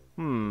rifle.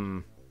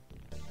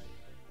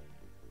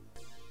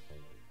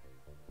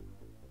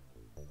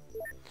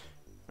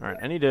 Alright,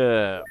 I need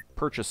to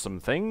purchase some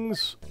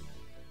things.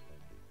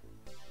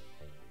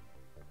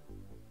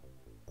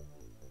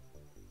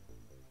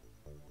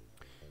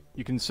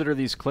 You consider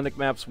these clinic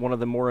maps one of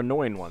the more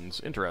annoying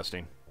ones.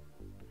 Interesting.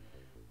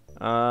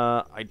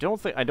 I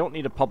don't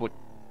need a public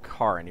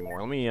car anymore.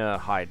 Let me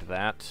hide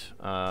that.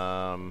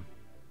 Don't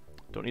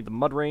need the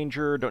Mud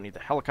Ranger. Don't need the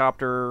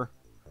helicopter.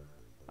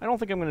 I don't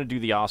think I'm going to do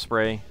the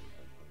Osprey.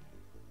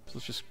 So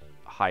let's just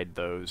hide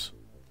those.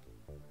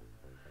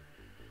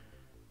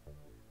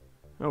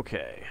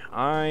 Okay,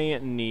 I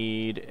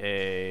need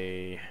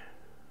a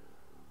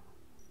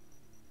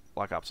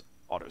Black Ops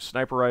Auto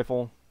Sniper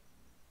Rifle.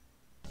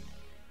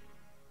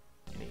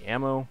 Any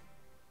ammo?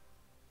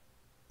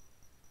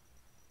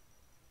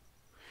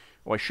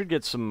 Oh, I should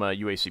get some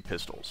UAC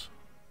pistols.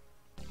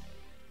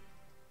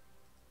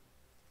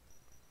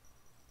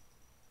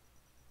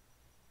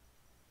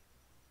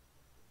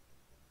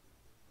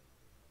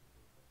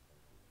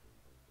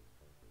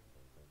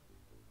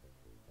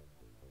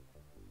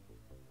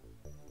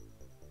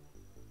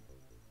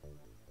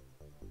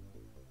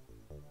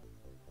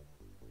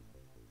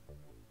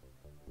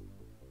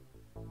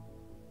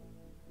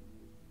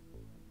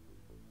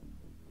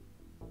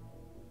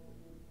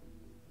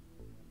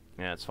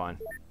 Yeah, it's fine.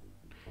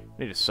 I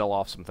need to sell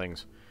off some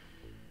things.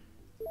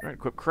 Alright,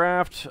 equip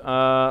craft.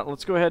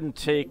 Let's go ahead and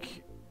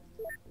take...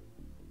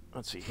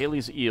 Let's see,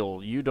 Haley's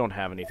Eel. You don't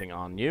have anything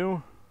on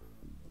you.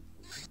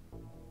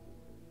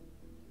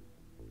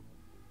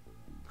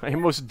 I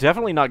am most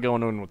definitely not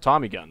going in with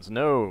Tommy guns.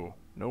 No.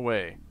 No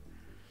way.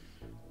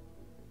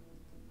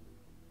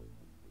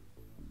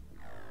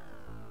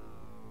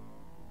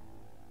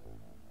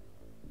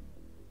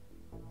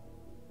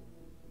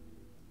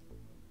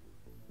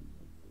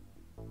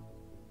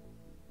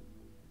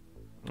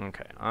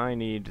 Okay, I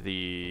need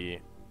the...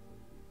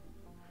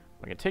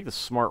 I can take the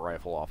smart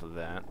rifle off of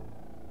that.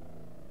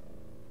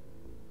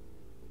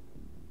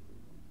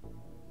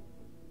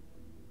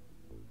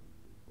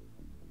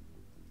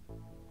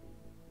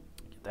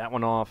 Get that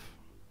one off.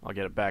 I'll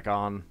get it back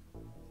on.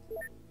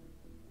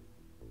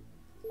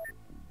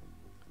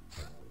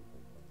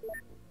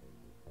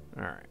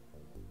 Alright.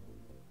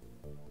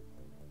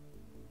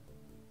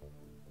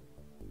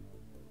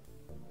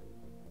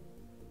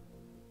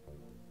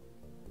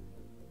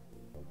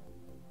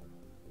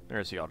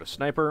 There's the auto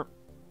sniper.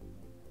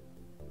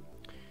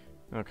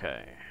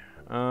 Okay.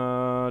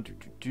 I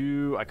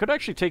could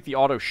actually take the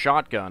auto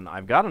shotgun.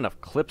 I've got enough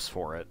clips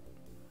for it.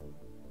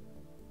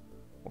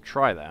 We'll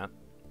try that.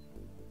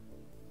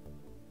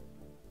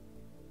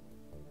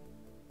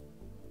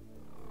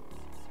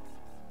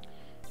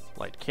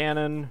 Light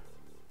cannon.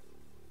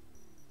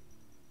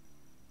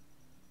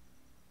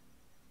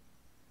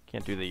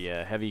 Can't do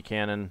the heavy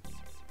cannon.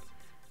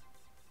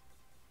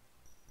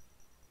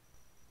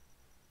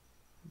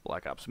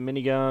 Black Ops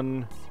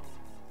minigun.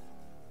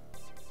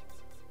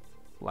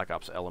 Black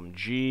Ops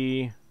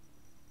LMG.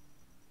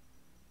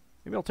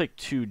 Maybe I'll take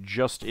 2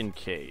 just in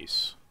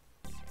case.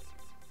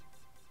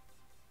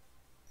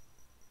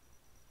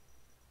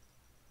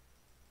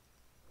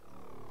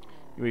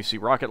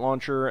 UAC rocket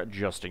launcher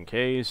just in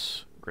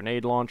case.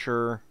 Grenade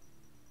launcher.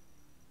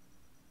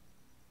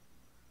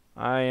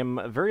 I am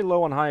very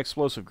low on high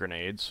explosive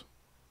grenades.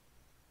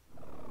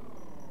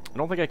 I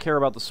don't think I care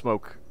about the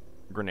smoke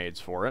grenades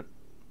for it.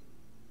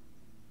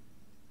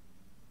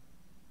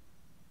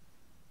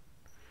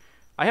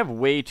 I have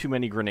way too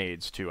many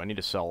grenades, too. I need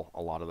to sell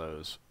a lot of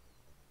those.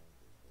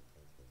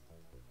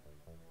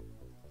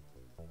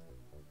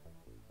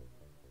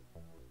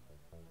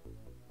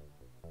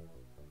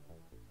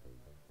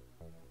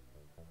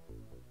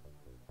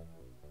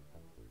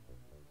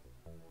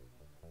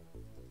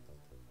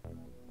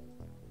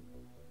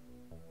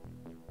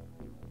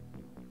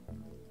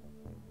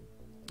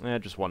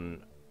 Just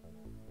one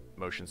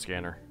motion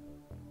scanner.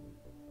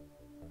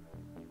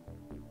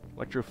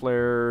 Electro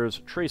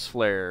flares, trace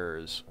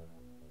flares.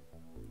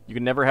 You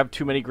can never have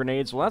too many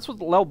grenades. Well, that's what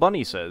Lel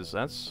Bunny says.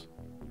 That's...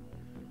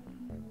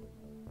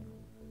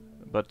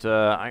 But,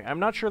 I'm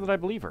not sure that I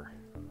believe her.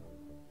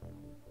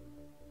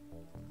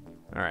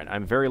 Alright,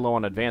 I'm very low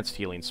on advanced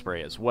healing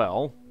spray as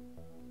well.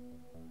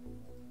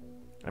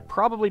 I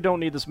probably don't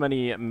need this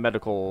many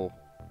medical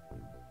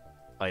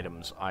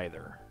items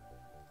either.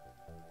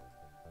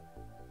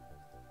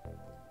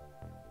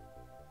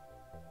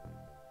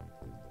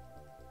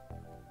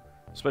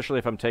 Especially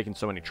if I'm taking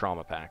so many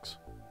trauma packs.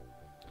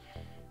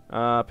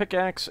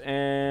 Pickaxe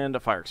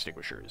and fire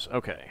extinguishers.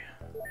 Okay.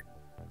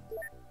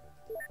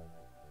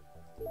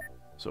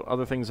 So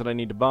other things that I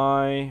need to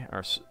buy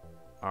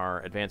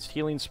are advanced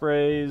healing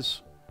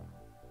sprays.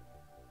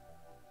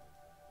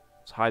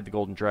 Let's hide the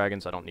golden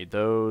dragons. I don't need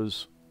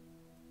those.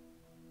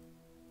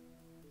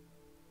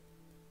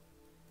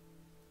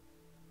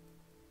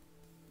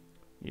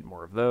 Need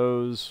more of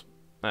those.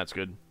 That's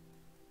good.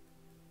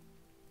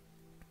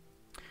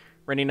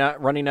 Running out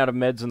of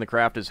meds in the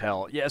craft is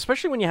hell. Yeah,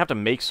 especially when you have to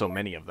make so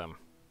many of them.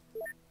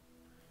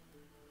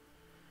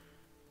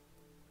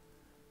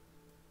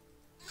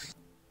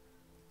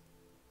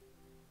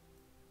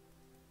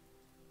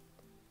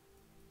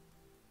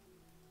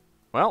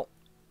 Well,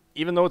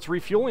 even though it's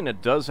refueling,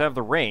 it does have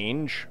the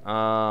range.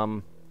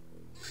 Alright,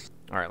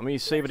 let me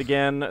save it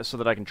again so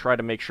that I can try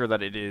to make sure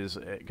that it is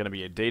going to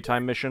be a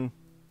daytime mission.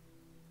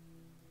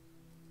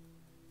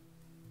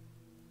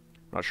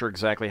 Not sure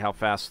exactly how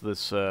fast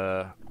this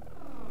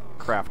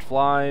craft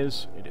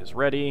flies. It is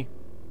ready.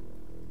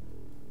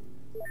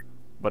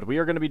 But we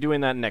are going to be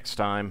doing that next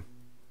time.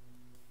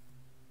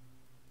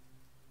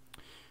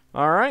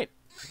 Alright.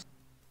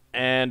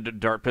 And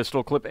dart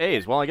pistol clip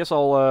A's. Well, I guess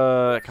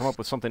I'll come up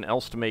with something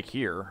else to make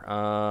here.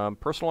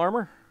 Personal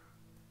armor?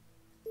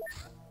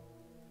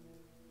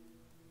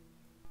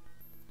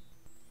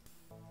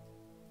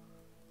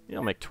 Yeah,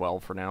 I'll make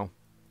 12 for now.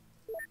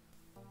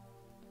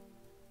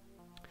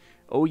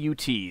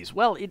 OUTs.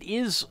 Well, it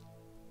is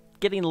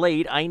getting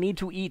late. I need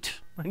to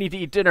eat. I need to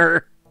eat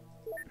dinner.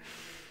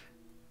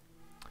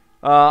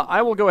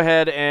 I will go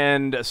ahead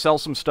and sell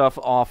some stuff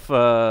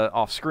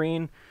off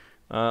screen.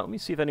 Let me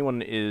see if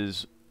anyone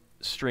is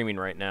streaming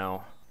right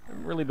now. I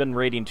haven't really been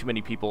raiding too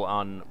many people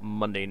on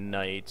Monday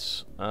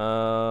nights.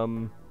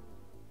 So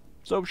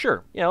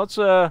sure, yeah, let's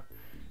go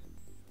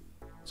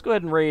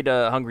ahead and raid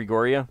Hungry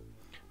Goria.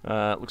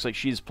 Looks like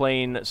she's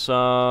playing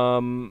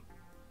some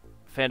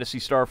Phantasy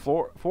Star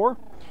 4.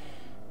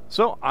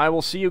 So I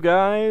will see you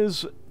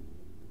guys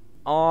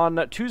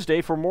on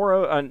Tuesday for more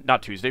of,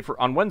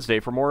 on Wednesday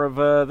for more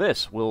of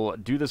this. We'll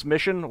do this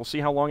mission. We'll see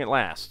how long it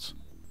lasts.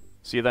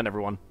 See you then,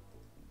 everyone.